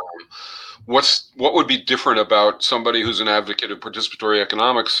 What would be different about somebody who's an advocate of participatory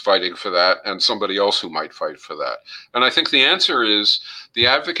economics fighting for that and somebody else who might fight for that? And I think the answer is the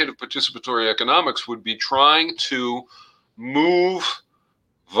advocate of participatory economics would be trying to move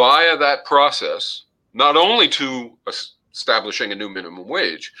via that process, not only to establishing a new minimum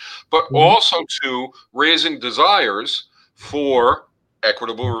wage, but also to raising desires for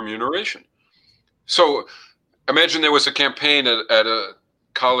equitable remuneration. So imagine there was a campaign at a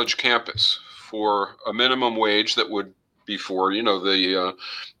college campus for a minimum wage that would be for, you know, the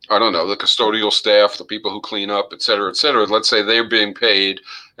custodial staff, the people who clean up, et cetera, et cetera. Let's say they're being paid,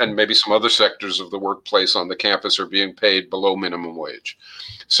 and maybe some other sectors of the workplace on the campus are being paid below minimum wage.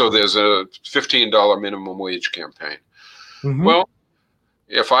 So there's a $15 minimum wage campaign. Well,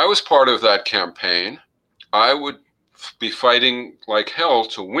 if I was part of that campaign, I would be fighting like hell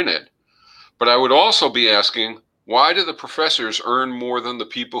to win it. But I would also be asking, why do the professors earn more than the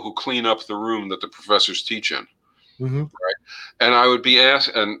people who clean up the room that the professors teach in? Right? And I would be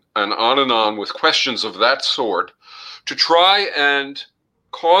asked, and on with questions of that sort, to try and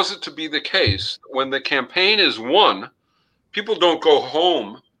cause it to be the case that when the campaign is won, people don't go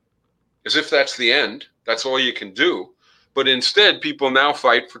home as if that's the end, that's all you can do. But instead, people now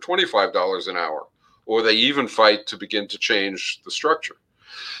fight for $25 an hour, or they even fight to begin to change the structure.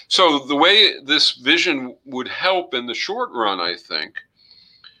 So the way this vision would help in the short run, I think,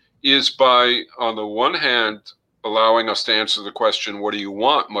 is by, on the one hand, allowing us to answer the question, what do you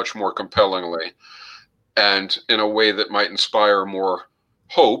want, much more compellingly, and in a way that might inspire more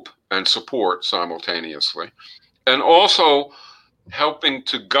hope and support simultaneously, and also helping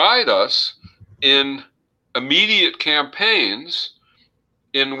to guide us in immediate campaigns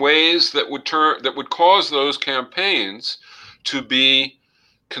in ways that would cause those campaigns to be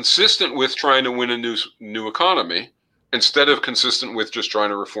consistent with trying to win a new economy, instead of consistent with just trying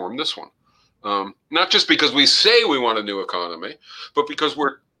to reform this one. Not just because we say we want a new economy, but because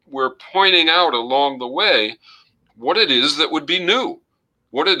we're pointing out along the way what it is that would be new,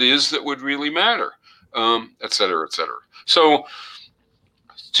 what it is that would really matter, et cetera, et cetera. So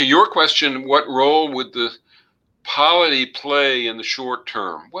to your question, what role would the polity play in the short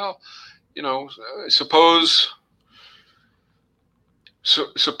term? Well, you know, suppose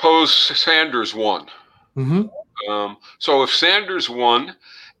Sanders won. So if Sanders won,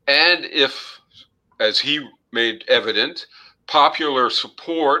 and if, as he made evident, popular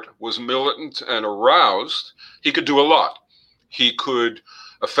support was militant and aroused, he could do a lot. He could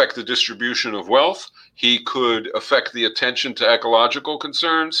affect the distribution of wealth. He could affect the attention to ecological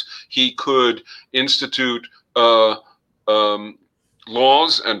concerns. He could institute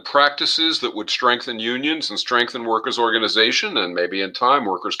laws and practices that would strengthen unions and strengthen workers' organization, and maybe in time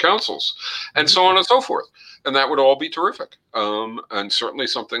workers' councils, and so on and so forth. And that would all be terrific, and certainly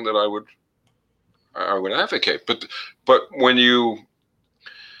something that I would advocate. But when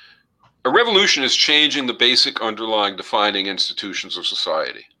a revolution is changing the basic underlying defining institutions of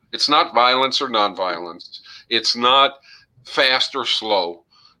society. It's not violence or nonviolence. It's not fast or slow.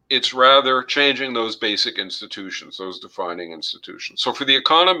 It's rather changing those basic institutions, those defining institutions. So for the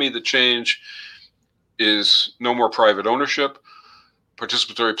economy, the change is no more private ownership,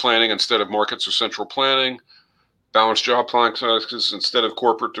 participatory planning instead of markets or central planning, balanced job practices instead of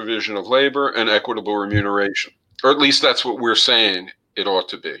corporate division of labor, and equitable remuneration. Or at least that's what we're saying it ought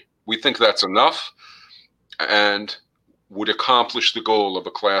to be. We think that's enough and would accomplish the goal of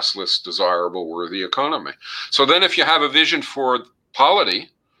a classless, desirable, worthy economy. So then if you have a vision for polity,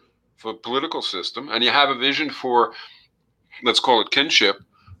 for political system, and you have a vision for, let's call it kinship,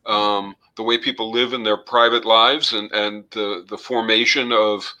 the way people live in their private lives and the formation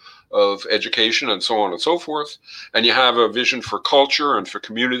of education and so on and so forth, and you have a vision for culture and for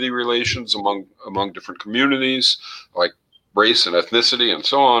community relations among different communities, like race and ethnicity and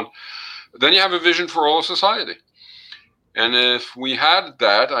so on, then you have a vision for all of society. And if we had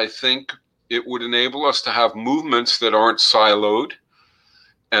that, I think it would enable us to have movements that aren't siloed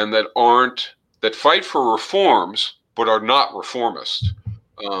and that fight for reforms, but are not reformist,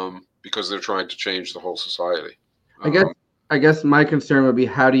 because they're trying to change the whole society. I guess my concern would be,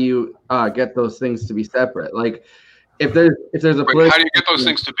 how do you get those things to be separate? Like, if there's a how do you get those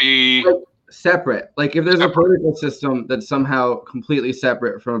things to be separate. Like if there's a political system that's somehow completely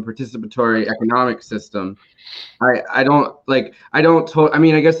separate from a participatory economic system, I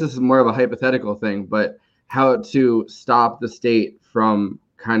mean, I guess this is more of a hypothetical thing, but how to stop the state from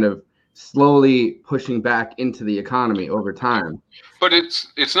kind of slowly pushing back into the economy over time. But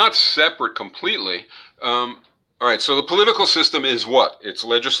it's not separate completely. All right, so the political system is what? It's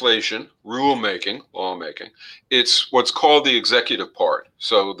legislation, rulemaking, lawmaking. It's what's called the executive part.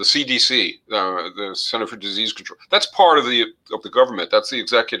 So the CDC, the Center for Disease Control, that's part of the government. That's the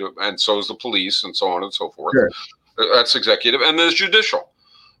executive, and so is the police, and so on and so forth. Sure. That's executive, and there's judicial,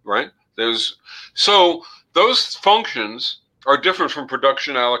 right? So those functions are different from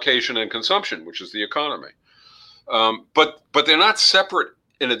production, allocation, and consumption, which is the economy. But they're not separate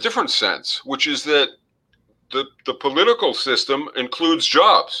in a different sense, which is that the political system includes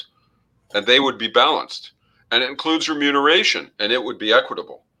jobs, and they would be balanced, and it includes remuneration, and it would be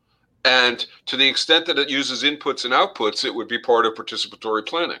equitable. And to the extent that it uses inputs and outputs, it would be part of participatory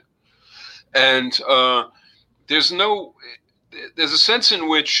planning. And there's a sense in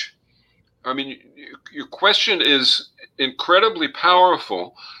which, I mean, your question is incredibly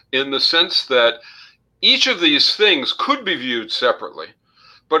powerful in the sense that each of these things could be viewed separately,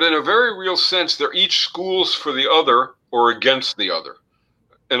 but in a very real sense, they're each schools for the other or against the other.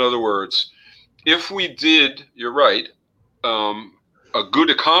 In other words, if we did, you're right, a good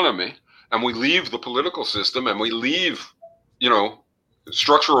economy, and we leave the political system, and we leave,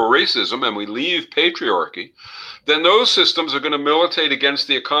 structural racism, and we leave patriarchy, then those systems are going to militate against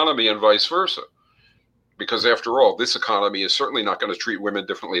the economy and vice versa. Because after all, this economy is certainly not going to treat women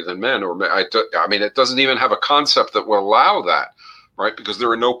differently than men. It doesn't even have a concept that will allow that, right? Because there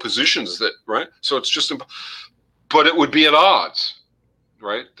are no positions that, right? So it's just, but it would be at odds,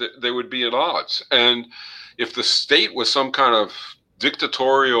 right? They would be at odds. And if the state was some kind of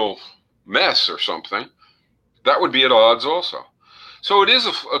dictatorial mess or something, that would be at odds also. So it is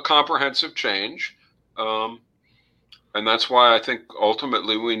a comprehensive change. And that's why I think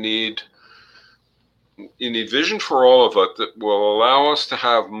ultimately you need vision for all of it that will allow us to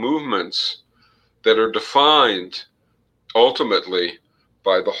have movements that are defined ultimately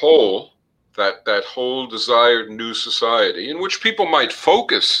by the whole, that whole desired new society in which people might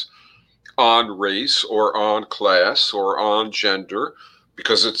focus on race or on class or on gender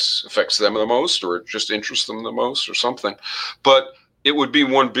because it affects them the most or it just interests them the most or something. But it would be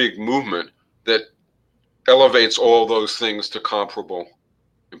one big movement that elevates all those things to comparable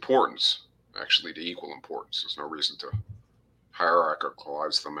importance, actually to equal importance. There's no reason to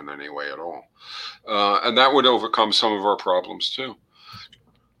hierarchicalize them in any way at all. And that would overcome some of our problems too.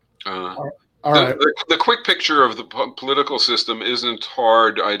 All right. The quick picture of the political system isn't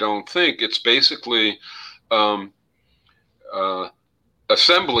hard, I don't think. It's basically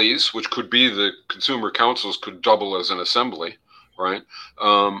assemblies, which could be the consumer councils, could double as an assembly, right?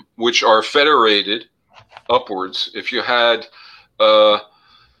 Which are federated upwards. If you had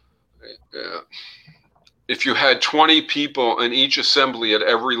 20 people in each assembly at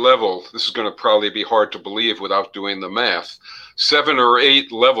every level, this is going to probably be hard to believe without doing the math. 7 or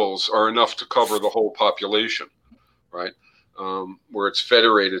 8 levels are enough to cover the whole population, right? Where it's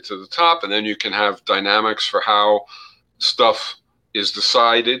federated to the top, and then you can have dynamics for how stuff is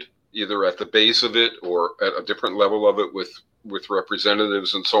decided, either at the base of it or at a different level of it with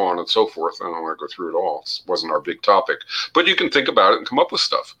representatives and so on and so forth. I don't want to go through it all. It wasn't our big topic, but you can think about it and come up with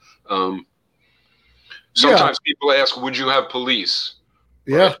stuff. Sometimes people ask, "Would you have police?"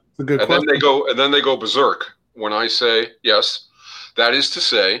 Yeah, right? That's a good and question. then they go berserk when I say yes. That is to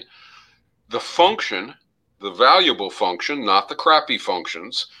say, the function, the valuable function, not the crappy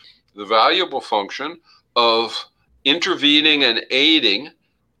functions, the valuable function of intervening and aiding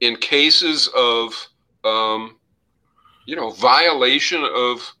in cases of violation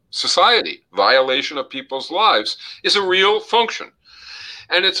of society, violation of people's lives, is a real function.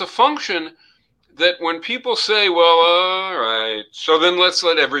 And it's a function that when people say, well, all right, so then let's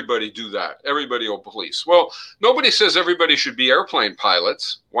let everybody do that. Everybody will police. Well, nobody says everybody should be airplane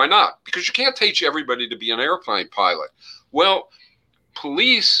pilots. Why not? Because you can't teach everybody to be an airplane pilot. Well,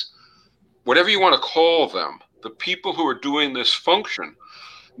 police, whatever you want to call them, the people who are doing this function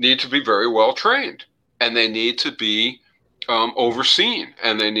need to be very well trained, and they need to be overseen,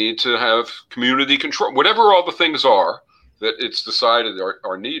 and they need to have community control, whatever all the things are that it's decided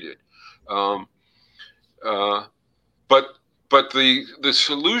are needed. But the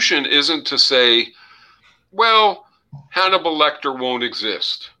solution isn't to say, well, Hannibal Lecter won't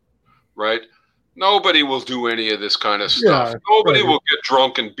exist, right? Nobody will do any of this kind of stuff. Nobody will get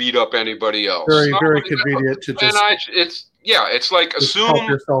drunk and beat up anybody else. Very convenient to just. yeah, it's like Just assume help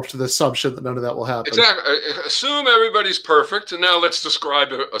yourself to the assumption that none of that will happen. exactly. Assume everybody's perfect, and now let's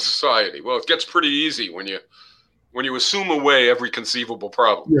describe a society. Well, it gets pretty easy when you assume away every conceivable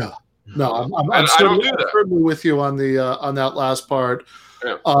problem. Yeah. No, I'm I don't do that. certainly with you on the on that last part.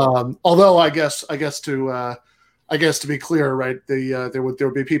 Yeah. Although I guess to be clear, right? There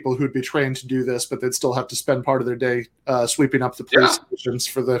would be people who'd be trained to do this, but they'd still have to spend part of their day sweeping up the police stations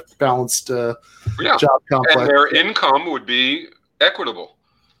for the balanced job complex. And their income would be equitable.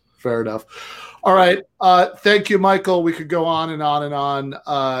 Fair enough. All right. Thank you, Michael. We could go on and on and on,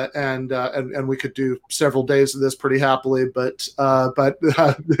 and we could do several days of this pretty happily, but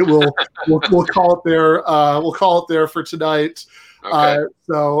we'll call it there. We'll call it there for tonight. Okay.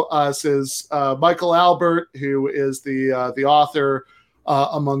 So this is Michael Albert, who is the author,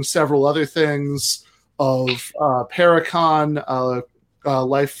 among several other things, of Paracon,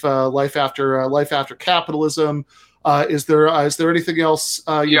 Life After Capitalism. Is there anything else?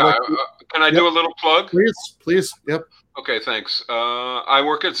 Can I do a little plug? Please. Yep. Okay, thanks. I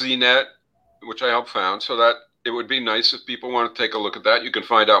work at ZNet, which I helped found, so that it would be nice if people want to take a look at that. You can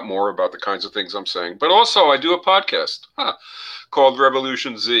find out more about the kinds of things I'm saying. But also, I do a podcast called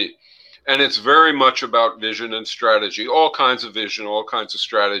Revolution Z, and it's very much about vision and strategy, all kinds of vision, all kinds of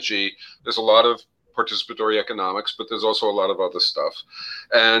strategy. There's a lot of participatory economics, but there's also a lot of other stuff.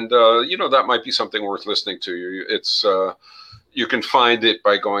 And, that might be something worth listening to. It's you can find it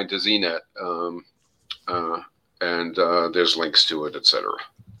by going to ZNet, and there's links to it, etc.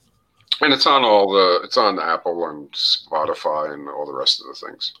 And it's on Apple and Spotify and all the rest of the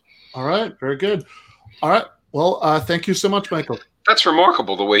things. All right, very good. All right, well, thank you so much, Michael. That's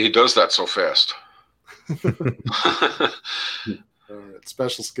remarkable the way he does that so fast. All right,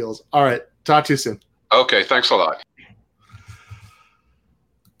 special skills. All right, talk to you soon. Okay, thanks a lot.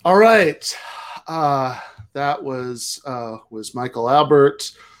 All right, that was Michael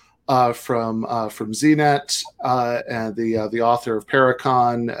Albert from ZNet and the author of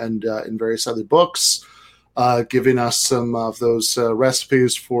Paracon and various other books, giving us some of those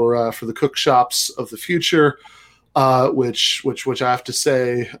recipes for the cook shops of the future, which I have to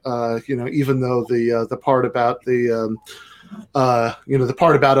say, even though the part about the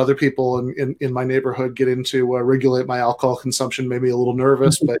part about other people in my neighborhood getting to regulate my alcohol consumption made me a little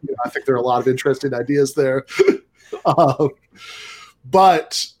nervous, but I think there are a lot of interesting ideas there.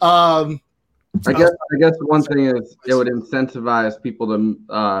 But I guess one thing is it would incentivize people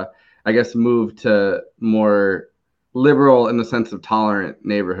to, move to more liberal in the sense of tolerant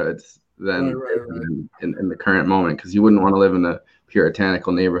neighborhoods than in the current moment, because you wouldn't want to live in a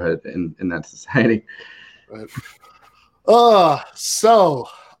puritanical neighborhood in that society. Right.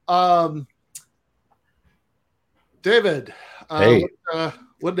 David, hey,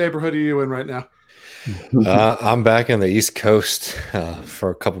 what neighborhood are you in right now? I'm back in the East Coast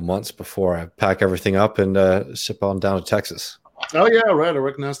for a couple months before I pack everything up and ship on down to Texas. Oh yeah, right. I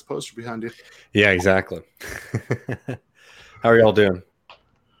recognize the poster behind you. Yeah, exactly. How are y'all doing?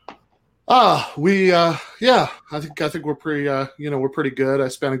 I think we're pretty we're pretty good. I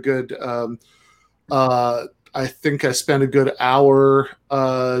spent a good I think I spent a good hour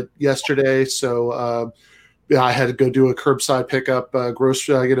yesterday, so I had to go do a curbside pickup,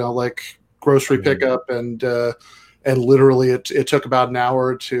 grocery pickup, and literally it took about an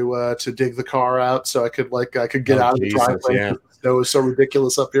hour to dig the car out so I could get out of the driveway. Yeah. It was so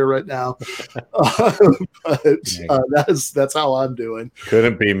ridiculous up here right now. That's how I'm doing.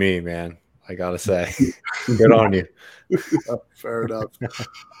 Couldn't be me, man. I gotta say, good on you. Fair enough.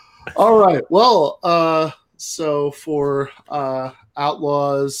 All right. Well, so for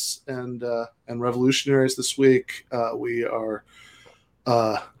outlaws and revolutionaries this week, we are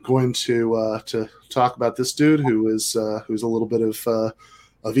going to talk about this dude who's a little bit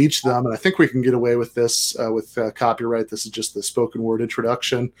of each of them, and I think we can get away with this with copyright. This is just the spoken word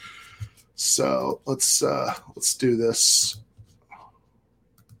introduction, so let's do this.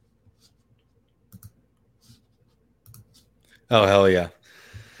 Oh hell yeah!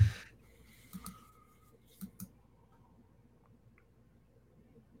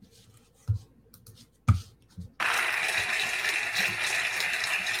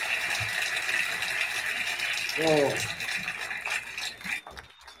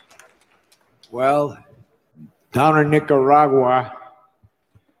 Well, down in Nicaragua,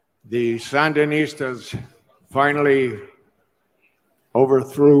 the Sandinistas finally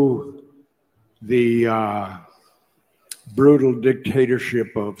overthrew the brutal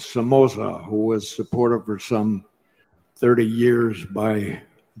dictatorship of Somoza, who was supported for some 30 years by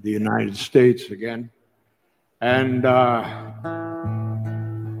the United States again. And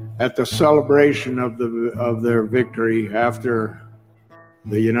at the celebration of their victory after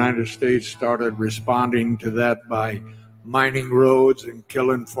the United States started responding to that by mining roads and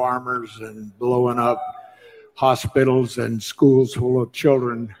killing farmers and blowing up hospitals and schools full of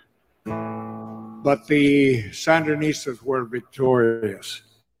children. But the Sandinistas were victorious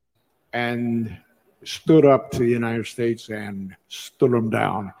and stood up to the United States and stood them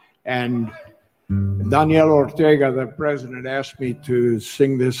down. And Daniel Ortega, the president, asked me to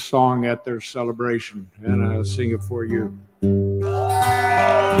sing this song at their celebration, and I'll sing it for you.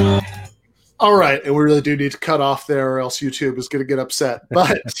 All right, and we really do need to cut off there, or else YouTube is going to get upset.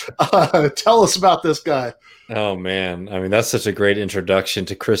 But tell us about this guy. Oh man, I mean that's such a great introduction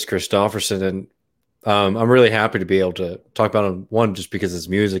to Kristofferson, and I'm really happy to be able to talk about him. One, just because of his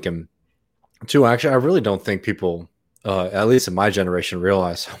music, and two, actually, I really don't think people, at least in my generation,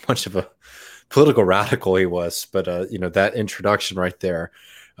 realize how much of a political radical he was. But that introduction right there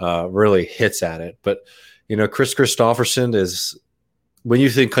really hits at it. But Kristofferson is, when you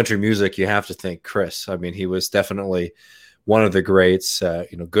think country music, you have to think Kris. I mean, he was definitely one of the greats.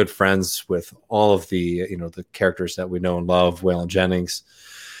 Good friends with all of the the characters that we know and love. Waylon Jennings,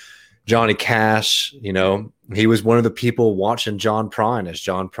 Johnny Cash. He was one of the people watching John Prine as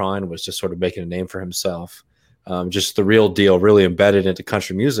John Prine was just sort of making a name for himself. Just the real deal, really embedded into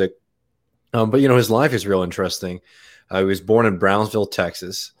country music. But his life is real interesting. He was born in Brownsville,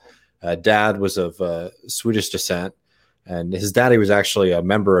 Texas. Dad was of Swedish descent, and his daddy was actually a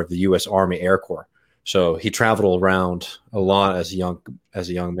member of the U.S. Army Air Corps. So he traveled around a lot as a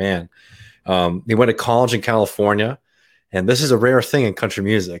young man. He went to college in California, and this is a rare thing in country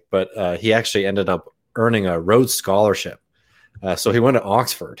music, but he actually ended up earning a Rhodes Scholarship. So he went to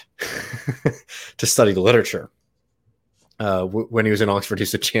Oxford to study literature. When he was in Oxford, he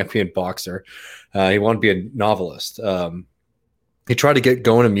was a champion boxer. He wanted to be a novelist. He tried to get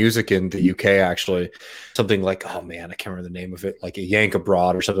going in music in the UK, actually. Something like, oh man, I can't remember the name of it, like a Yank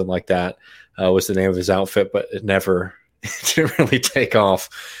Abroad or something like that was the name of his outfit, but it never didn't really take off.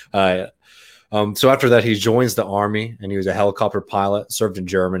 So after that, he joins the Army, and he was a helicopter pilot, served in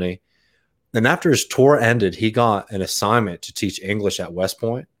Germany. And after his tour ended, he got an assignment to teach English at West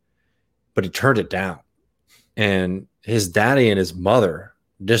Point, but he turned it down. And his daddy and his mother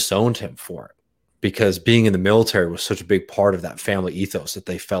disowned him for it, because being in the military was such a big part of that family ethos that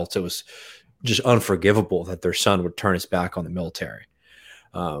they felt it was just unforgivable that their son would turn his back on the military.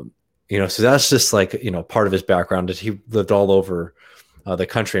 So that's just like, part of his background, that he lived all over the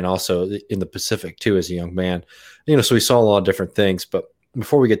country and also in the Pacific too as a young man. So he saw a lot of different things. But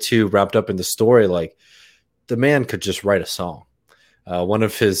before we get too wrapped up in the story, like, the man could just write a song. One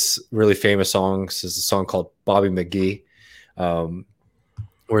of his really famous songs is a song called Bobby McGee,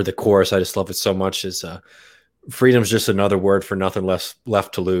 where the chorus, I just love it so much, is freedom's just another word for nothing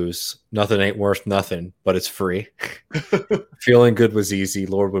left to lose. Nothing ain't worth nothing, but it's free. Feeling good was easy,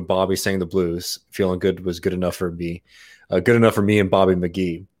 Lord, when Bobby sang the blues. Feeling good was good enough for me. Good enough for me and Bobby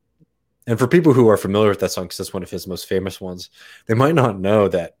McGee. And for people who are familiar with that song, because that's one of his most famous ones, they might not know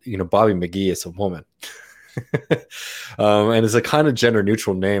that, Bobby McGee is a woman. And it's a kind of gender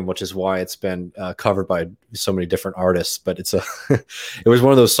neutral name, which is why it's been covered by so many different artists. But it was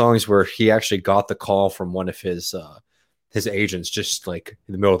one of those songs where he actually got the call from one of his agents, just like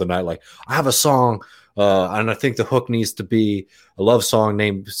in the middle of the night, like, I have a song, and I think the hook needs to be a love song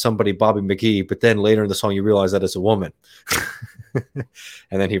named somebody Bobby McGee. But then later in the song, you realize that it's a woman.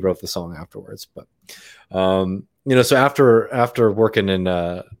 And then he wrote the song afterwards. But so after working in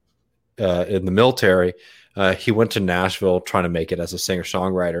the military, he went to Nashville trying to make it as a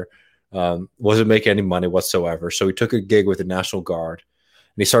singer-songwriter. Wasn't making any money whatsoever. So he took a gig with the National Guard,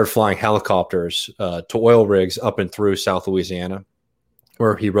 and he started flying helicopters to oil rigs up and through South Louisiana,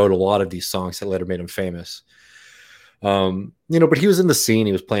 where he wrote a lot of these songs that later made him famous. But he was in the scene.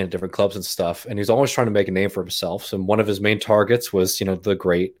 He was playing at different clubs and stuff, and he was always trying to make a name for himself. So one of his main targets was, the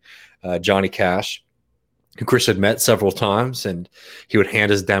great Johnny Cash, who Kris had met several times, and he would hand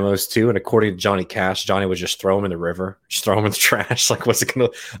his demos to. And according to Johnny Cash, Johnny would just throw them in the river, just throw them in the trash. Like, what's it gonna?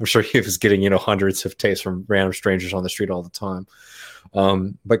 I'm sure he was getting hundreds of tapes from random strangers on the street all the time.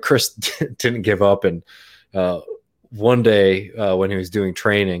 But Kris didn't give up, and one day when he was doing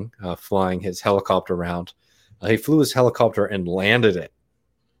training, flying his helicopter around, he flew his helicopter and landed it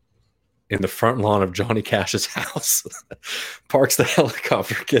in the front lawn of Johnny Cash's house. Parks the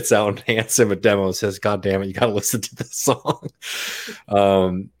helicopter, gets out and hands him a demo and says, God damn it, you got to listen to this song.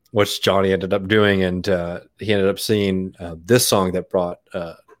 Which Johnny ended up doing. And he ended up singing this song that brought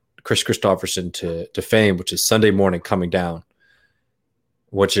Kris Kristofferson to fame, which is Sunday Morning Coming Down,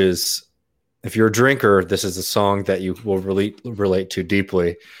 which is, if you're a drinker, this is a song that you will relate to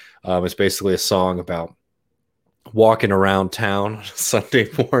deeply. It's basically a song about walking around town on a Sunday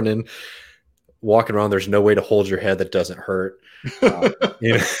morning, walking around. There's no way to hold your head that doesn't hurt.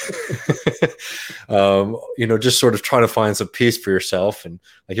 You know, you know, just sort of trying to find some peace for yourself. And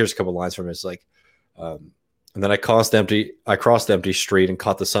like, here's a couple lines from it. It's like, and then I crossed the empty street and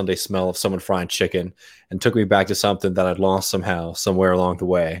caught the Sunday smell of someone frying chicken, and took me back to something that I'd lost somehow, somewhere along the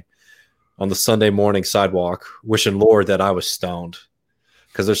way. On the Sunday morning sidewalk, wishing, Lord, that I was stoned.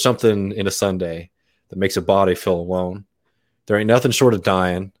 Because there's something in a Sunday that makes a body feel alone. There ain't nothing short of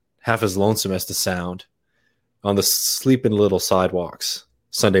dying, half as lonesome as the sound. On the sleeping little sidewalks,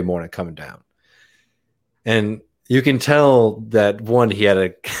 Sunday morning coming down. And you can tell that, one, he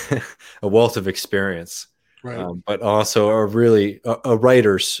had a wealth of experience. Right. But also a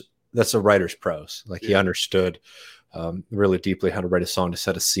writer's prose. Like, he understood really deeply how to write a song to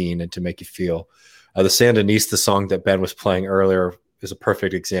set a scene and to make you feel. The Sandinista song that Ben was playing earlier is a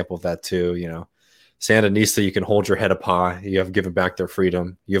perfect example of that too. You know, Sandinista, you can hold your head up high. You have given back their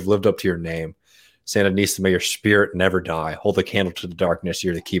freedom. You have lived up to your name. Sandinista, may your spirit never die. Hold the candle to the darkness.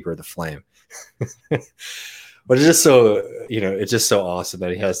 You're the keeper of the flame. But it's just so, you know, it's just so awesome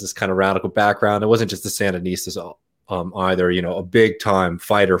that he has this kind of radical background. It wasn't just the Sandinistas either, you know, a big time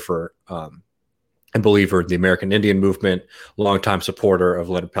fighter for and believer in the American Indian movement, longtime supporter of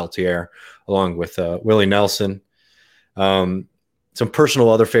Leonard Peltier, along with Willie Nelson. Some personal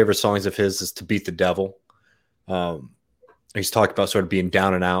other favorite songs of his is To Beat the Devil. He's talked about sort of being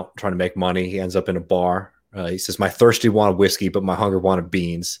down and out, trying to make money. He ends up in a bar. He says, my thirsty wanted whiskey, but my hunger wanted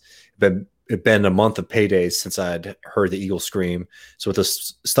beans. It'd been a month of paydays since I'd heard the eagle scream. So with a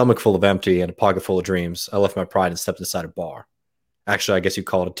stomach full of empty and a pocket full of dreams, I left my pride and stepped inside a bar. Actually, I guess you'd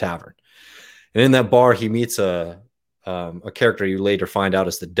call it a tavern. And in that bar, he meets a character you later find out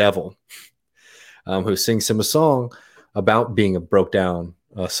is the devil, who sings him a song about being a broke down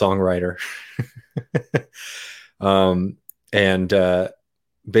songwriter. And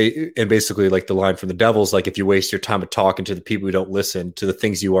basically, like, the line from the devil's like, if you waste your time talking to the people who don't listen to the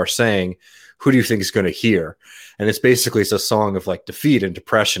things you are saying, who do you think is going to hear? And it's a song of like defeat and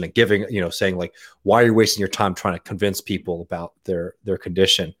depression and giving, you know, saying like, why are you wasting your time trying to convince people about their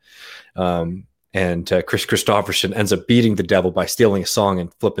condition? And Kristofferson ends up beating the devil by stealing a song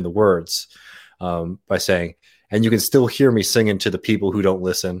and flipping the words, by saying, and you can still hear me singing to the people who don't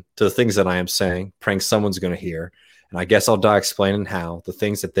listen to the things that I am saying, praying someone's going to hear. And I guess I'll die explaining how the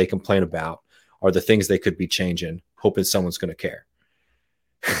things that they complain about are the things they could be changing, hoping someone's going to care.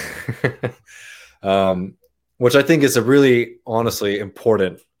 Which I think is a really, honestly,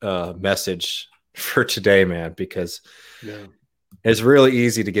 important message for today, man, because it's really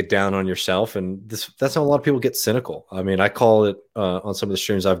easy to get down on yourself. And that's how a lot of people get cynical. I mean, I call it on some of the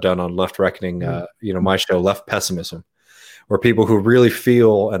streams I've done on Left Reckoning, you know, my show, Left Pessimism, where people who really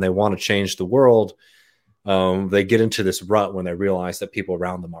feel and they want to change the world, they get into this rut when they realize that people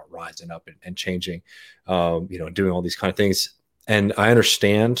around them aren't rising up and changing, you know, doing all these kind of things. And I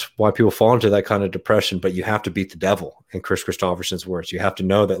understand why people fall into that kind of depression, but you have to beat the devil, in Kris Kristofferson's words. You have to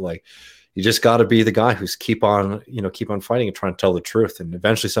know that, like, you just got to be the guy who's keep on fighting and trying to tell the truth. And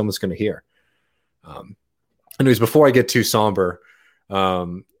eventually someone's going to hear. Anyways, before I get too somber,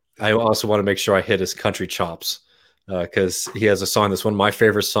 I also want to make sure I hit his country chops, because he has a song that's one of my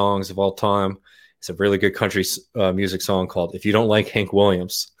favorite songs of all time. It's a really good country music song called If You Don't Like Hank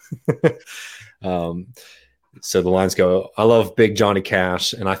Williams. So the lines go, I love Big Johnny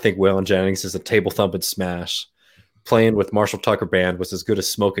Cash, and I think Waylon Jennings is a table-thumping smash. Playing with Marshall Tucker Band was as good as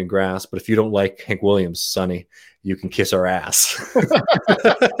smoking grass, but if you don't like Hank Williams, Sonny, you can kiss our ass.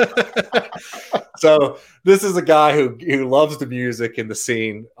 So this is a guy who loves the music and the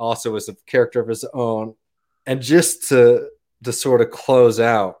scene, also is a character of his own. And just to sort of close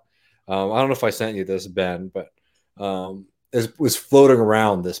out, I don't know if I sent you this, Ben, but it was floating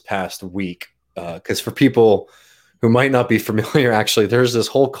around this past week. Because for people who might not be familiar, actually, there's this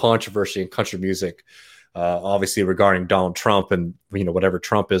whole controversy in country music, obviously regarding Donald Trump and, you know, whatever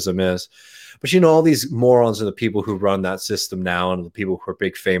Trumpism is. But, you know, all these morons and the people who run that system now and the people who are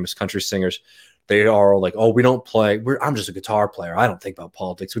big famous country singers, they are like, oh, we don't play. I'm just a guitar player. I don't think about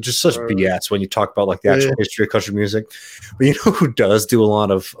politics, which is such BS when you talk about like the actual history of country music. But you know who does do a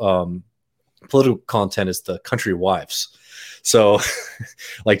lot of political content is the country wives. So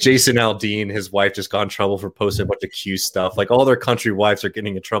like Jason Aldean, his wife just got in trouble for posting a bunch of Q stuff. Like all their country wives are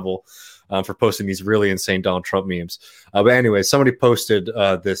getting in trouble for posting these really insane Donald Trump memes. But anyway, somebody posted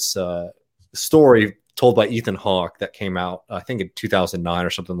this story told by Ethan Hawke that came out, I think in 2009 or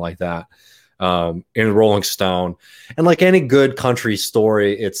something like that, in Rolling Stone. And like any good country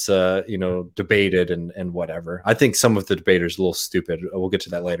story, it's debated and whatever. I think some of the debaters are a little stupid. We'll get to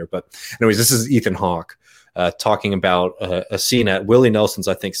that later. But anyways, this is Ethan Hawke talking about a scene at Willie Nelson's,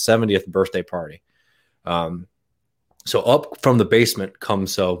 I think, 70th birthday party. So up from the basement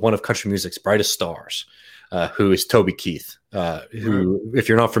comes one of country music's brightest stars, who is Toby Keith, who, if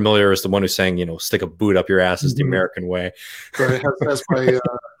you're not familiar, is the one who sang, "Stick a boot up your ass" is the American way. Right, that's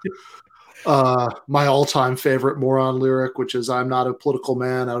my all-time favorite moron lyric, which is "I'm not a political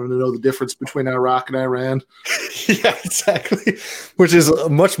man. I don't know the difference between Iraq and Iran." Yeah, exactly. Which is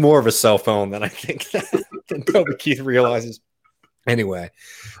much more of a cell phone than I think than Toby Keith realizes. Anyway,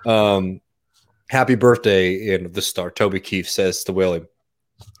 happy birthday, and the star Toby Keith says to Willie,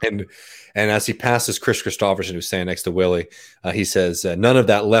 and as he passes Kris Kristofferson, who's standing next to Willie, he says, "None of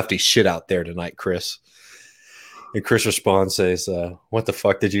that lefty shit out there tonight, Kris." And Kris responds, says, "What the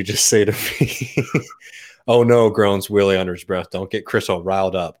fuck did you just say to me?" "Oh no," groans Willie under his breath. "Don't get Kris all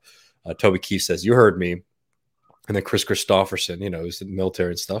riled up." Toby Keith says, "You heard me." And then Kris Kristofferson, who's in the military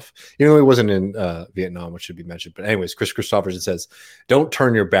and stuff. He wasn't in Vietnam, which should be mentioned. But anyways, Kris Kristofferson says, "Don't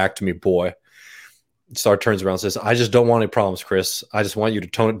turn your back to me, boy." Star turns around and says, "I just don't want any problems, Kris. I just want you to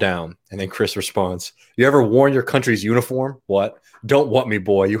tone it down." And then Kris responds, "You ever worn your country's uniform?" "What?" "Don't what me,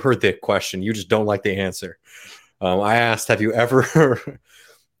 boy. You heard the question. You just don't like the answer." I asked, have you ever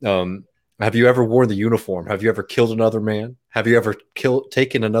worn the uniform? Have you ever killed another man? Have you ever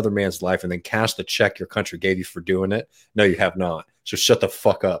taken another man's life and then cashed the check your country gave you for doing it? No, you have not. So shut the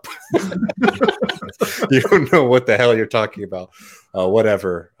fuck up. You don't know what the hell you're talking about.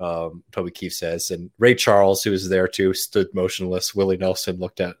 Whatever, Toby Keith says. And Ray Charles, who was there too, stood motionless. Willie Nelson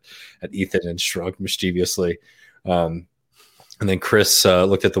looked at Ethan and shrugged mischievously. And then Kris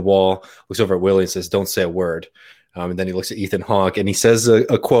looked at the wall, looks over at Willie and says, "Don't say a word." And then he looks at Ethan Hawke and he says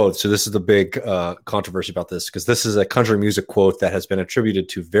a quote. So this is the big controversy about this, because this is a country music quote that has been attributed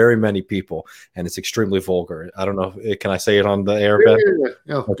to very many people, and it's extremely vulgar. I don't know. Can I say it on the air, Ben?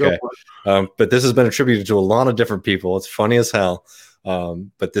 Yeah, okay. But this has been attributed to a lot of different people. It's funny as hell.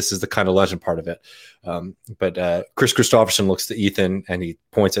 But this is the kind of legend part of it. But Kris Kristofferson looks to Ethan and he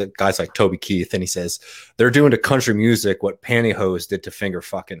points at guys like Toby Keith and he says, "They're doing to country music what pantyhose did to finger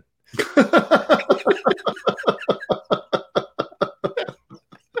fucking."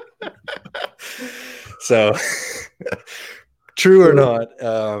 So true or not,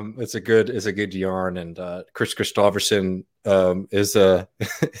 it's a good yarn, and Kris Kristofferson is a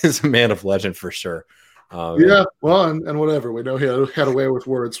man of legend for sure. Yeah, well, and whatever, we know he had a way with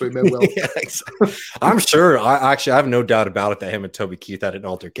words, so he may well. Yeah, exactly. I'm sure. I have no doubt about it that him and Toby Keith had an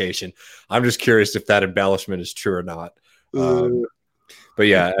altercation. I'm just curious if that embellishment is true or not. But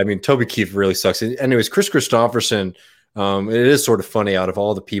yeah, I mean, Toby Keith really sucks. Anyways, Kris Kristofferson, it is sort of funny, out of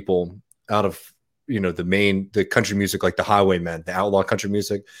all the people, out of the country music, like the Highwaymen, the outlaw country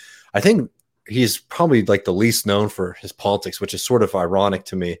music, I think he's probably like the least known for his politics, which is sort of ironic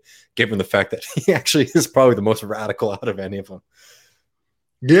to me, given the fact that he actually is probably the most radical out of any of them.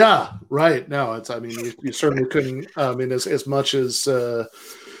 Yeah, right. No, you certainly couldn't. I mean, as much as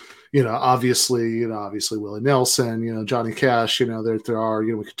obviously Willie Nelson, Johnny Cash, there are,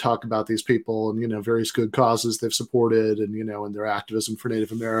 we could talk about these people and, various good causes they've supported and, and their activism for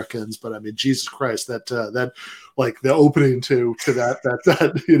Native Americans. But I mean, Jesus Christ, that like the opening to that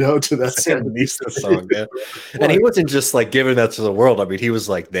to that Sandinista song, man. And he wasn't just like giving that to the world. I mean, he was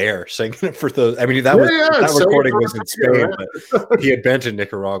like there singing it for those. I mean, that recording was in Spain, right? But he had been to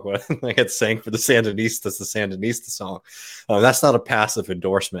Nicaragua and like had sang for the Sandinistas, the Sandinista song. That's not a passive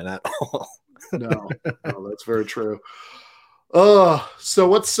endorsement at all. No, that's very true. So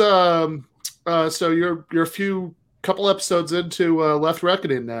what's so you're a couple episodes into Left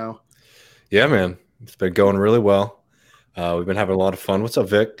Reckoning now. Yeah, man. It's been going really well. We've been having a lot of fun. What's up,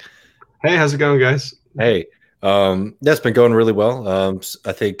 Vic? Hey, how's it going, guys? Hey, that's been going really well.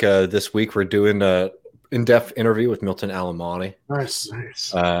 I think this week we're doing an in-depth interview with Milton Alamani.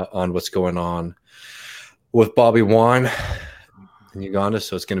 Nice. On what's going on with Bobby Wine in Uganda.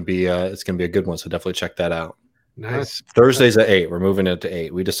 So it's gonna be a good one. So definitely check that out. Nice. Thursdays at 8. We're moving it to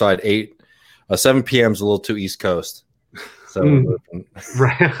 8. We decide 8. 7 p.m. is a little too East Coast. So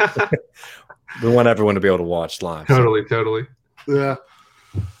right. We want everyone to be able to watch live. Totally. Yeah.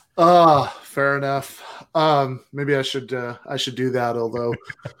 Fair enough. Maybe I should do that. Although,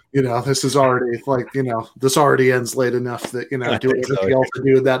 this is already like, this already ends late enough that, doing everything else to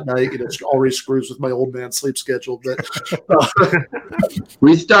do that night, it already screws with my old man sleep schedule. But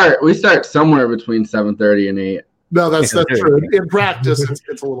we start somewhere between 7:30 and 8. No, that's true. In practice,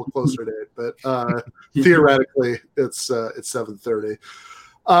 it's a little closer to 8, but theoretically, it's 7:30.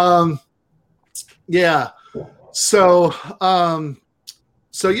 Yeah. So,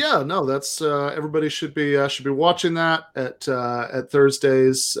 yeah, no, that's everybody should be watching that at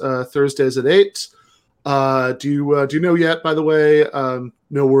Thursdays at 8. Do you know yet? By the way,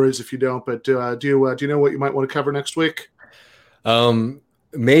 no worries if you don't. But do you know what you might want to cover next week?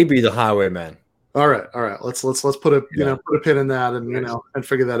 Maybe the Highwayman. All right. Let's put a put a pin in that and and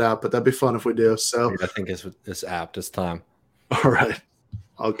figure that out. But that'd be fun if we do. So I think it's apt. It's time. All right.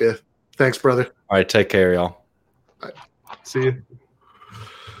 Okay. Thanks, brother. All right. Take care, y'all. Right. See you.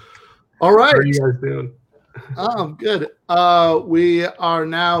 All right. How are you guys doing? Good. We are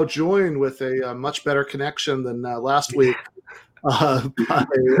now joined with a much better connection than last week by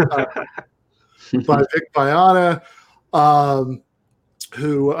Vic Vaiana,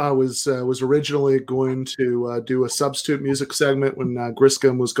 who was originally going to do a substitute music segment when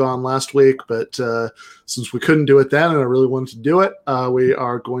Griscom was gone last week, but since we couldn't do it then, and I really wanted to do it,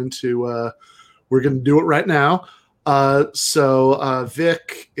 we're going to do it right now. So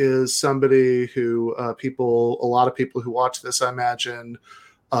Vic is somebody who a lot of people who watch this, I imagine,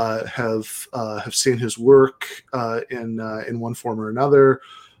 have seen his work in one form or another.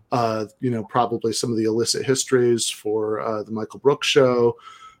 Probably some of the illicit histories for the Michael Brooks show.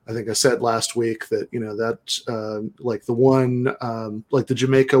 I think I said last week that that like the one like the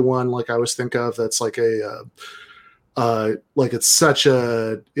Jamaica one, like I always think of, that's like a like it's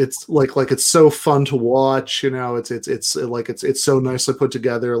so fun to watch, it's like it's so nicely put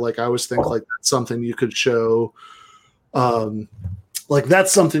together. Like I always think like that's something you could show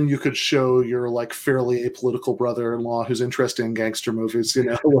that's something you could show your like fairly apolitical brother-in-law who's interested in gangster movies,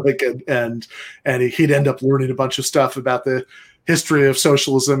 and he'd end up learning a bunch of stuff about the history of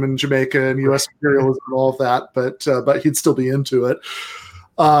socialism in Jamaica and U.S. imperialism and all of that, but he'd still be into it.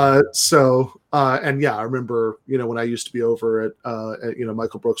 And yeah, I remember, when I used to be over at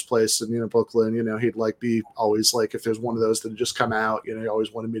Michael Brooks' place in, Brooklyn, he'd like be always like, if there's one of those that had just come out, he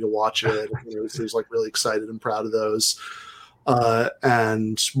always wanted me to watch it. He was like really excited and proud of those.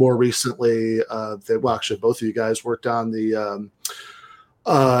 And more recently, actually both of you guys worked on the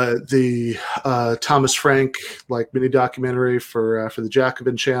Thomas Frank like mini documentary for the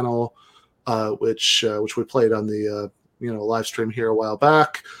Jacobin channel, which we played on the live stream here a while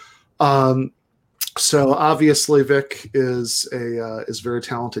back. So obviously Vic is a very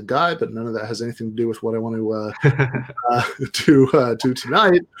talented guy, but none of that has anything to do with what I want to do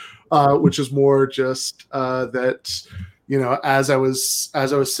tonight, which is more just that as I was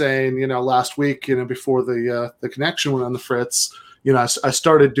saying last week, before the connection went on the fritz, I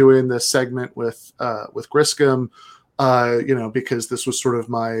started doing this segment with Griscom, because this was sort of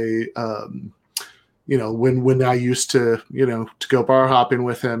my when I used to go bar hopping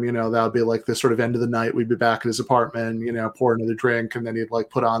with him, that would be like the sort of end of the night. We'd be back at his apartment, pour another drink, and then he'd like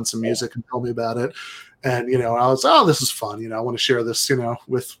put on some music and tell me about it. And, I was, this is fun. I want to share this,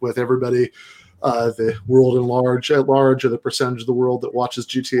 with everybody, the world at large, or the percentage of the world that watches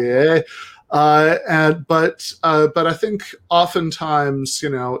GTAA. But I think oftentimes,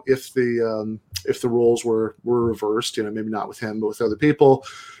 if the roles were reversed, maybe not with him, but with other people,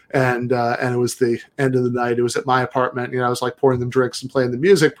 and it was the end of the night, it was at my apartment, I was like pouring them drinks and playing the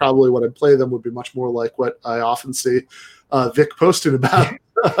music, probably what I'd play them would be much more like what I often see Vic posting about.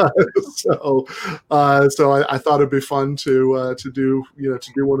 So I thought it'd be fun to do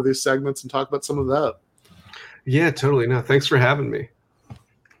one of these segments and talk about some of that. Yeah, totally. No, thanks for having me.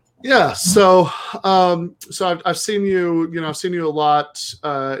 Yeah, so I've seen you, I've seen you a lot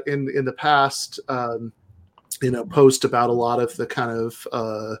in the past, post about a lot of the kind of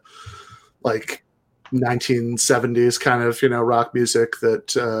like 1970s kind of rock music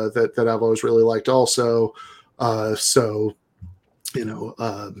that I've always really liked also.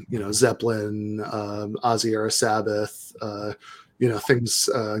 Zeppelin, Ozzy era Sabbath, things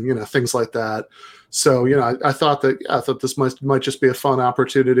like that. So, I thought this might just be a fun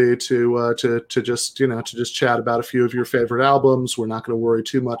opportunity to just chat about a few of your favorite albums. We're not going to worry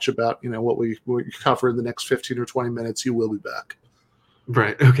too much about, what we cover in the next 15 or 20 minutes. You will be back.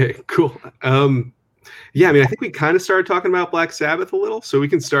 Right. Okay, cool. Yeah, I think we kind of started talking about Black Sabbath a little, so we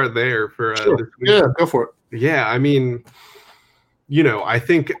can start there for sure. This week. Yeah, go for it. Yeah, I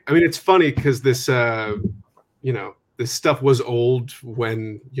think it's funny because this this stuff was old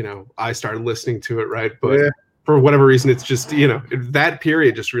when, I started listening to it, right? But for whatever reason, it's just, that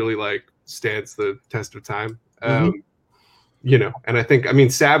period just really like stands the test of time. And I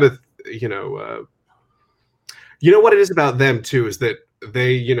think, Sabbath, what it is about them too, is that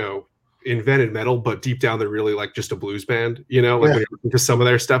they, invented metal, but deep down they're really like just a blues band, when you listen to some of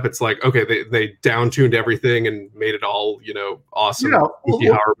their stuff, it's like, okay, they down tuned everything and made it all, awesome, Howard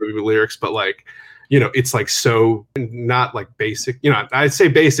movie lyrics, but like, you know, it's like so not like basic, you know, I'd say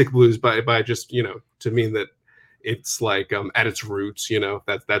basic blues by just, you know, to mean that it's like at its roots, you know,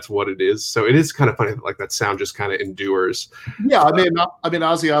 that's what it is. So it is kind of funny that like that sound just kind of endures. Yeah, I mean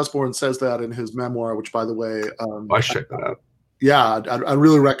Ozzy Osbourne says that in his memoir, which, by the way, I should check that out. Yeah, I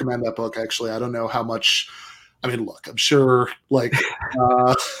really recommend that book. Actually, I don't know how much. I mean, look, I'm sure, like,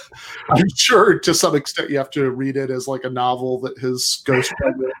 I'm sure to some extent you have to read it as like a novel that his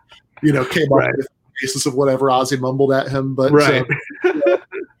ghostwriter, you know, came up with the basis of whatever Ozzy mumbled at him. But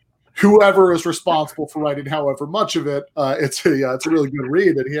whoever is responsible for writing however much of it, it's a really good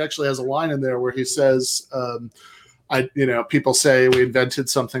read. And he actually has a line in there where he says, people say we invented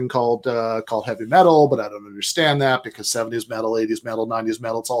something called heavy metal, but I don't understand that because 70s metal, 80s metal, 90s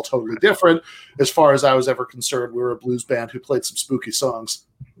metal, it's all totally different. As far as I was ever concerned, we were a blues band who played some spooky songs.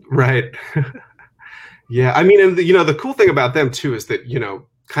 Right. Yeah. I mean, and the cool thing about them too is that, you know,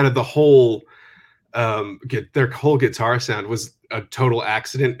 kind of the whole their whole guitar sound was a total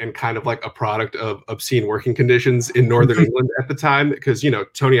accident and kind of like a product of obscene working conditions in Northern England at the time. Because, you know,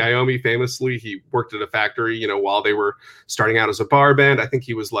 Tony Iommi famously, he worked at a factory, you know, while they were starting out as a bar band. I think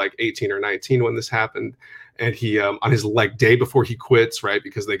he was like 18 or 19 when this happened. And he, on his like day before he quits, right,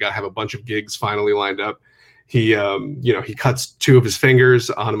 because they have a bunch of gigs finally lined up, he, he cuts 2 of his fingers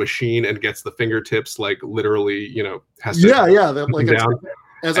on a machine and gets the fingertips like literally, you know, has to like down.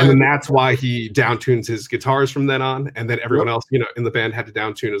 And then that's why he downtunes his guitars from then on. And then everyone else, you know, in the band had to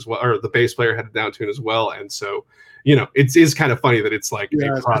downtune as well, or the bass player had to downtune as well. And so, you know, it is kind of funny that it's like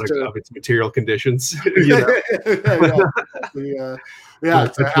a product of its material conditions. You know?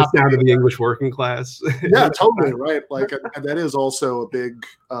 It's just down to the English working class. Yeah, totally right. Like, and that is also a big.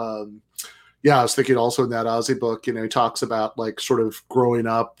 I was thinking also in that Ozzy book, you know, he talks about like sort of growing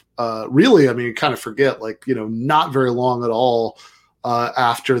up. Really, I mean, you kind of forget, like, you know, not very long at all.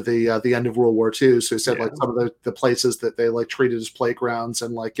 After the end of World War II. So he said like some of the places that they like treated as playgrounds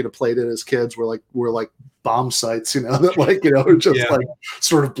and like, you know, played it as kids were like bomb sites, you know, that like, you know, just like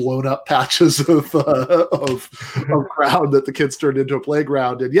sort of blown up patches of ground that the kids turned into a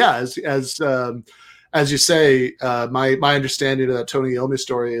playground. And as you say, my understanding of that Tony Iommi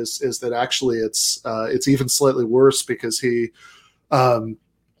story is that actually it's even slightly worse because he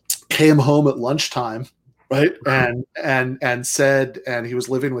came home at lunchtime. Right. And said, and he was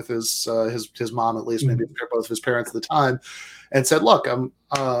living with his mom, at least maybe both of his parents at the time, and said, look, I'm,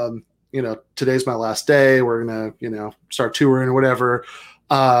 you know, today's my last day. We're going to, you know, start touring or whatever.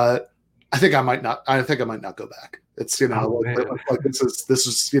 I think I might not go back. It's, you know, like this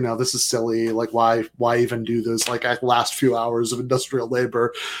is, you know, this is silly. Like, why even do this? Like, last few hours of industrial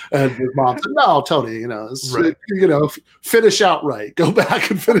labor. And his mom said, no, Tony, you know, you know, finish out right. Go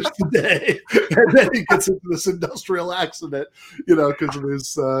back and finish the day. And then he gets into this industrial accident, you know, because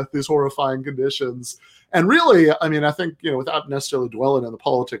of these horrifying conditions. And really, I mean, I think, you know, without necessarily dwelling on the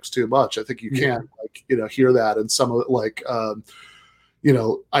politics too much, I think you can, like, you know, hear that in some of it, like, you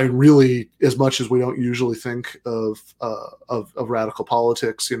know, I really, as much as we don't usually think of radical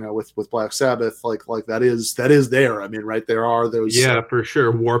politics, you know, with Black Sabbath, like that is there. I mean, right, there are those. Yeah, for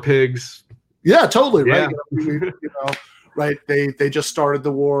sure. War pigs. Yeah, totally. Right. You know, right. They just started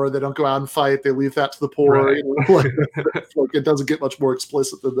the war. They don't go out and fight. They leave that to the poor. Right. You know, like it doesn't get much more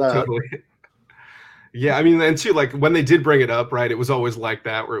explicit than that. Totally. Yeah, I mean, and too, like when they did bring it up, right, it was always like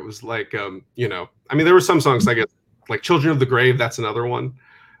that, where it was like, you know, I mean, there were some songs, I guess, like Children of the Grave, that's another one,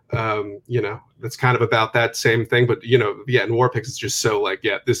 you know, that's kind of about that same thing. But, you know, in War Pigs, it's just so like,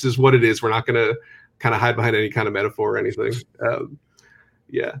 this is what it is. We're not going to kind of hide behind any kind of metaphor or anything.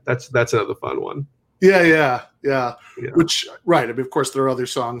 That's another fun one. Yeah. Which, right. I mean, of course, there are other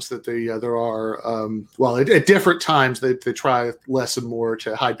songs that there are, well, at different times, they try less and more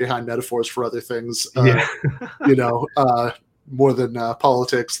to hide behind metaphors for other things, you know, more than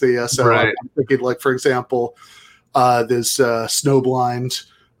politics. I'm thinking, like, for example, there's Snowblind.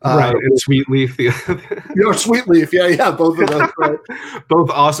 Right, and Sweet Leaf. Sweet Leaf. Yeah, both of those. Right. Both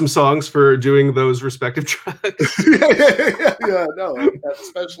awesome songs for doing those respective tracks. No,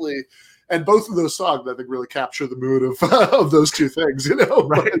 especially, and both of those songs, I think, really capture the mood of those two things. You know,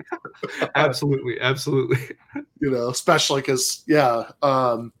 right? Absolutely. You know, especially because, right.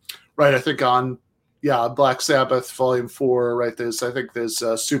 I think on Black Sabbath Volume 4, right? There's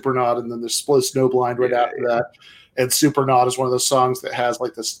Supernaut, and then there's Snowblind right after that. And Supernaut is one of those songs that has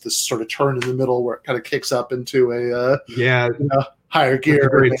like this sort of turn in the middle where it kind of kicks up into a higher gear.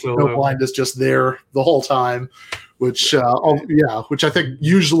 Snowblind is just there the whole time, which which I think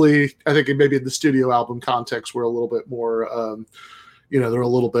usually, maybe in the studio album context, we're a little bit more, they're a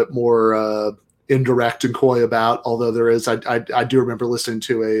little bit more indirect and coy about. Although there is, I do remember listening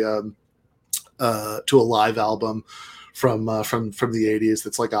to live album from the 80s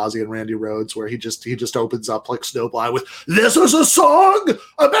that's like Ozzy and Randy Rhoads, where he just opens up like Snowblind with "This is a song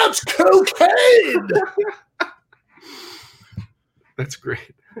about cocaine." That's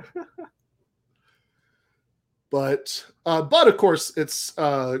great. But of course it's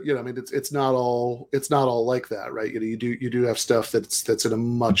it's not all like that, right? You do have stuff that's in a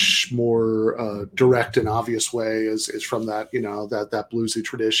much more direct and obvious way is from that that bluesy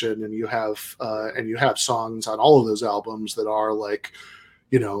tradition, and you have songs on all of those albums that are like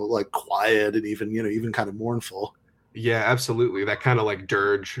quiet and even kind of mournful. Yeah, absolutely. That kind of like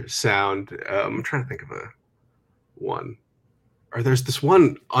dirge sound. I'm trying to think of one. Or there's this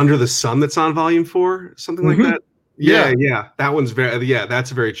one, Under the Sun, that's on volume 4, something like that. Yeah. That one's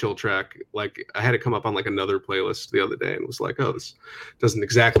that's a very chill track. Like I had it come up on like another playlist the other day and was like, oh, this doesn't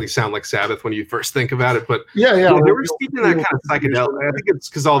exactly sound like Sabbath when you first think about it. But yeah, they were steeped in that kind of psychedelic. I think it's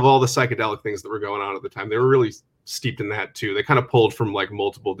because of all the psychedelic things that were going on at the time. They were really steeped in that too. They kind of pulled from like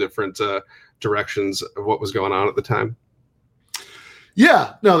multiple different directions of what was going on at the time.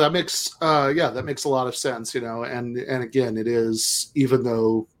 Yeah, no, that makes a lot of sense, and again, it is, even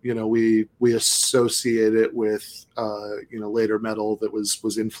though we associate it with later metal that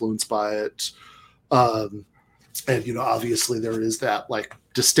was influenced by it, and obviously there is that like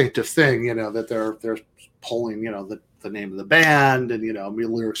distinctive thing, that they're pulling the name of the band and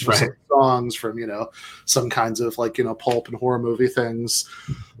lyrics from some songs from some kinds of like pulp and horror movie things.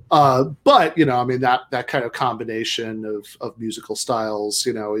 But that kind of combination of musical styles,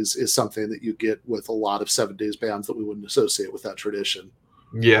 is something that you get with a lot of 70s bands that we wouldn't associate with that tradition.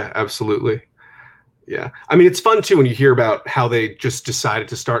 Yeah, absolutely. Yeah. I mean, it's fun too when you hear about how they just decided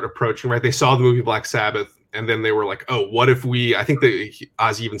to start approaching, right? They saw the movie Black Sabbath and then they were like, oh, what if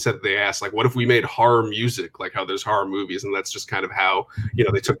Ozzy even said that they asked, like, what if we made horror music, like how there's horror movies? And that's just kind of how,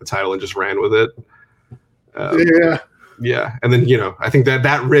 they took the title and just ran with it. Yeah, and then I think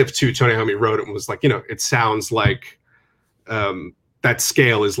that riff too, Tony Iommi wrote it and was like, it sounds like that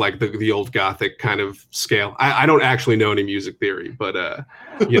scale is like the old Gothic kind of scale. I don't actually know any music theory, but I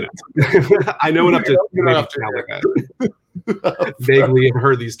know enough to maybe sound like I vaguely have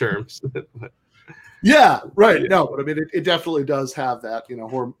heard these terms. Yeah, right. Yeah. No, but I mean, it definitely does have that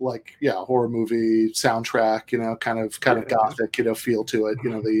horror movie soundtrack, kind of Gothic feel to it.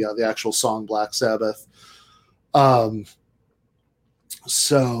 The actual song Black Sabbath.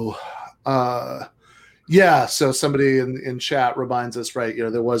 So somebody in chat reminds us, right,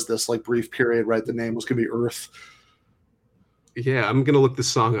 there was this like brief period, right, the name was gonna be Earth. Yeah, I'm gonna look this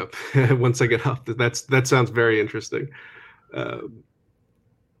song up once I get up. That sounds very interesting. And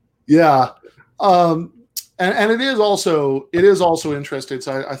it is also interesting.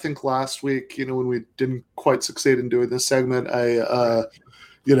 So I think last week, when we didn't quite succeed in doing this segment,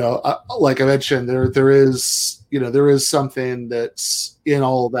 like I mentioned, there is something that's in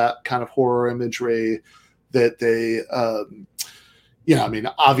all that kind of horror imagery that they,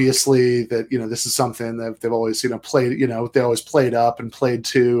 obviously that, this is something that they've always, played, they always played up and played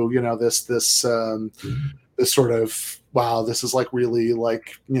to, this sort of, wow, this is like really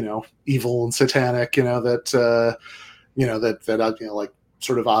like, evil and satanic, that like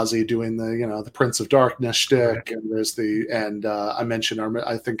sort of Ozzy doing the the Prince of Darkness shtick, and there's I mentioned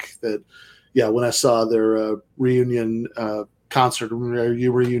I think that when I saw their reunion concert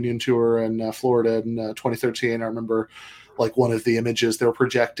reunion tour in Florida in 2013, I remember like one of the images they were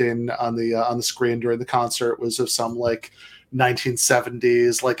projecting on the screen during the concert was of some like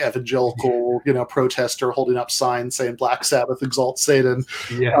 1970s like evangelical protester holding up signs saying Black Sabbath exalts Satan.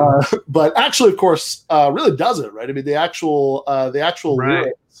 But actually, of course, really doesn't, right? I mean, the actual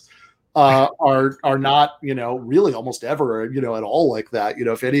lyrics are not really almost ever at all like that.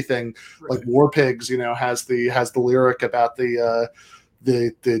 If anything, like War Pigs has the lyric about the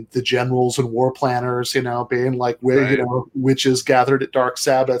generals and war planners being like witches gathered at dark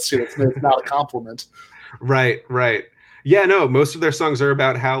Sabbaths. It's not a compliment. Right. Yeah, no, most of their songs are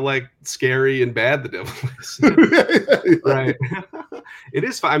about how like scary and bad the devil is. Right. It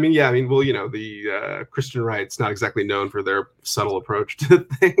is fun. The Christian right's not exactly known for their subtle approach to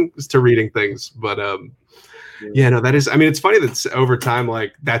things, to reading things, but that is, it's funny that over time,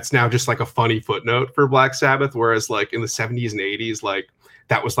 like that's now just like a funny footnote for Black Sabbath, whereas like in the 70s and 80s, like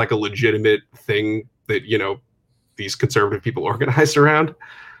that was like a legitimate thing that these conservative people organized around.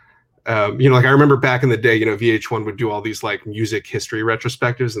 Like I remember back in the day, VH1 would do all these like music history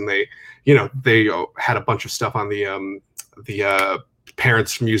retrospectives, and they had a bunch of stuff on the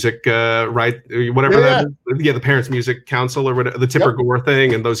Parents Music the Parents Music Council or whatever, the Tipper Gore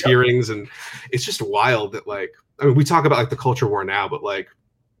thing, and those hearings, and it's just wild that like we talk about like the culture war now, but like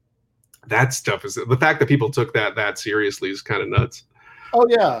that stuff is the fact that people took that seriously is kind of nuts. Oh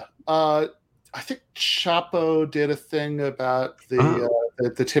yeah. I think Chapo did a thing about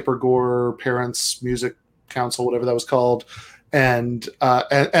the Tipper Gore Parents Music Council, whatever that was called, and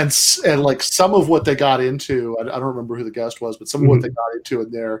like some of what they got into, I don't remember who the guest was, but some of what they got into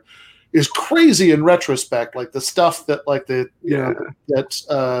in there is crazy in retrospect. Like the stuff that like the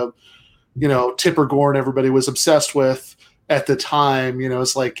Tipper Gore and everybody was obsessed with at the time,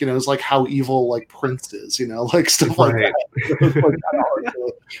 it's like how evil like Prince is, like stuff like that. It's like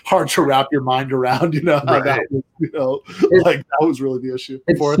hard to wrap your mind around, how that was, like that was really the issue.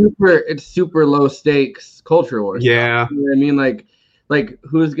 It's super low stakes culture war. Yeah. Stuff. You know what I mean? Like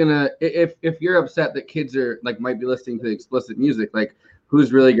who's gonna, if you're upset that kids are like might be listening to explicit music, like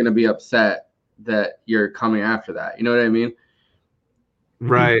who's really gonna be upset that you're coming after that? You know what I mean?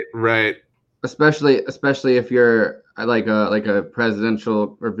 Right. Especially if you're like a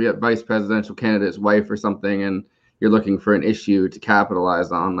presidential or vice presidential candidate's wife or something, and you're looking for an issue to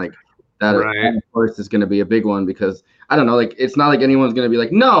capitalize on, like that. Right. Of course, is going to be a big one because I don't know, like it's not like anyone's going to be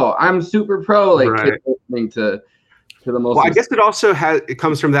like, no, I'm super pro, like listening to the most. Well, I guess it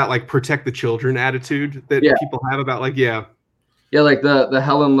comes from that like protect the children attitude that people have about like like the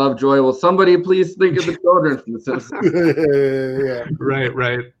Helen Lovejoy. Will somebody please think of the children from the Simpsons?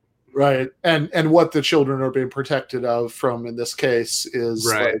 Right. And what the children are being protected of from in this case is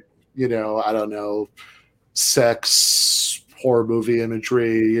like, I don't know, sex, horror movie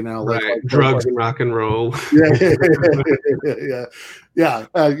imagery, like drugs and rock and roll. And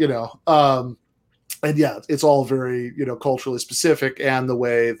it's all very, culturally specific, and the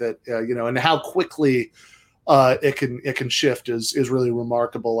way that, and how quickly it can shift is really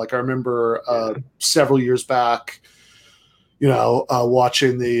remarkable. Like I remember several years back,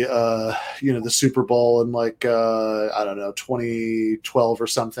 watching the Super Bowl in like, I don't know, 2012 or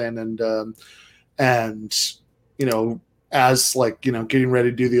something. And as like, getting ready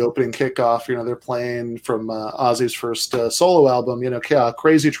to do the opening kickoff, they're playing from Ozzy's first solo album,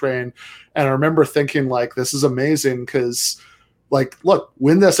 Crazy Train. And I remember thinking like, this is amazing because like, look,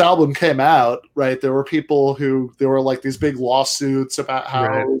 when this album came out, right, there were people there were like these big lawsuits about how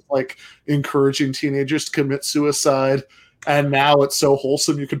it was like encouraging teenagers to commit suicide. And now it's so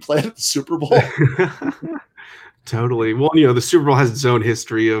wholesome you can play it at the Super Bowl. Totally. Well, the Super Bowl has its own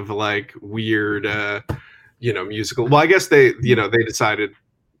history of like weird, musical. Well, I guess they decided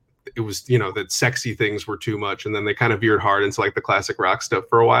it was, that sexy things were too much, and then they kind of veered hard into like the classic rock stuff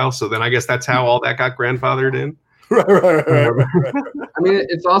for a while. So then I guess that's how all that got grandfathered in. Right. I mean,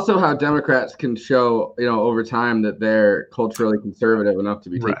 it's also how Democrats can show, over time that they're culturally conservative enough to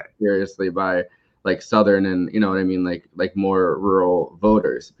be taken seriously by like Southern and like more rural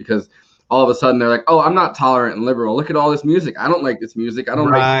voters, because all of a sudden they're like, oh, I'm not tolerant and liberal. Look at all this music. I don't like this music. I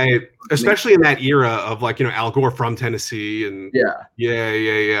don't like especially in that era of like, Al Gore from Tennessee and yeah.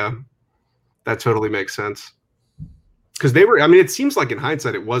 That totally makes sense. Because it seems like in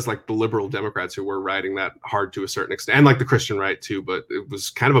hindsight, it was like the liberal Democrats who were riding that hard to a certain extent, and like the Christian right too, but it was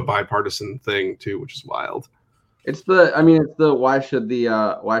kind of a bipartisan thing too, which is wild. It's why should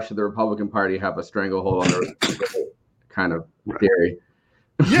the Republican Party have a stranglehold on the kind of theory?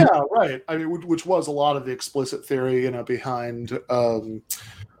 Yeah, right. I mean, which was a lot of the explicit theory, behind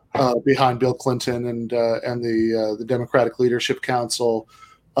Bill Clinton and the Democratic Leadership Council,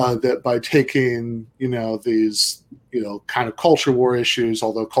 that by taking these kind of culture war issues,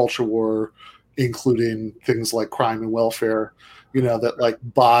 although culture war including things like crime and welfare, that like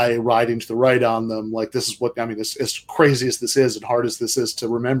by riding to the right on them, like this is what, as crazy as this is and hard as this is to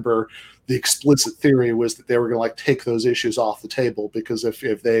remember, the explicit theory was that they were going to like take those issues off the table, because if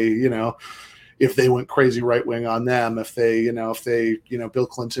they went crazy right wing on them, if they Bill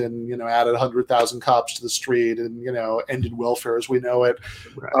Clinton, added 100,000 cops to the street and, ended welfare as we know it,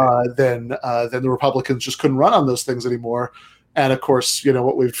 then the Republicans just couldn't run on those things anymore. And of course,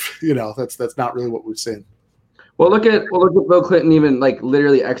 what we've, that's not really what we've seen. Well, look at Bill Clinton even like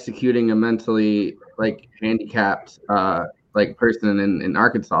literally executing a mentally like handicapped like person in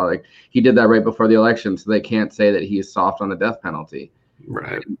Arkansas. Like he did that right before the election, so they can't say that he is soft on the death penalty.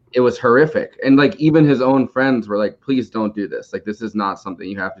 Right. It was horrific, and like even his own friends were like, "Please don't do this. Like this is not something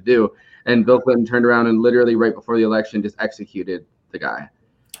you have to do." And Bill Clinton turned around and literally right before the election just executed the guy.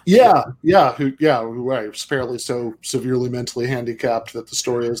 Who was apparently so severely mentally handicapped that the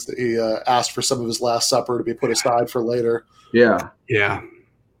story is that he asked for some of his last supper to be put aside for later. Yeah. There's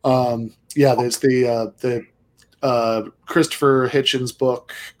the Christopher Hitchens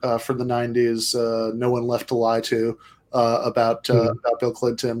book from the 90s, No One Left to Lie To, about Bill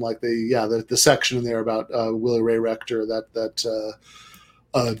Clinton, like the section in there about Willie Ray Rector, that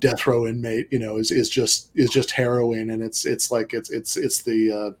a death row inmate, is just heroin, and it's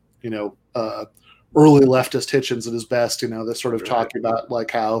the early leftist Hitchens at his best. They're sort of talking about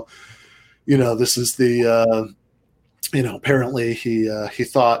like how this is the apparently he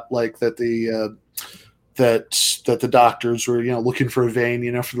thought like that the doctors were looking for a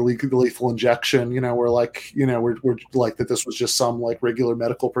vein for the lethal injection, we're like we're like that this was just some like regular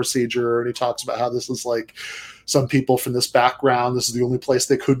medical procedure. And he talks about how this is like some people from this background, this is the only place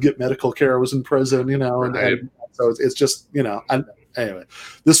they could get medical care was in prison, and so it's just and anyway,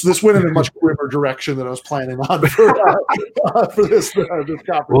 this went in a much grimmer direction than I was planning on for this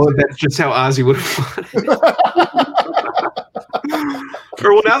conversation. Well, that's just how Ozzy would have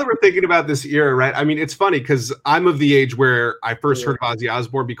Or well, now that we're thinking about this era, right? I mean, it's funny because I'm of the age where I first heard of Ozzy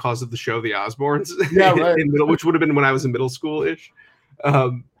Osbourne because of the show The Osbournes, which would have been when I was in middle school-ish.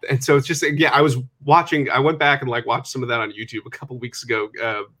 And so it's just, I went back and like watched some of that on YouTube a couple weeks ago.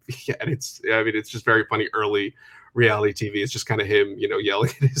 And it's just very funny. Early reality TV is just kind of him, yelling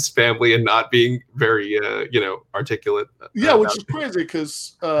at his family and not being very, articulate. Yeah, which is crazy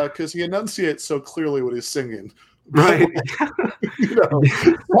because he enunciates so clearly what he's singing. Right.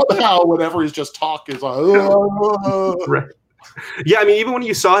 Somehow, whenever he's just talking, it's like, right. Yeah, I mean, even when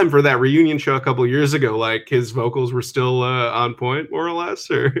you saw him for that reunion show a couple of years ago, like his vocals were still on point, more or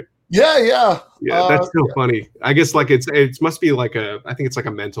less. Or yeah. That's so funny. I guess like it must be like I think it's like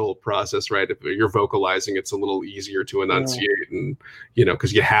a mental process, right? If you're vocalizing, it's a little easier to enunciate, and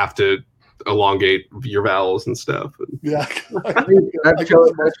because you have to elongate your vowels and stuff. Yeah, that's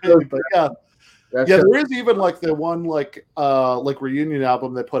true. But there is even like the one like reunion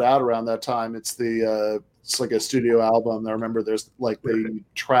album they put out around that time. It's like a studio album. I remember there's like the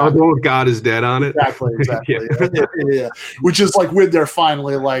track. Oh, God is Dead on it. Exactly. Yeah. Which is like when they're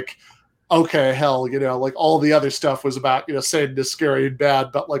finally like, okay, hell, like all the other stuff was about Satan is scary and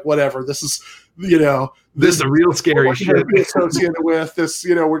bad, but like whatever. This is this is a real scary shit associated with this.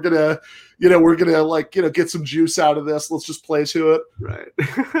 We're gonna like get some juice out of this. Let's just play to it. Right.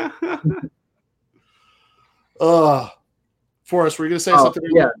 Forrest, were you gonna say something?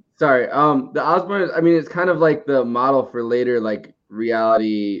 Yeah, sorry. The Osbournes, I mean, it's kind of like the model for later like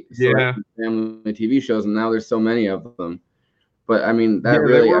reality family TV shows, and now there's so many of them. But I mean, that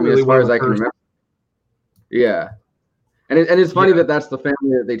really, as far as I can remember. Yeah. And it's funny that that's the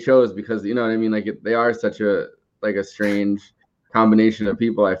family that they chose because you know what I mean, like they are such a strange combination of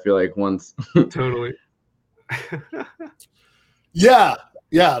people. I feel like once. Totally. Yeah,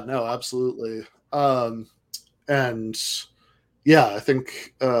 no, absolutely. And yeah, I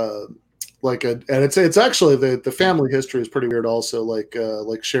think and it's actually the family history is pretty weird also. Like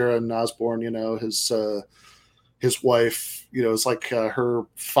Sharon Osbourne, his wife, it's like her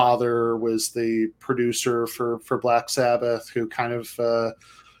father was the producer for Black Sabbath, who kind of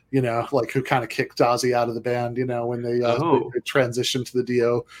who kind of kicked Ozzy out of the band, when they transitioned to the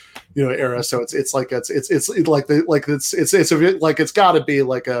Dio, era. So it's got to be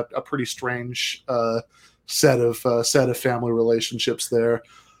like a pretty strange set of family relationships there.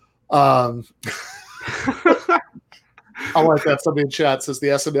 I like that. Somebody in chat says the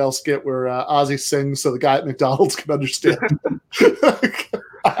SNL skit where Ozzy sings so the guy at McDonald's can understand.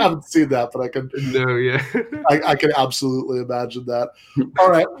 I haven't seen that, but I can. No, yeah. I can absolutely imagine that. All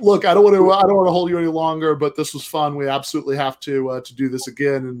right, look, I don't want to hold you any longer, but this was fun. We absolutely have to do this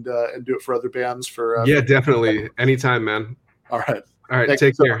again and do it for other bands. Yeah, definitely. Anytime, man. All right. Thanks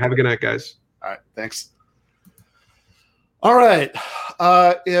take care. Have a good night, guys. All right. Thanks. All right.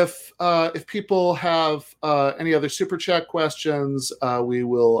 If people have any other super chat questions, we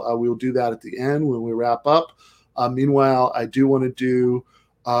will do that at the end when we wrap up. Meanwhile, I do want to do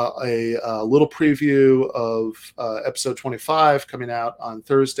a little preview of episode 25 coming out on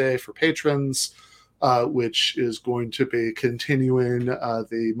Thursday for patrons, which is going to be continuing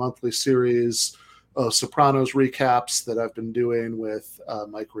the monthly series of Sopranos recaps that I've been doing with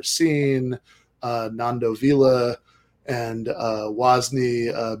Mike Racine, Nando Villa, and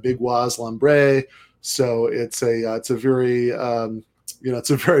Wozni, Big Woz Lambre. So it's a very it's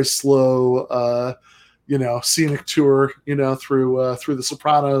a very slow scenic tour through the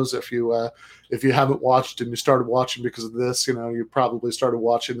Sopranos. If you haven't watched and you started watching because of this, you probably started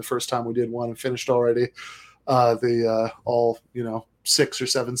watching the first time we did one and finished already. All 6 or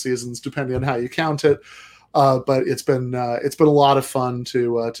 7 seasons depending on how you count it. But it's been a lot of fun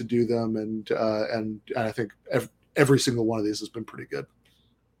to do them, and I think every single one of these has been pretty good.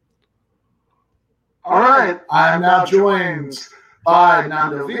 All right, I'm now joined by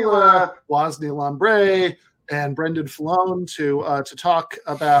Nando Villa, Wozni Lambre, and Brendan Fallone to talk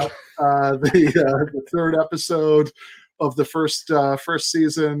about the third episode of the first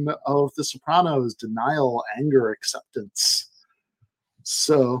season of The Sopranos: denial, anger, acceptance.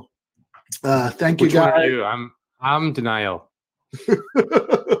 So, thank you, Which one guys. are you? I'm denial.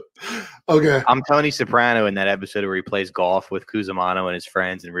 Okay. I'm Tony Soprano in that episode where he plays golf with Cusimano and his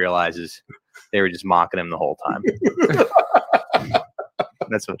friends and realizes they were just mocking him the whole time.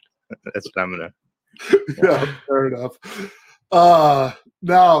 That's what I'm gonna. Yeah, fair enough.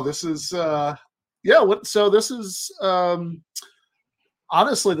 No, this is this is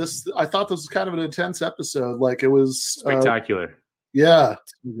honestly, I thought this was kind of an intense episode. Like, it was Spectacular. Yeah.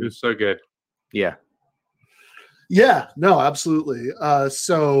 It was so good. Yeah. Yeah, no, absolutely. I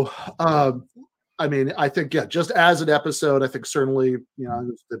mean, I think, just as an episode, I think certainly, it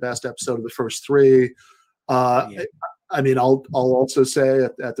was the best episode of the first three. I mean, I'll also say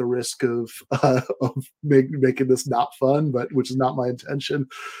at the risk of making this not fun, but which is not my intention,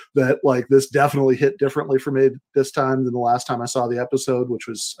 that like this definitely hit differently for me this time than the last time I saw the episode, which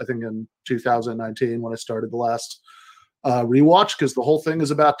was, I think, in 2019 when I started the last rewatch, because the whole thing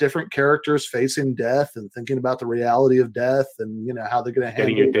is about different characters facing death and thinking about the reality of death and how they're going to handle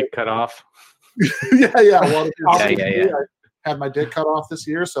getting your dick cut off. yeah. Well, yeah. I had my dick cut off this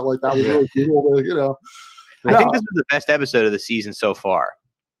year, so like that was really cool. I think this was the best episode of the season so far.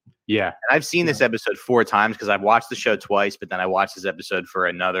 Yeah. And I've seen this episode 4 times because I've watched the show twice, but then I watched this episode for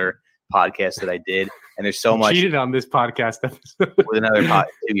another podcast that I did. And there's so much. Cheated on this podcast episode. With another 2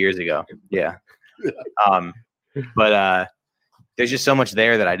 years ago. Yeah. But there's just so much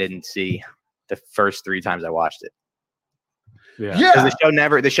there that I didn't see the first 3 times I watched it. Yeah. Because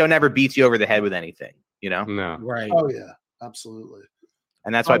the show never beats you over the head with anything, No. Right. Oh yeah, absolutely.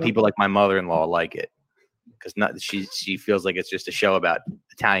 And that's why people like my mother-in-law like it. Because she feels like it's just a show about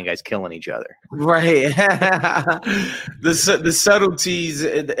Italian guys killing each other. Right. The subtleties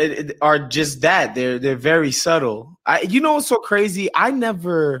are just that. They're very subtle. What's so crazy?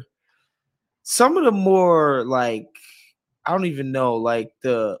 Some of the more like, I don't even know, like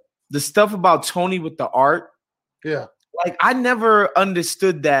the stuff about Tony with the art. Yeah. Like, I never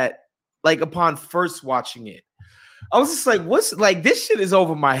understood that, like, upon first watching it. I was just like, this shit is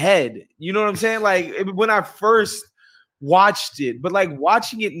over my head. You know what I'm saying? Like, when I first watched it, but like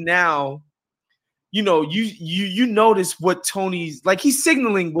watching it now, you notice what Tony's like, he's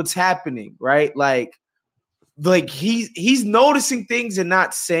signaling what's happening, right? Like he's noticing things and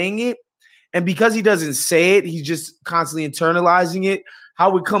not saying it. And because he doesn't say it, he's just constantly internalizing it.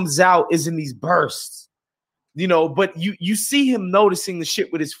 How it comes out is in these bursts, but you see him noticing the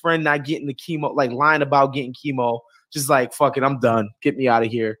shit with his friend not getting the chemo, like lying about getting chemo. Just like, fuck it, I'm done. Get me out of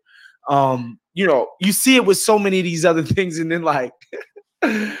here. You see it with so many of these other things. And then like,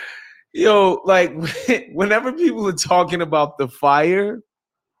 like whenever people are talking about the fire.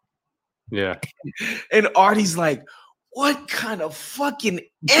 Yeah. And Artie's like, what kind of fucking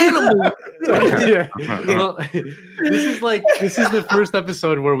animal? Yeah. Well, this is the first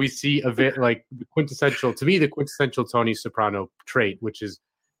episode where we see a bit like the quintessential Tony Soprano trait, which is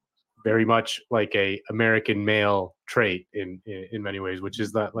very much like a American male trait in many ways, which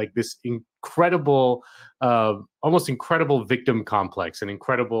is that like this incredible, almost incredible victim complex, an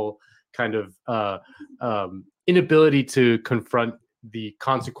incredible kind of inability to confront the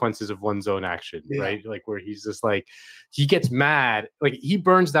consequences of one's own action, right? Like where he's just like, he gets mad, like he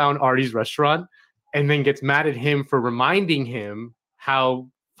burns down Artie's restaurant and then gets mad at him for reminding him how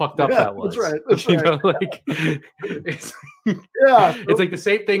fucked up that was. That's right. That's right. Like it's like the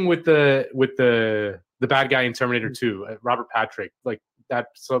same thing with the bad guy in Terminator 2, Robert Patrick, like that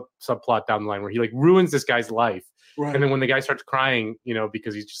subplot down the line where he like ruins this guy's life. Right. And then when the guy starts crying,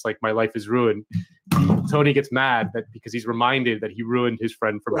 because he's just like, my life is ruined, Tony gets mad that because he's reminded that he ruined his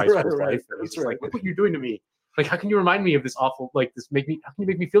friend from high school's life. And he's just like, look what you're doing to me. Like, how can you remind me of this awful, like this how can you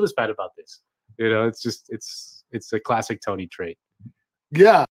make me feel this bad about this? It's just, it's a classic Tony trait.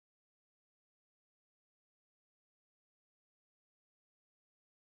 Yeah.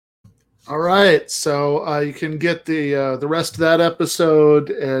 All right, so you can get the rest of that episode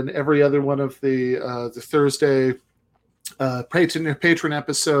and every other one of the Thursday patron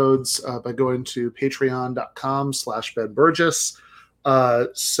episodes by going to patreon.com/BenBurgess.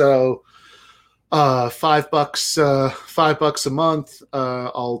 So $5 a month.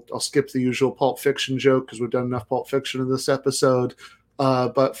 I'll skip the usual Pulp Fiction joke because we've done enough Pulp Fiction in this episode.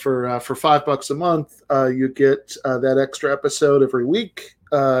 But for $5 a month, you get that extra episode every week.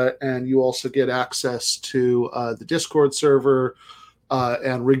 And you also get access to the Discord server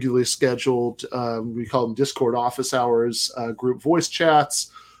and regularly scheduled, we call them Discord office hours, group voice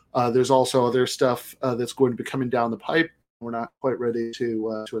chats. There's also other stuff that's going to be coming down the pipe we're not quite ready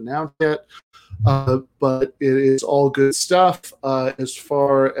to announce it. But it is all good stuff as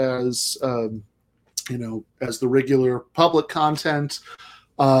far as as the regular public content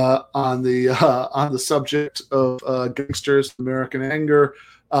on the subject of gangsters, American anger.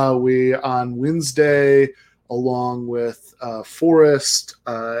 We on Wednesday, along with Forrest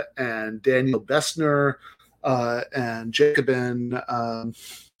and Daniel Bessner and Jacobin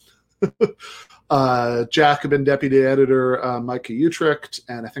deputy editor Micah Utrecht,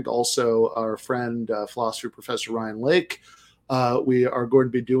 and I think also our friend philosophy professor Ryan Lake. We are going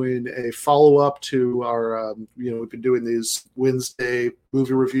to be doing a follow-up to our, we've been doing these Wednesday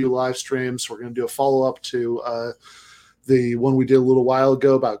movie review live streams. We're going to do a follow-up to the one we did a little while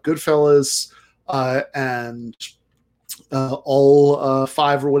ago about Goodfellas, and all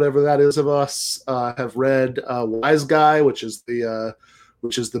 5 or whatever that is of us have read Wise Guy, which is the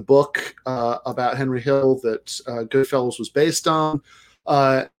book about Henry Hill that Goodfellas was based on.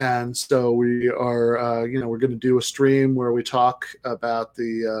 And so we are, we're going to do a stream where we talk about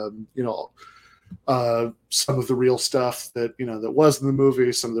the, some of the real stuff that, that was in the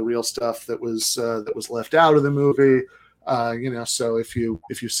movie, some of the real stuff that was left out of the movie. So if you've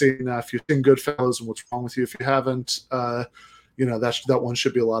seen Goodfellas and what's wrong with you if you haven't, that one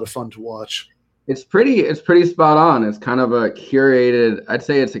should be a lot of fun to watch. It's pretty spot on. It's kind of a curated, I'd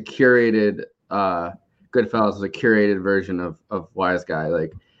say it's a curated, Goodfellas is a curated version of Wise Guy.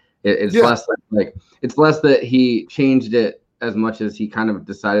 Like it's less that he changed it as much as he kind of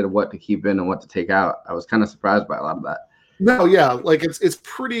decided what to keep in and what to take out. I was kind of surprised by a lot of that. No, yeah, like it's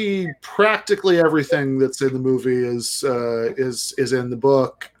pretty practically everything that's in the movie is in the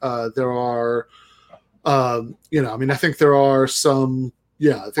book. There are, I think there are some.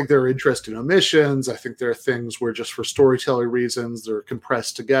 Yeah, I think there are interesting omissions. I think there are things where just for storytelling reasons they're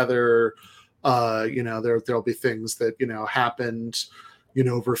compressed together. There'll be things that happened,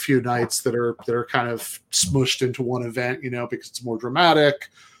 over a few nights that are kind of smushed into one event, because it's more dramatic.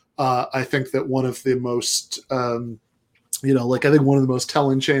 I think that one of the most, I think one of the most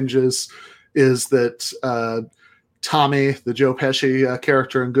telling changes is that Tommy, the Joe Pesci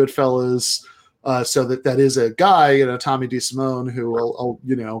character in Goodfellas. So that is a guy, Tommy DeSimone,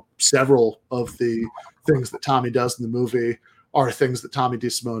 who, several of the things that Tommy does in the movie are things that Tommy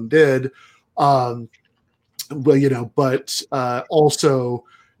DeSimone did. But also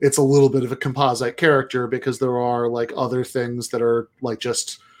it's a little bit of a composite character because there are like other things that are like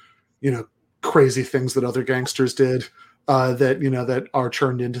just, crazy things that other gangsters did that are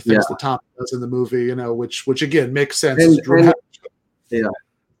turned into things that Tommy does in the movie, which again makes sense. Yeah.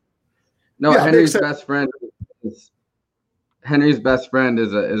 No, yeah, Henry's best friend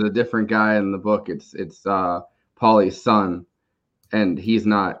is a different guy in the book. It's Paulie's son, and he's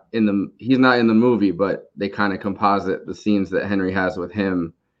not in the movie, but they kind of composite the scenes that Henry has with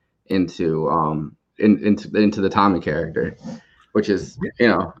him into the Tommy character, which is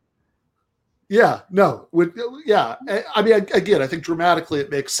Yeah, no. I mean, again, I think dramatically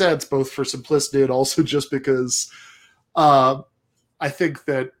it makes sense both for simplicity and also just because I think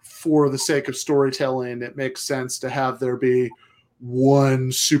that for the sake of storytelling, it makes sense to have there be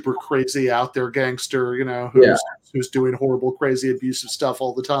one super crazy out there gangster, who's doing horrible, crazy, abusive stuff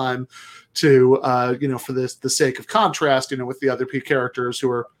all the time to, for the sake of contrast, with the other characters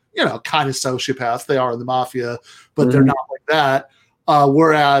who are, kind of sociopaths. They are in the mafia, but they're not like that.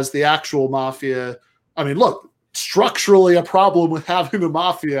 Whereas the actual mafia, I mean, look, structurally a problem with having a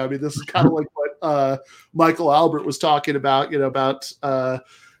mafia. I mean, this is kind of like what Michael Albert was talking about, about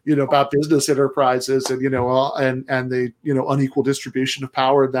business enterprises and, and the, unequal distribution of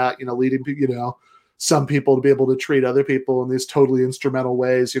power that, leading to, some people to be able to treat other people in these totally instrumental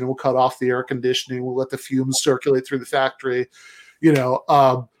ways. We'll cut off the air conditioning. We'll let the fumes circulate through the factory,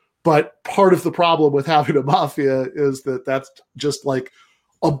 but part of the problem with having a mafia is that that's just like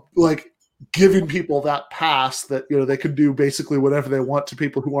giving people that pass that, they can do basically whatever they want to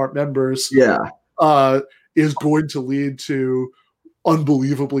people who aren't members. Yeah. Is going to lead to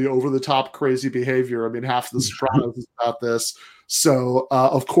unbelievably over the top crazy behavior. I mean, half of the Sopranos is about this. So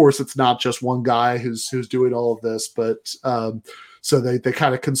of course it's not just one guy who's doing all of this, but so they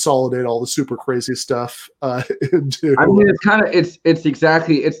kind of consolidate all the super crazy stuff into. I mean,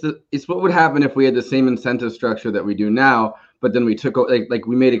 it's what would happen if we had the same incentive structure that we do now, but then we took like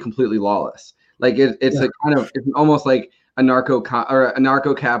we made it completely lawless. Like it's almost like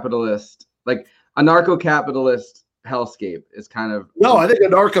anarcho-capitalist, like anarcho-capitalist hellscape is kind of. No, I think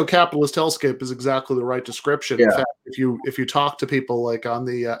anarcho-capitalist hellscape is exactly the right description. Yeah. In fact, if you talk to people like on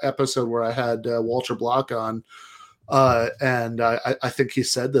the episode where I had Walter Block on, and I think he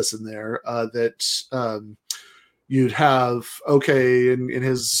said this in there that you'd have, okay, in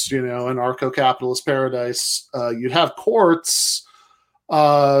his, anarcho-capitalist paradise, you'd have courts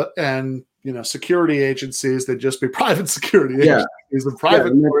and, security agencies. They'd just be private security agencies and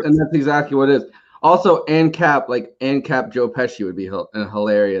private courts. And that's exactly what it is. Also, ANCAP Joe Pesci would be a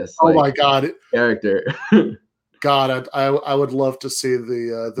hilarious. Oh my God, character. God, I would love to see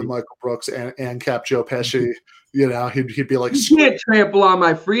the Michael Brooks and ANCAP Joe Pesci. He'd be like, "You can't trample on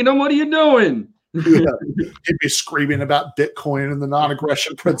my freedom. What are you doing?" He'd be screaming about Bitcoin and the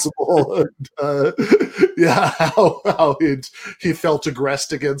non-aggression principle. And, how he felt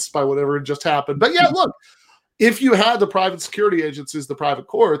aggressed against by whatever had just happened. But yeah, look, if you had the private security agencies, the private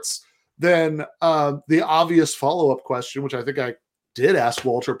courts, then the obvious follow-up question, which I think I did ask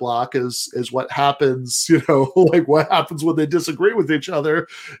Walter Block, is what happens, like what happens when they disagree with each other,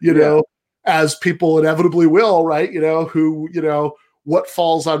 as people inevitably will, right? What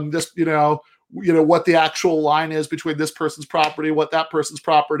falls on this, what the actual line is between this person's property, what that person's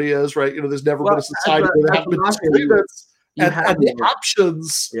property is, right? There's never been a society where there haven't been disagreements. And the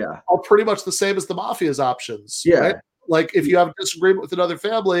options are pretty much the same as the mafia's options. Yeah. Right? Like if you have a disagreement with another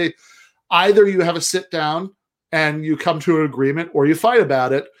family, either you have a sit down and you come to an agreement, or you fight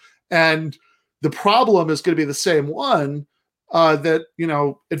about it. And the problem is going to be the same one that,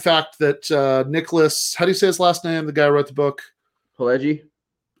 in fact, that Nicholas, how do you say his last name? The guy who wrote the book? Pileggi.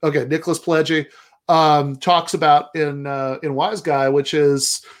 Okay, Nicholas Pileggi talks about in Wise Guy, which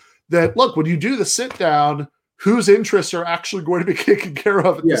is that, look, when you do the sit down, whose interests are actually going to be taken care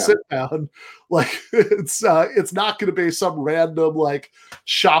of at the sit down? Like it's not going to be some random like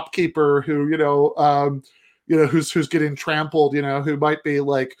shopkeeper who who's getting trampled, who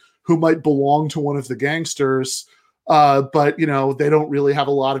might belong to one of the gangsters, but they don't really have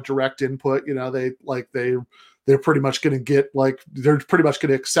a lot of direct input. They're pretty much going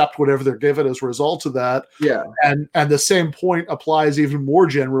to accept whatever they're given as a result of that. Yeah. And the same point applies even more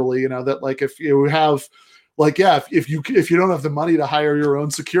generally, that like if you have like, if you don't have the money to hire your own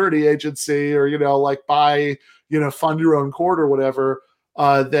security agency or, buy, fund your own court or whatever,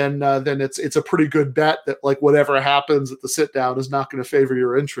 then it's a pretty good bet that like whatever happens at the sit down is not going to favor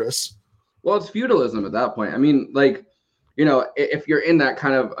your interests. Well, it's feudalism at that point. I mean, like, if you're in that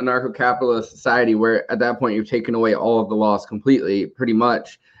kind of anarcho-capitalist society where at that point you've taken away all of the laws completely, pretty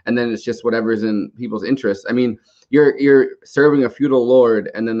much, and then it's just whatever's in people's interests. I mean, you're serving a feudal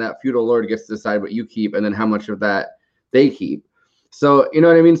lord, and then that feudal lord gets to decide what you keep, and then how much of that they keep. So you know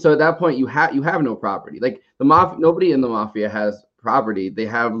what I mean. So at that point, you have no property. Like the mafia, nobody in the mafia has property. They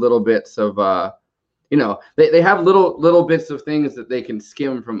have little bits of, they have little bits of things that they can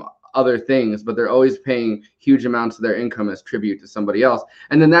skim from other things, but they're always paying huge amounts of their income as tribute to somebody else.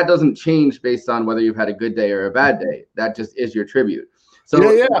 And then that doesn't change based on whether you've had a good day or a bad day. That just is your tribute.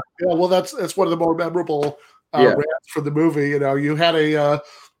 So yeah. Well, that's one of the more memorable rants for the movie. You had a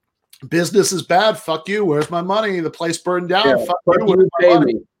business is bad. Fuck you. Where's my money? The place burned down. Yeah. Fuck you. Where's my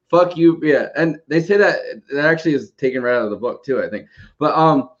money? Fuck you. Yeah. And they say that actually is taken right out of the book too, I think. But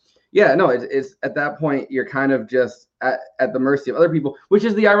it's at that point you're kind of just at the mercy of other people, which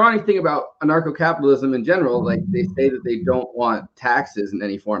is the ironic thing about anarcho-capitalism in general. Like they say that they don't want taxes in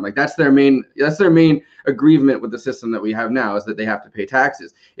any form. Like that's their main agreement with the system that we have now, is that they have to pay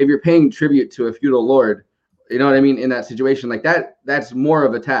taxes. If you're paying tribute to a feudal lord, you know what I mean, in that situation, like that's more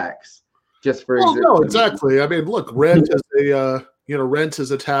of a tax just for existence. No, exactly. I mean, look, rent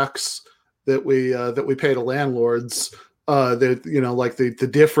is a tax that we pay to landlords. The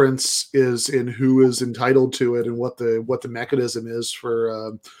difference is in who is entitled to it and what the mechanism is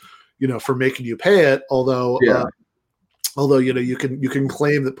for making you pay it. Although you can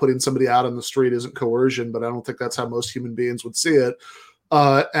claim that putting somebody out on the street isn't coercion, but I don't think that's how most human beings would see it.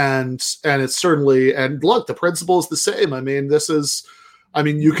 And it's certainly, and look, the principle is the same. I mean,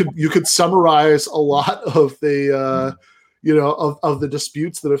 you could summarize a lot of the of the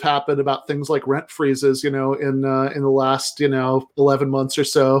disputes that have happened about things like rent freezes, in the last, 11 months or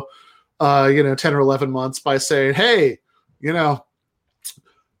so, 10 or 11 months by saying, hey,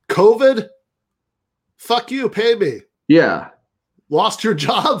 COVID, fuck you, pay me. Yeah. Lost your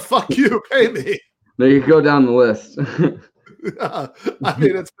job, fuck you, pay me. There you go down the list. Yeah. I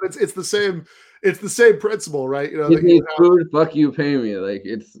mean, it's the same. It's the same principle, right? Food, fuck you, pay me. Like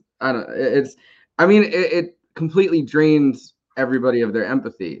it completely drains everybody of their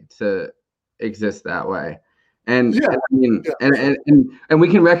empathy to exist that way. And and we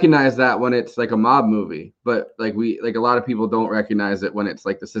can recognize that when it's like a mob movie, but like a lot of people don't recognize it when it's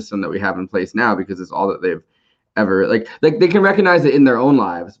like the system that we have in place now, because it's all that they've ever like they can recognize it in their own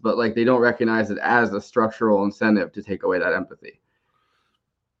lives, but like they don't recognize it as a structural incentive to take away that empathy.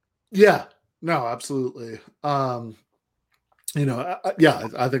 Yeah. No, absolutely. I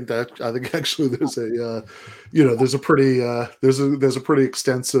think actually there's a there's a pretty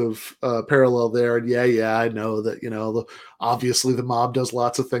extensive parallel there. And I know that, obviously the mob does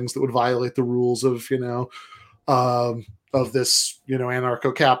lots of things that would violate the rules of, of this,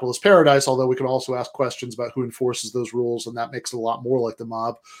 anarcho-capitalist paradise, although we can also ask questions about who enforces those rules, and that makes it a lot more like the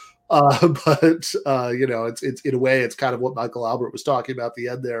mob. But it's in a way, it's kind of what Michael Albert was talking about at the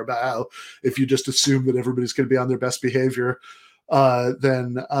end there, about how if you just assume that everybody's going to be on their best behavior,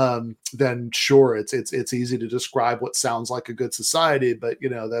 then sure, it's easy to describe what sounds like a good society, but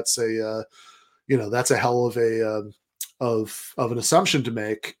that's a hell of an assumption to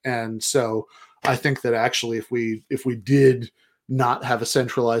make. And so I think that actually, if we did not have a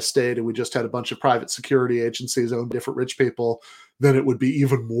centralized state and we just had a bunch of private security agencies own different rich people, then it would be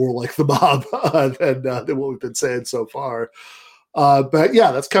even more like the mob than what we've been saying so far. But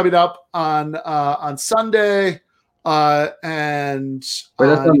yeah, that's coming up on Sunday. And that's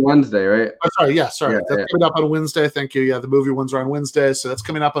on Wednesday, right? Oh, sorry. That's coming up on Wednesday. Thank you. Yeah, the movie ones are on Wednesday, so that's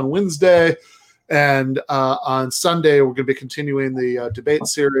coming up on Wednesday. And on Sunday, we're going to be continuing the debate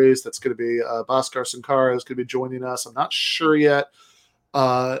series. That's going to be Bhaskar Sankara is going to be joining us. I'm not sure yet.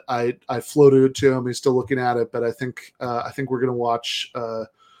 I floated it to him. He's still looking at it, but I think we're going to watch the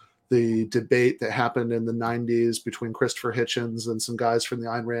debate that happened in the 90s between Christopher Hitchens and some guys from the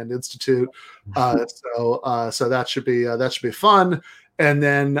Ayn Rand Institute. So that should be fun. And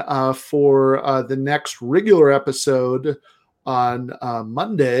then for the next regular episode on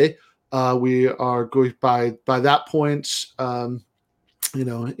Monday, we are going by that point,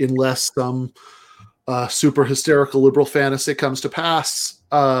 unless some super hysterical liberal fantasy comes to pass,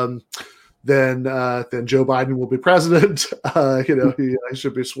 then Joe Biden will be president. He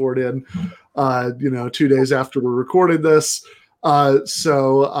should be sworn in, 2 days after we're recording this.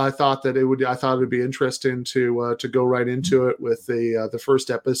 So I thought it would be interesting to go right into it with the first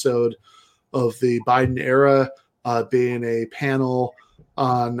episode of the Biden era being a panel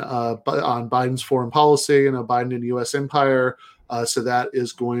on Biden's foreign policy and Biden and U.S. empire. So that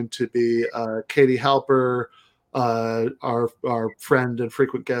is going to be Katie Halper, our friend and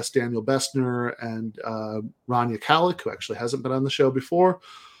frequent guest Daniel Bessner, and Rania Kalik, who actually hasn't been on the show before.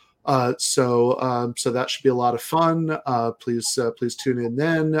 So that should be a lot of fun. Please tune in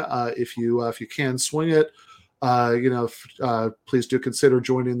then if you can swing it. Please do consider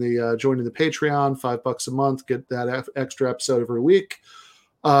joining the Patreon, $5 a month. Get that extra episode every week,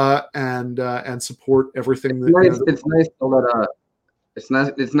 and support everything. It's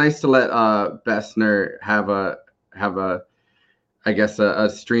nice to let Bessner have a I guess a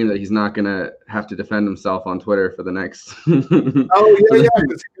stream that he's not gonna have to defend himself on Twitter for the next.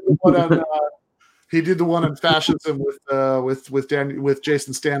 He did the one on fascism with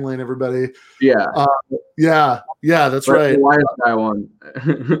Jason Stanley and everybody. That's right. The Wise Guy one.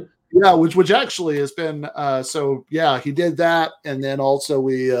 Yeah, which actually has been he did that, and then also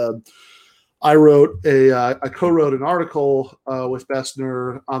I co-wrote an article with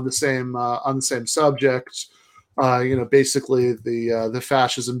Bessner on the same subject. Basically the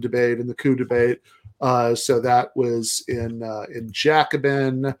fascism debate and the coup debate. So that was in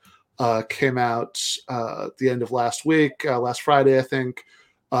Jacobin. Came out at the end of last week, last Friday, I think.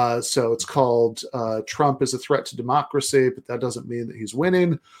 So it's called Trump is a Threat to Democracy, but that doesn't mean that he's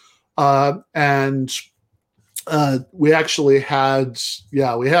winning. And we actually had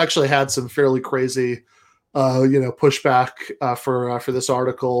some fairly crazy pushback for this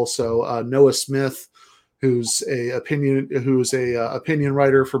article. So Noah Smith, who's a opinion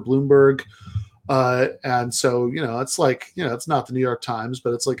writer for Bloomberg, and so it's like it's not the New York Times,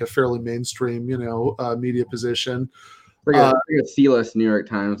 but it's like a fairly mainstream media position. Like a C-list New York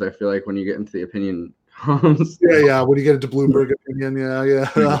Times, I feel like, when you get into the opinion columns. When you get into Bloomberg opinion,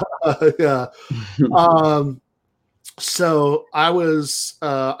 So I was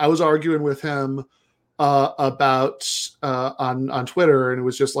arguing with him about on Twitter, and it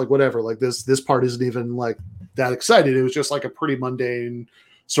was just like, whatever, like this part isn't even like that excited. It was just like a pretty mundane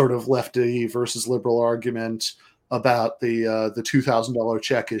sort of lefty versus liberal argument about the $2,000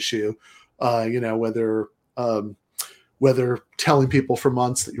 check issue. Whether telling people for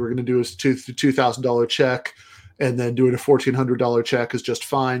months that you were going to do a $2,000 check and then doing a $1,400 check is just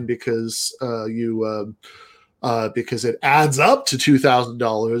fine because because it adds up to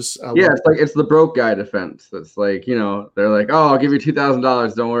 $2,000. It's like it's the broke guy defense. That's like, they're like, oh, I'll give you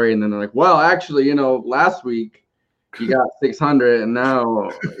 $2,000, don't worry, and then they're like, well, actually, last week you got 600, and now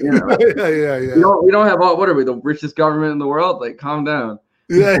we don't have what are we, the richest government in the world? Like, calm down.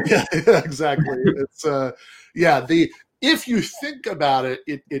 Yeah, exactly. It's if you think about it,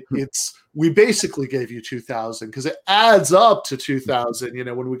 it's we basically gave you 2,000 because it adds up to 2,000. You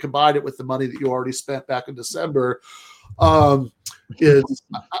know, when we combine it with the money that you already spent back in December. Is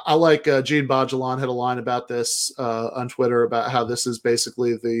I like Gene Bajalan had a line about this on Twitter about how this is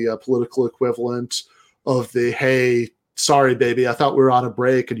basically the political equivalent of the hey, sorry baby, I thought we were on a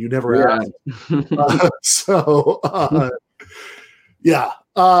break and you never asked. Yeah.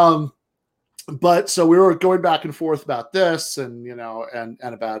 But so we were going back and forth about this and, you know, and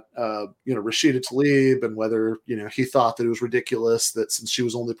about, you know, Rashida Tlaib and whether, you know, he thought that it was ridiculous that since she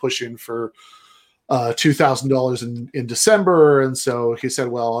was only pushing for $2,000 in December. And so he said,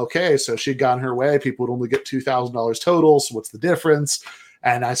 well, okay, so she'd gotten her way. People would only get $2,000 total. So what's the difference?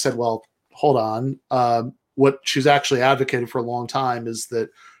 And I said, well, hold on. What she's actually advocated for a long time is that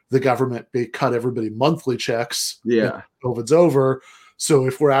the government cut everybody monthly checks. Yeah. COVID's over. So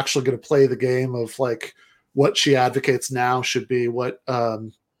if we're actually going to play the game of like what she advocates now should be what,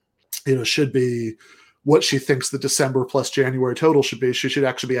 you know, should be what she thinks the December plus January total should be. She should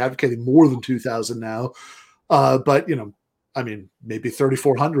actually be advocating more than 2,000 now. But, you know, I mean, maybe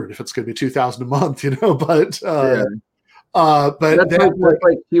 3,400 if it's going to be 2,000 a month, you know, but but that's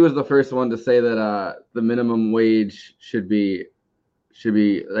like he was the first one to say that the minimum wage should be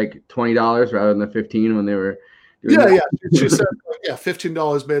like $20 rather than 15 when they were doing yeah she said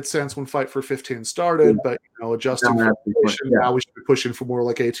 $15 made sense when Fight for 15 started, but you know, adjusting for inflation, now we should be pushing for more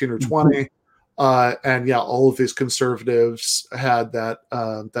like 18 or 20. And yeah, all of these conservatives had that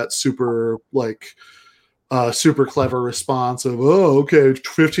that super like super clever response of, oh, okay,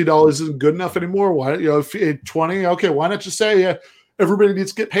 $50 isn't good enough anymore. Why, you know, 20? Okay, why not just say everybody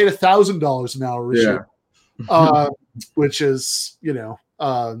needs to get paid $1,000 an hour? Yeah. Which is, you know,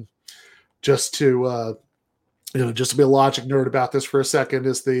 just to you know, just to be a logic nerd about this for a second,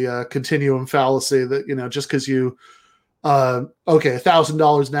 is the continuum fallacy that, you know, just because you okay,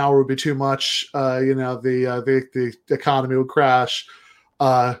 $1,000 an hour would be too much. You know, the economy would crash.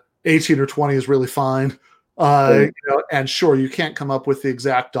 18 or 20 is really fine. You know, and sure, you can't come up with the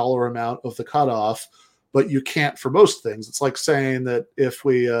exact dollar amount of the cutoff, but you can't for most things. It's like saying that if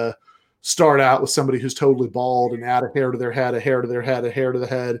we start out with somebody who's totally bald and add a hair to their head, a hair to their head, a hair to the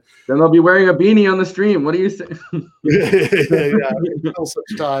head, then they'll be wearing a beanie on the stream. What do you say? yeah, until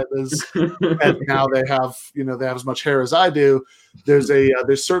such time as and now they have, you know, they have as much hair as I do. There's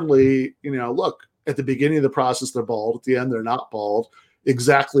certainly, you know, look, at the beginning of the process they're bald, at the end they're not bald.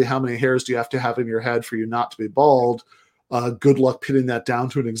 Exactly how many hairs do you have to have in your head for you not to be bald? Good luck pinning that down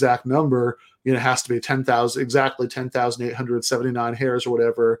to an exact number. You know, it has to be 10,000, exactly 10,879 hairs or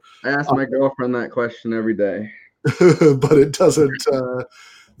whatever. I ask my girlfriend that question every day. But it doesn't,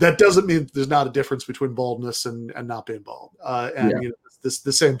 that doesn't mean there's not a difference between baldness and not being bald. You know, the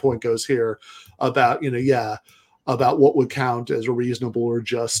same point goes here about, you know, about what would count as a reasonable or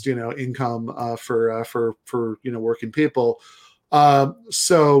just, you know, income for you know, working people.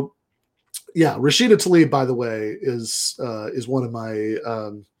 So yeah, Rashida Tlaib, by the way, is one of my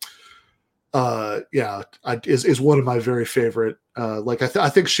is one of my very favorite. Like I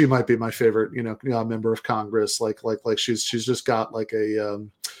think she might be my favorite, you know, member of Congress. Like she's just got like a you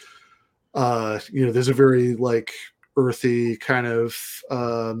know, there's a very like earthy kind of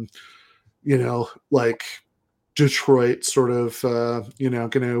you know, like Detroit sort of you know,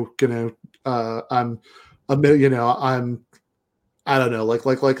 I don't know, like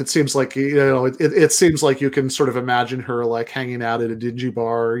it seems like, you know, it seems like you can sort of imagine her like hanging out at a dingy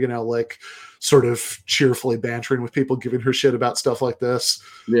bar, you know, like sort of cheerfully bantering with people, giving her shit about stuff like this.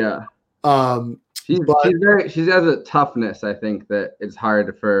 Yeah. She has a toughness, I think, that it's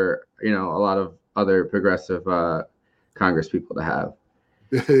hard for, you know, a lot of other progressive Congress people to have.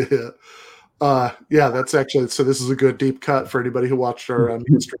 Yeah, that's actually, so this is a good deep cut for anybody who watched our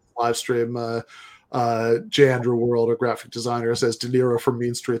live stream. J. Andrew World, a graphic designer, says De Niro from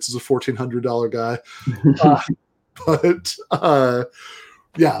Mean Streets is a $1,400 guy. But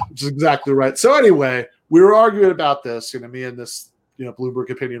yeah, which is exactly right. So anyway, we were arguing about this, you know, me and this, you know, Bloomberg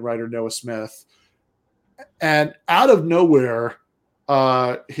opinion writer Noah Smith, and out of nowhere,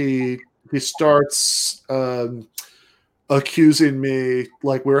 he starts accusing me,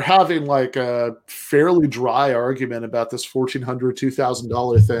 like we're having like a fairly dry argument about this $1,400,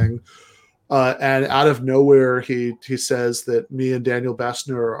 $2,000 thing. And out of nowhere, he says that me and Daniel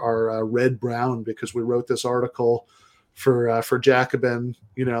Bessner are red-brown because we wrote this article for Jacobin,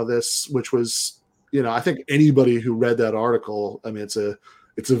 you know, this, which was, you know, I think anybody who read that article, I mean, it's a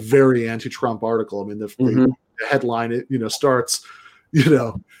very anti-Trump article. I mean, the headline, it, you know, starts, you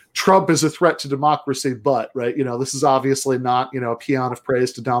know, Trump is a threat to democracy, but, right, you know, this is obviously not, you know, a paean of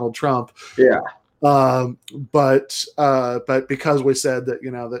praise to Donald Trump. Yeah. But because we said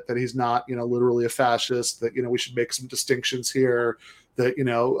that, that he's not, literally a fascist, that, we should make some distinctions here, that,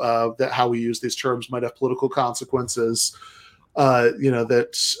 that how we use these terms might have political consequences,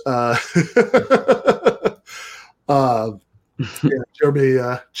 that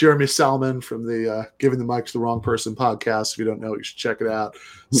Jeremy Salmon from the Giving the Mic to the Wrong Person podcast. If you don't know it, you should check it out.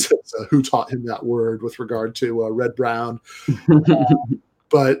 Says, who taught him that word with regard to Red Brown.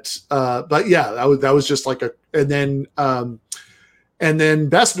 But yeah, that was just like and then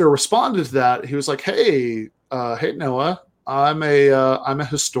Bessner responded to that. He was like, hey Noah, I'm a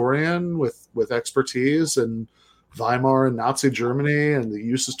historian with expertise in Weimar and Nazi Germany and the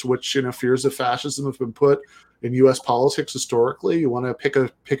uses to which fears of fascism have been put in U.S. politics historically. You want to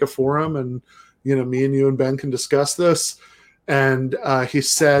pick a forum, and me and you and Ben can discuss this. And he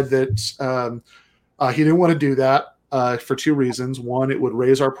said that he didn't want to do that for two reasons. One, it would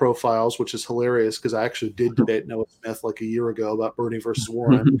raise our profiles, which is hilarious because I actually did debate Noah Smith like a year ago about Bernie versus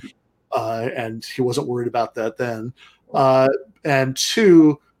Warren, and he wasn't worried about that then. And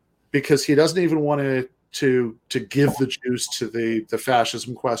two, because he doesn't even want to give the juice to the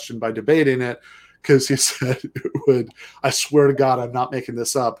fascism question by debating it, because he said it would, I swear to God, I'm not making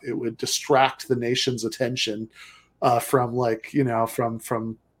this up, it would distract the nation's attention from the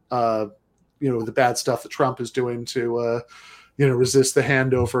bad stuff that Trump is doing to resist the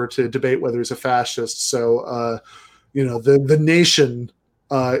handover to debate whether he's a fascist. So the nation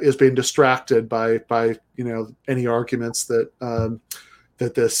is being distracted by any arguments that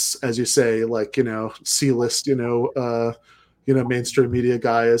that this, as you say, C-list mainstream media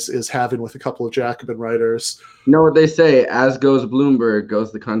guy is having with a couple of Jacobin writers. You know what they say? As goes Bloomberg,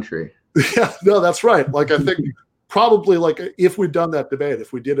 goes the country. Yeah, no, that's right. I think probably if we'd done that debate,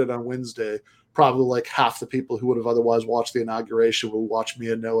 if we did it on Wednesday, probably half the people who would have otherwise watched the inauguration will watch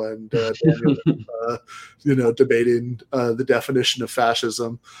me and Noah and Daniel, debating the definition of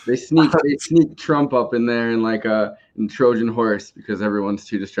fascism. They sneak Trump up in there in in Trojan horse because everyone's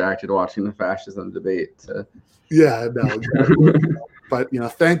too distracted watching the fascism debate. Yeah, no, exactly. But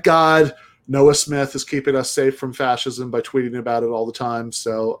thank God Noah Smith is keeping us safe from fascism by tweeting about it all the time.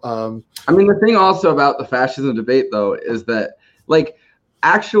 So, the thing also about the fascism debate, though, is that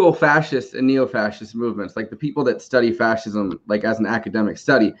actual fascist and neo-fascist movements, the people that study fascism, as an academic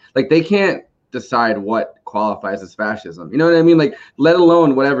study, they can't decide what qualifies as fascism. You know what I mean? Let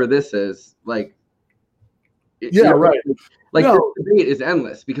alone whatever this is. Right. This debate is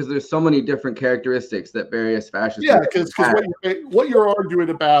endless because there's so many different characteristics that various fascists. Yeah, because what you're arguing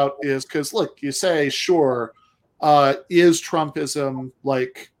about is because look, you say sure, is Trumpism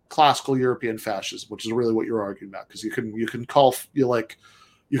classical European fascism, which is really what you're arguing about, because you can call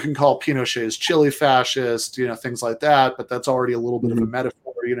Pinochet's Chile fascist, things like that, but that's already a little bit of a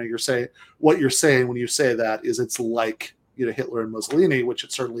metaphor. You're saying what you're saying when you say that is it's Hitler and Mussolini, which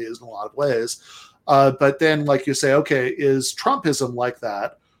it certainly is in a lot of ways. But then, you say, okay, is Trumpism like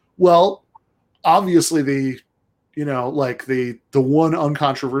that? Well, obviously the one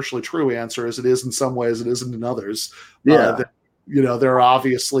uncontroversially true answer is it is in some ways, it isn't in others. Yeah. There are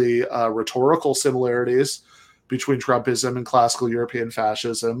obviously rhetorical similarities between Trumpism and classical European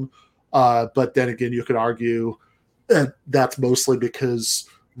fascism. But then again, you could argue that that's mostly because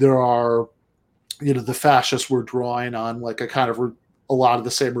there are, the fascists were drawing on a lot of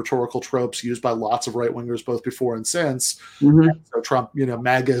the same rhetorical tropes used by lots of right-wingers both before and since. Mm-hmm. So Trump,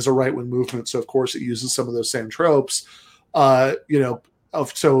 MAGA is a right-wing movement, so of course it uses some of those same tropes. But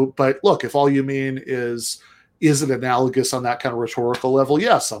look, if all you mean is it analogous on that kind of rhetorical level?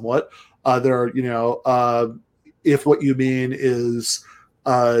 Yeah, somewhat. If what you mean is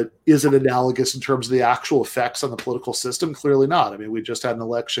it analogous in terms of the actual effects on the political system? Clearly not. We just had an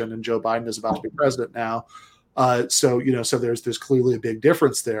election and Joe Biden is about to be president now. So there's clearly a big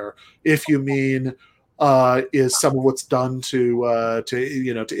difference there. If you mean is some of what's done to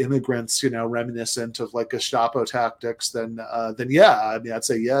immigrants, reminiscent of Gestapo tactics, then yeah, I'd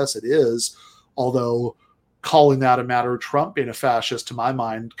say yes, it is. Although calling that a matter of Trump being a fascist, to my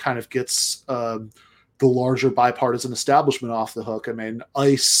mind, kind of gets the larger bipartisan establishment off the hook.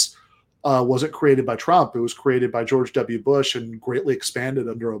 ICE wasn't created by Trump; it was created by George W. Bush and greatly expanded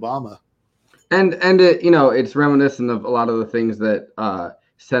under Obama. And it, it's reminiscent of a lot of the things that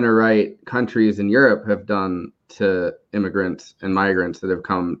center-right countries in Europe have done to immigrants and migrants that have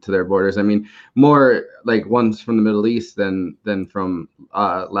come to their borders. More ones from the Middle East than from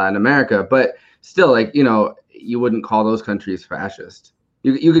Latin America, but still, you wouldn't call those countries fascist.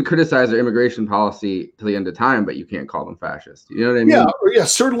 You could criticize their immigration policy till the end of time, but you can't call them fascist. You know what I mean? Yeah,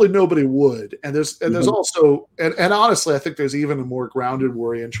 certainly nobody would. And there's also and honestly, I think there's even a more grounded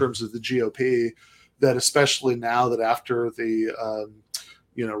worry in terms of the GOP, that especially now that after the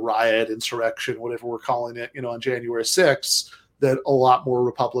riot, insurrection, whatever we're calling it, on January 6th, that a lot more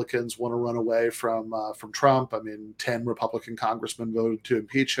Republicans want to run away from Trump. I mean, 10 Republican congressmen voted to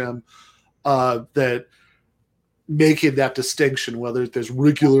impeach him. That making that distinction, whether there's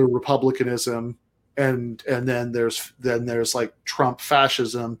regular Republicanism and then there's like Trump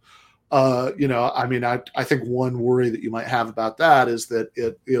fascism. I think one worry that you might have about that is that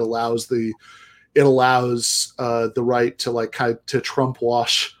it allows the right to Trump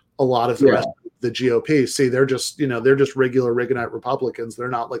wash a lot of the rest of the GOP. See, they're just regular Reaganite Republicans. They're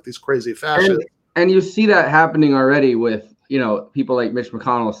not like these crazy fascists. And you see that happening already with, people like Mitch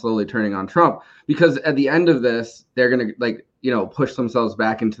McConnell slowly turning on Trump, because at the end of this, they're going to push themselves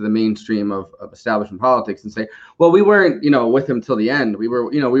back into the mainstream of establishment politics and say, well, we weren't, with him till the end. We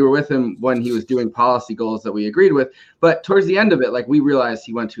were with him when he was doing policy goals that we agreed with. But towards the end of it, we realized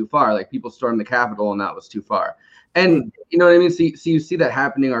he went too far. Like, people stormed the Capitol and that was too far. And you know what I mean? So you see that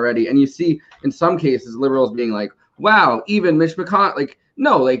happening already. And you see in some cases liberals being like, wow, even Mitch McConnell,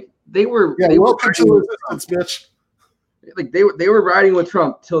 they were welcome to the resistance, Mitch. They were riding with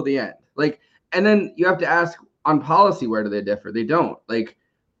Trump till the end. And then you have to ask, on policy, where do they differ? They don't.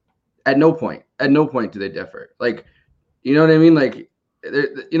 At no point do they differ. You know what I mean?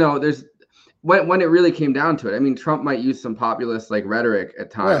 There's when it really came down to it. I mean, Trump might use some populist rhetoric at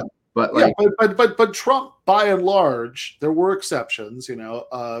times, but Trump, by and large, there were exceptions.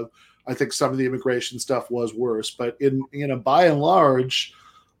 I think some of the immigration stuff was worse, but by and large,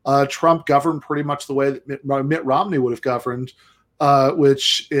 Trump governed pretty much the way that Mitt Romney would have governed,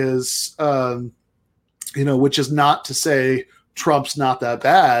 which is not to say Trump's not that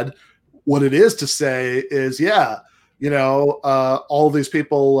bad. What it is to say is, all these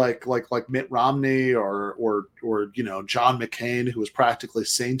people like Mitt Romney or John McCain, who was practically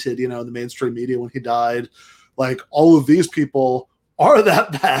sainted, in the mainstream media when he died, all of these people are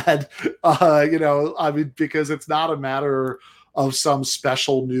that bad, because it's not a matter of some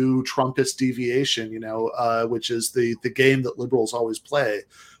special new Trumpist deviation, which is the game that liberals always play.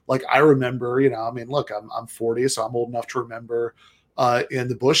 I remember, I'm 40, so I'm old enough to remember in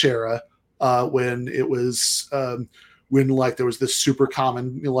the Bush era when it was when there was this super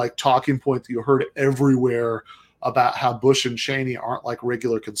common talking point that you heard everywhere about how Bush and Cheney aren't like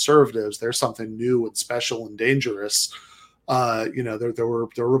regular conservatives. They're something new and special and dangerous. There were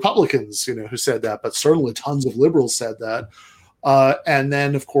Republicans, who said that, but certainly tons of liberals said that. And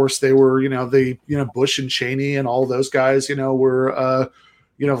then, of course, they were, Bush and Cheney and all those guys, were,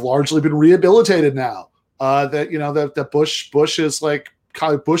 have largely been rehabilitated now. That Bush is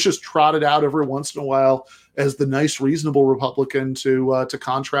Bush is trotted out every once in a while as the nice, reasonable Republican to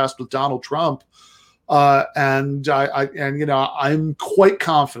contrast with Donald Trump. I'm quite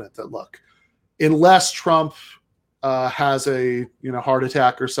confident that, look, unless Trump has a heart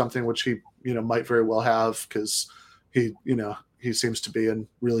attack or something, which he might very well have, because he seems to be in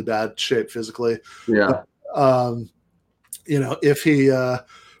really bad shape physically. Yeah.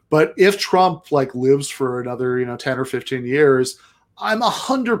 But if Trump lives for another 10 or 15 years, I'm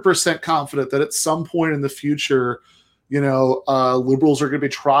 100% confident that at some point in the future, liberals are going to be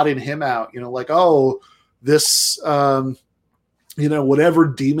trotting him out. This whatever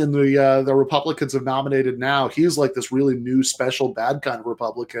demon the Republicans have nominated now, he's like this really new, special, bad kind of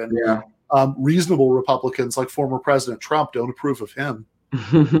Republican. Yeah. Reasonable Republicans like former President Trump don't approve of him.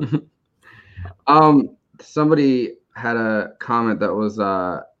 Somebody had a comment that was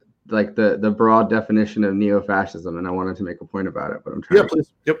the broad definition of neo-fascism, and I wanted to make a point about it, but I'm trying. Yeah,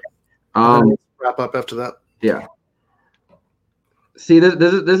 please. Yep. Wrap up after that. Yeah. See,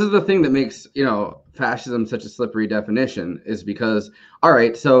 this is the thing that makes fascism such a slippery definition, is because, all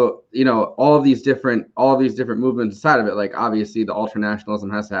right, so all of these different movements inside of it, obviously the ultranationalism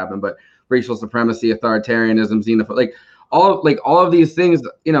has to happen, but racial supremacy, authoritarianism, xenophobia, all of these things,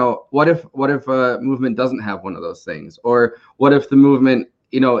 what if a movement doesn't have one of those things? Or what if the movement,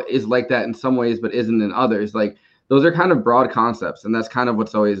 is like that in some ways, but isn't in others? Those are kind of broad concepts. And that's kind of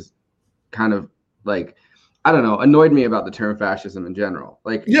what's always kind of I don't know, annoyed me about the term fascism in general.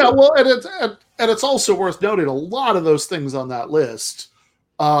 And it's also worth noting a lot of those things on that list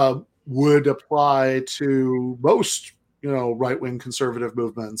would apply to most, right-wing conservative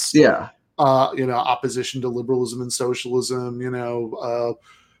movements. Yeah. Opposition to liberalism and socialism, we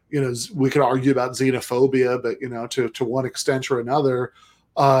could argue about xenophobia, but, to one extent or another,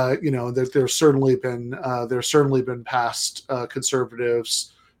 that there's certainly been past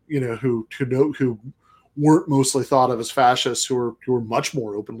conservatives, who weren't mostly thought of as fascists, who were much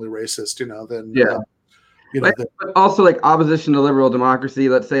more openly racist, than but also like opposition to liberal democracy.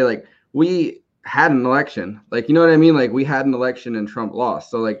 Let's say like we had an election, like you know what I mean, like we had an election and Trump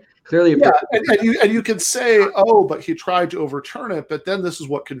lost. So like clearly, and you can say, oh, but he tried to overturn it. But then this is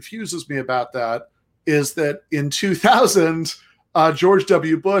what confuses me about that is that in 2000. George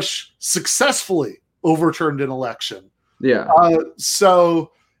W. Bush successfully overturned an election. Yeah.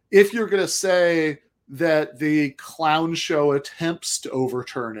 So if you're going to say that the clown show attempts to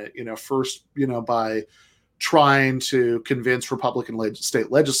overturn it, first, by trying to convince Republican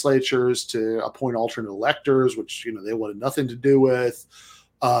state legislatures to appoint alternate electors, which, they wanted nothing to do with,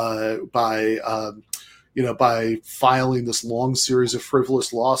 by filing this long series of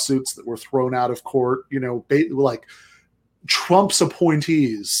frivolous lawsuits that were thrown out of court, like Trump's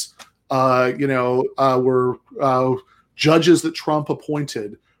appointees, were judges that Trump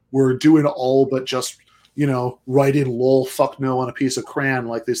appointed were doing all but just, writing lol fuck no on a piece of crayon,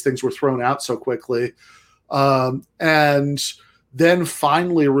 like these things were thrown out so quickly. And then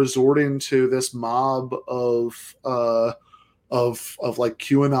finally resorting to this mob of like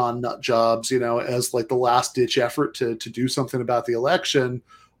QAnon nut jobs, as like the last ditch effort to do something about the election.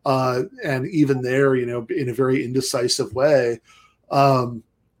 And even there, in a very indecisive way, again,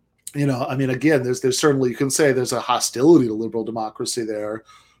 there's certainly, you can say there's a hostility to liberal democracy there,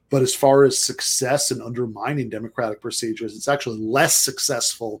 but as far as success in undermining democratic procedures, it's actually less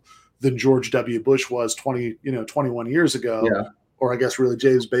successful than George W. Bush was 21 years ago. Yeah. Or I guess really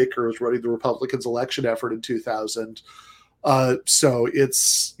James Baker was running the Republicans' election effort in 2000. So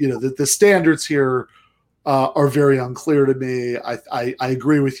it's, the standards here are very unclear to me. I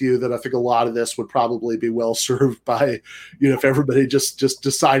agree with you that I think a lot of this would probably be well served by, if everybody just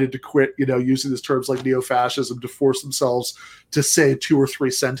decided to quit, using these terms like neo-fascism to force themselves to say 2 or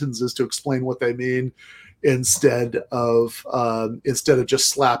 3 sentences to explain what they mean, instead of just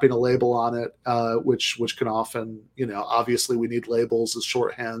slapping a label on it, which can often, obviously we need labels as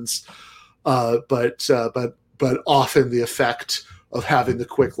shorthands, but often the effect of having the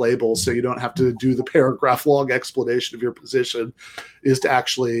quick label, so you don't have to do the paragraph long explanation of your position, is to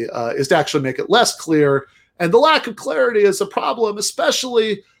actually make it less clear. And the lack of clarity is a problem,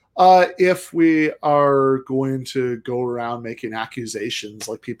 especially if we are going to go around making accusations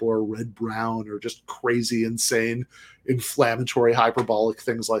like people are red brown or just crazy, insane, inflammatory, hyperbolic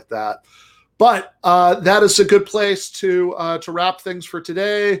things like that. But that is a good place to wrap things for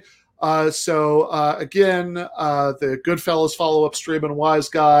today. So again, the Goodfellas follow-up stream and Wise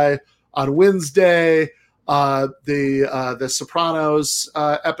Guy on Wednesday. The Sopranos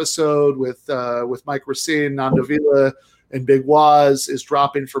episode with Mike Racine, Nando Vila, and Big Waz is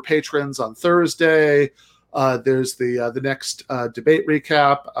dropping for patrons on Thursday. There's the next debate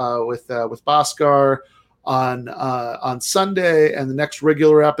recap with Bhaskar on Sunday, and the next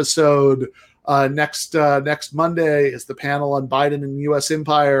regular episode next Monday is the panel on Biden and U.S.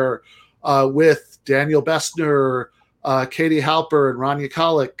 Empire with Daniel Bessner, Katie Halper, and Rania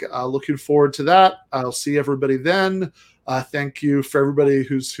Kalik. Looking forward to that. I'll see everybody then. Thank you for everybody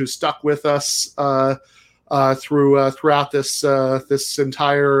who's stuck with us throughout this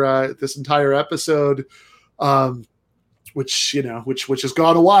entire episode, which has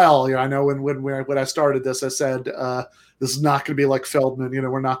gone a while. I know when I started this, I said this is not going to be like Feldman.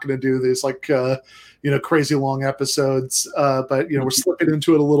 We're not going to do these like crazy long episodes. But we're slipping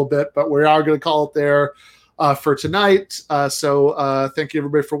into it a little bit. But we are going to call it there for tonight. So thank you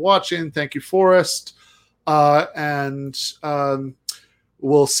everybody for watching. Thank you, Forrest, and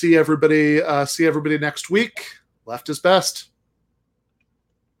we'll see everybody next week. Left is best.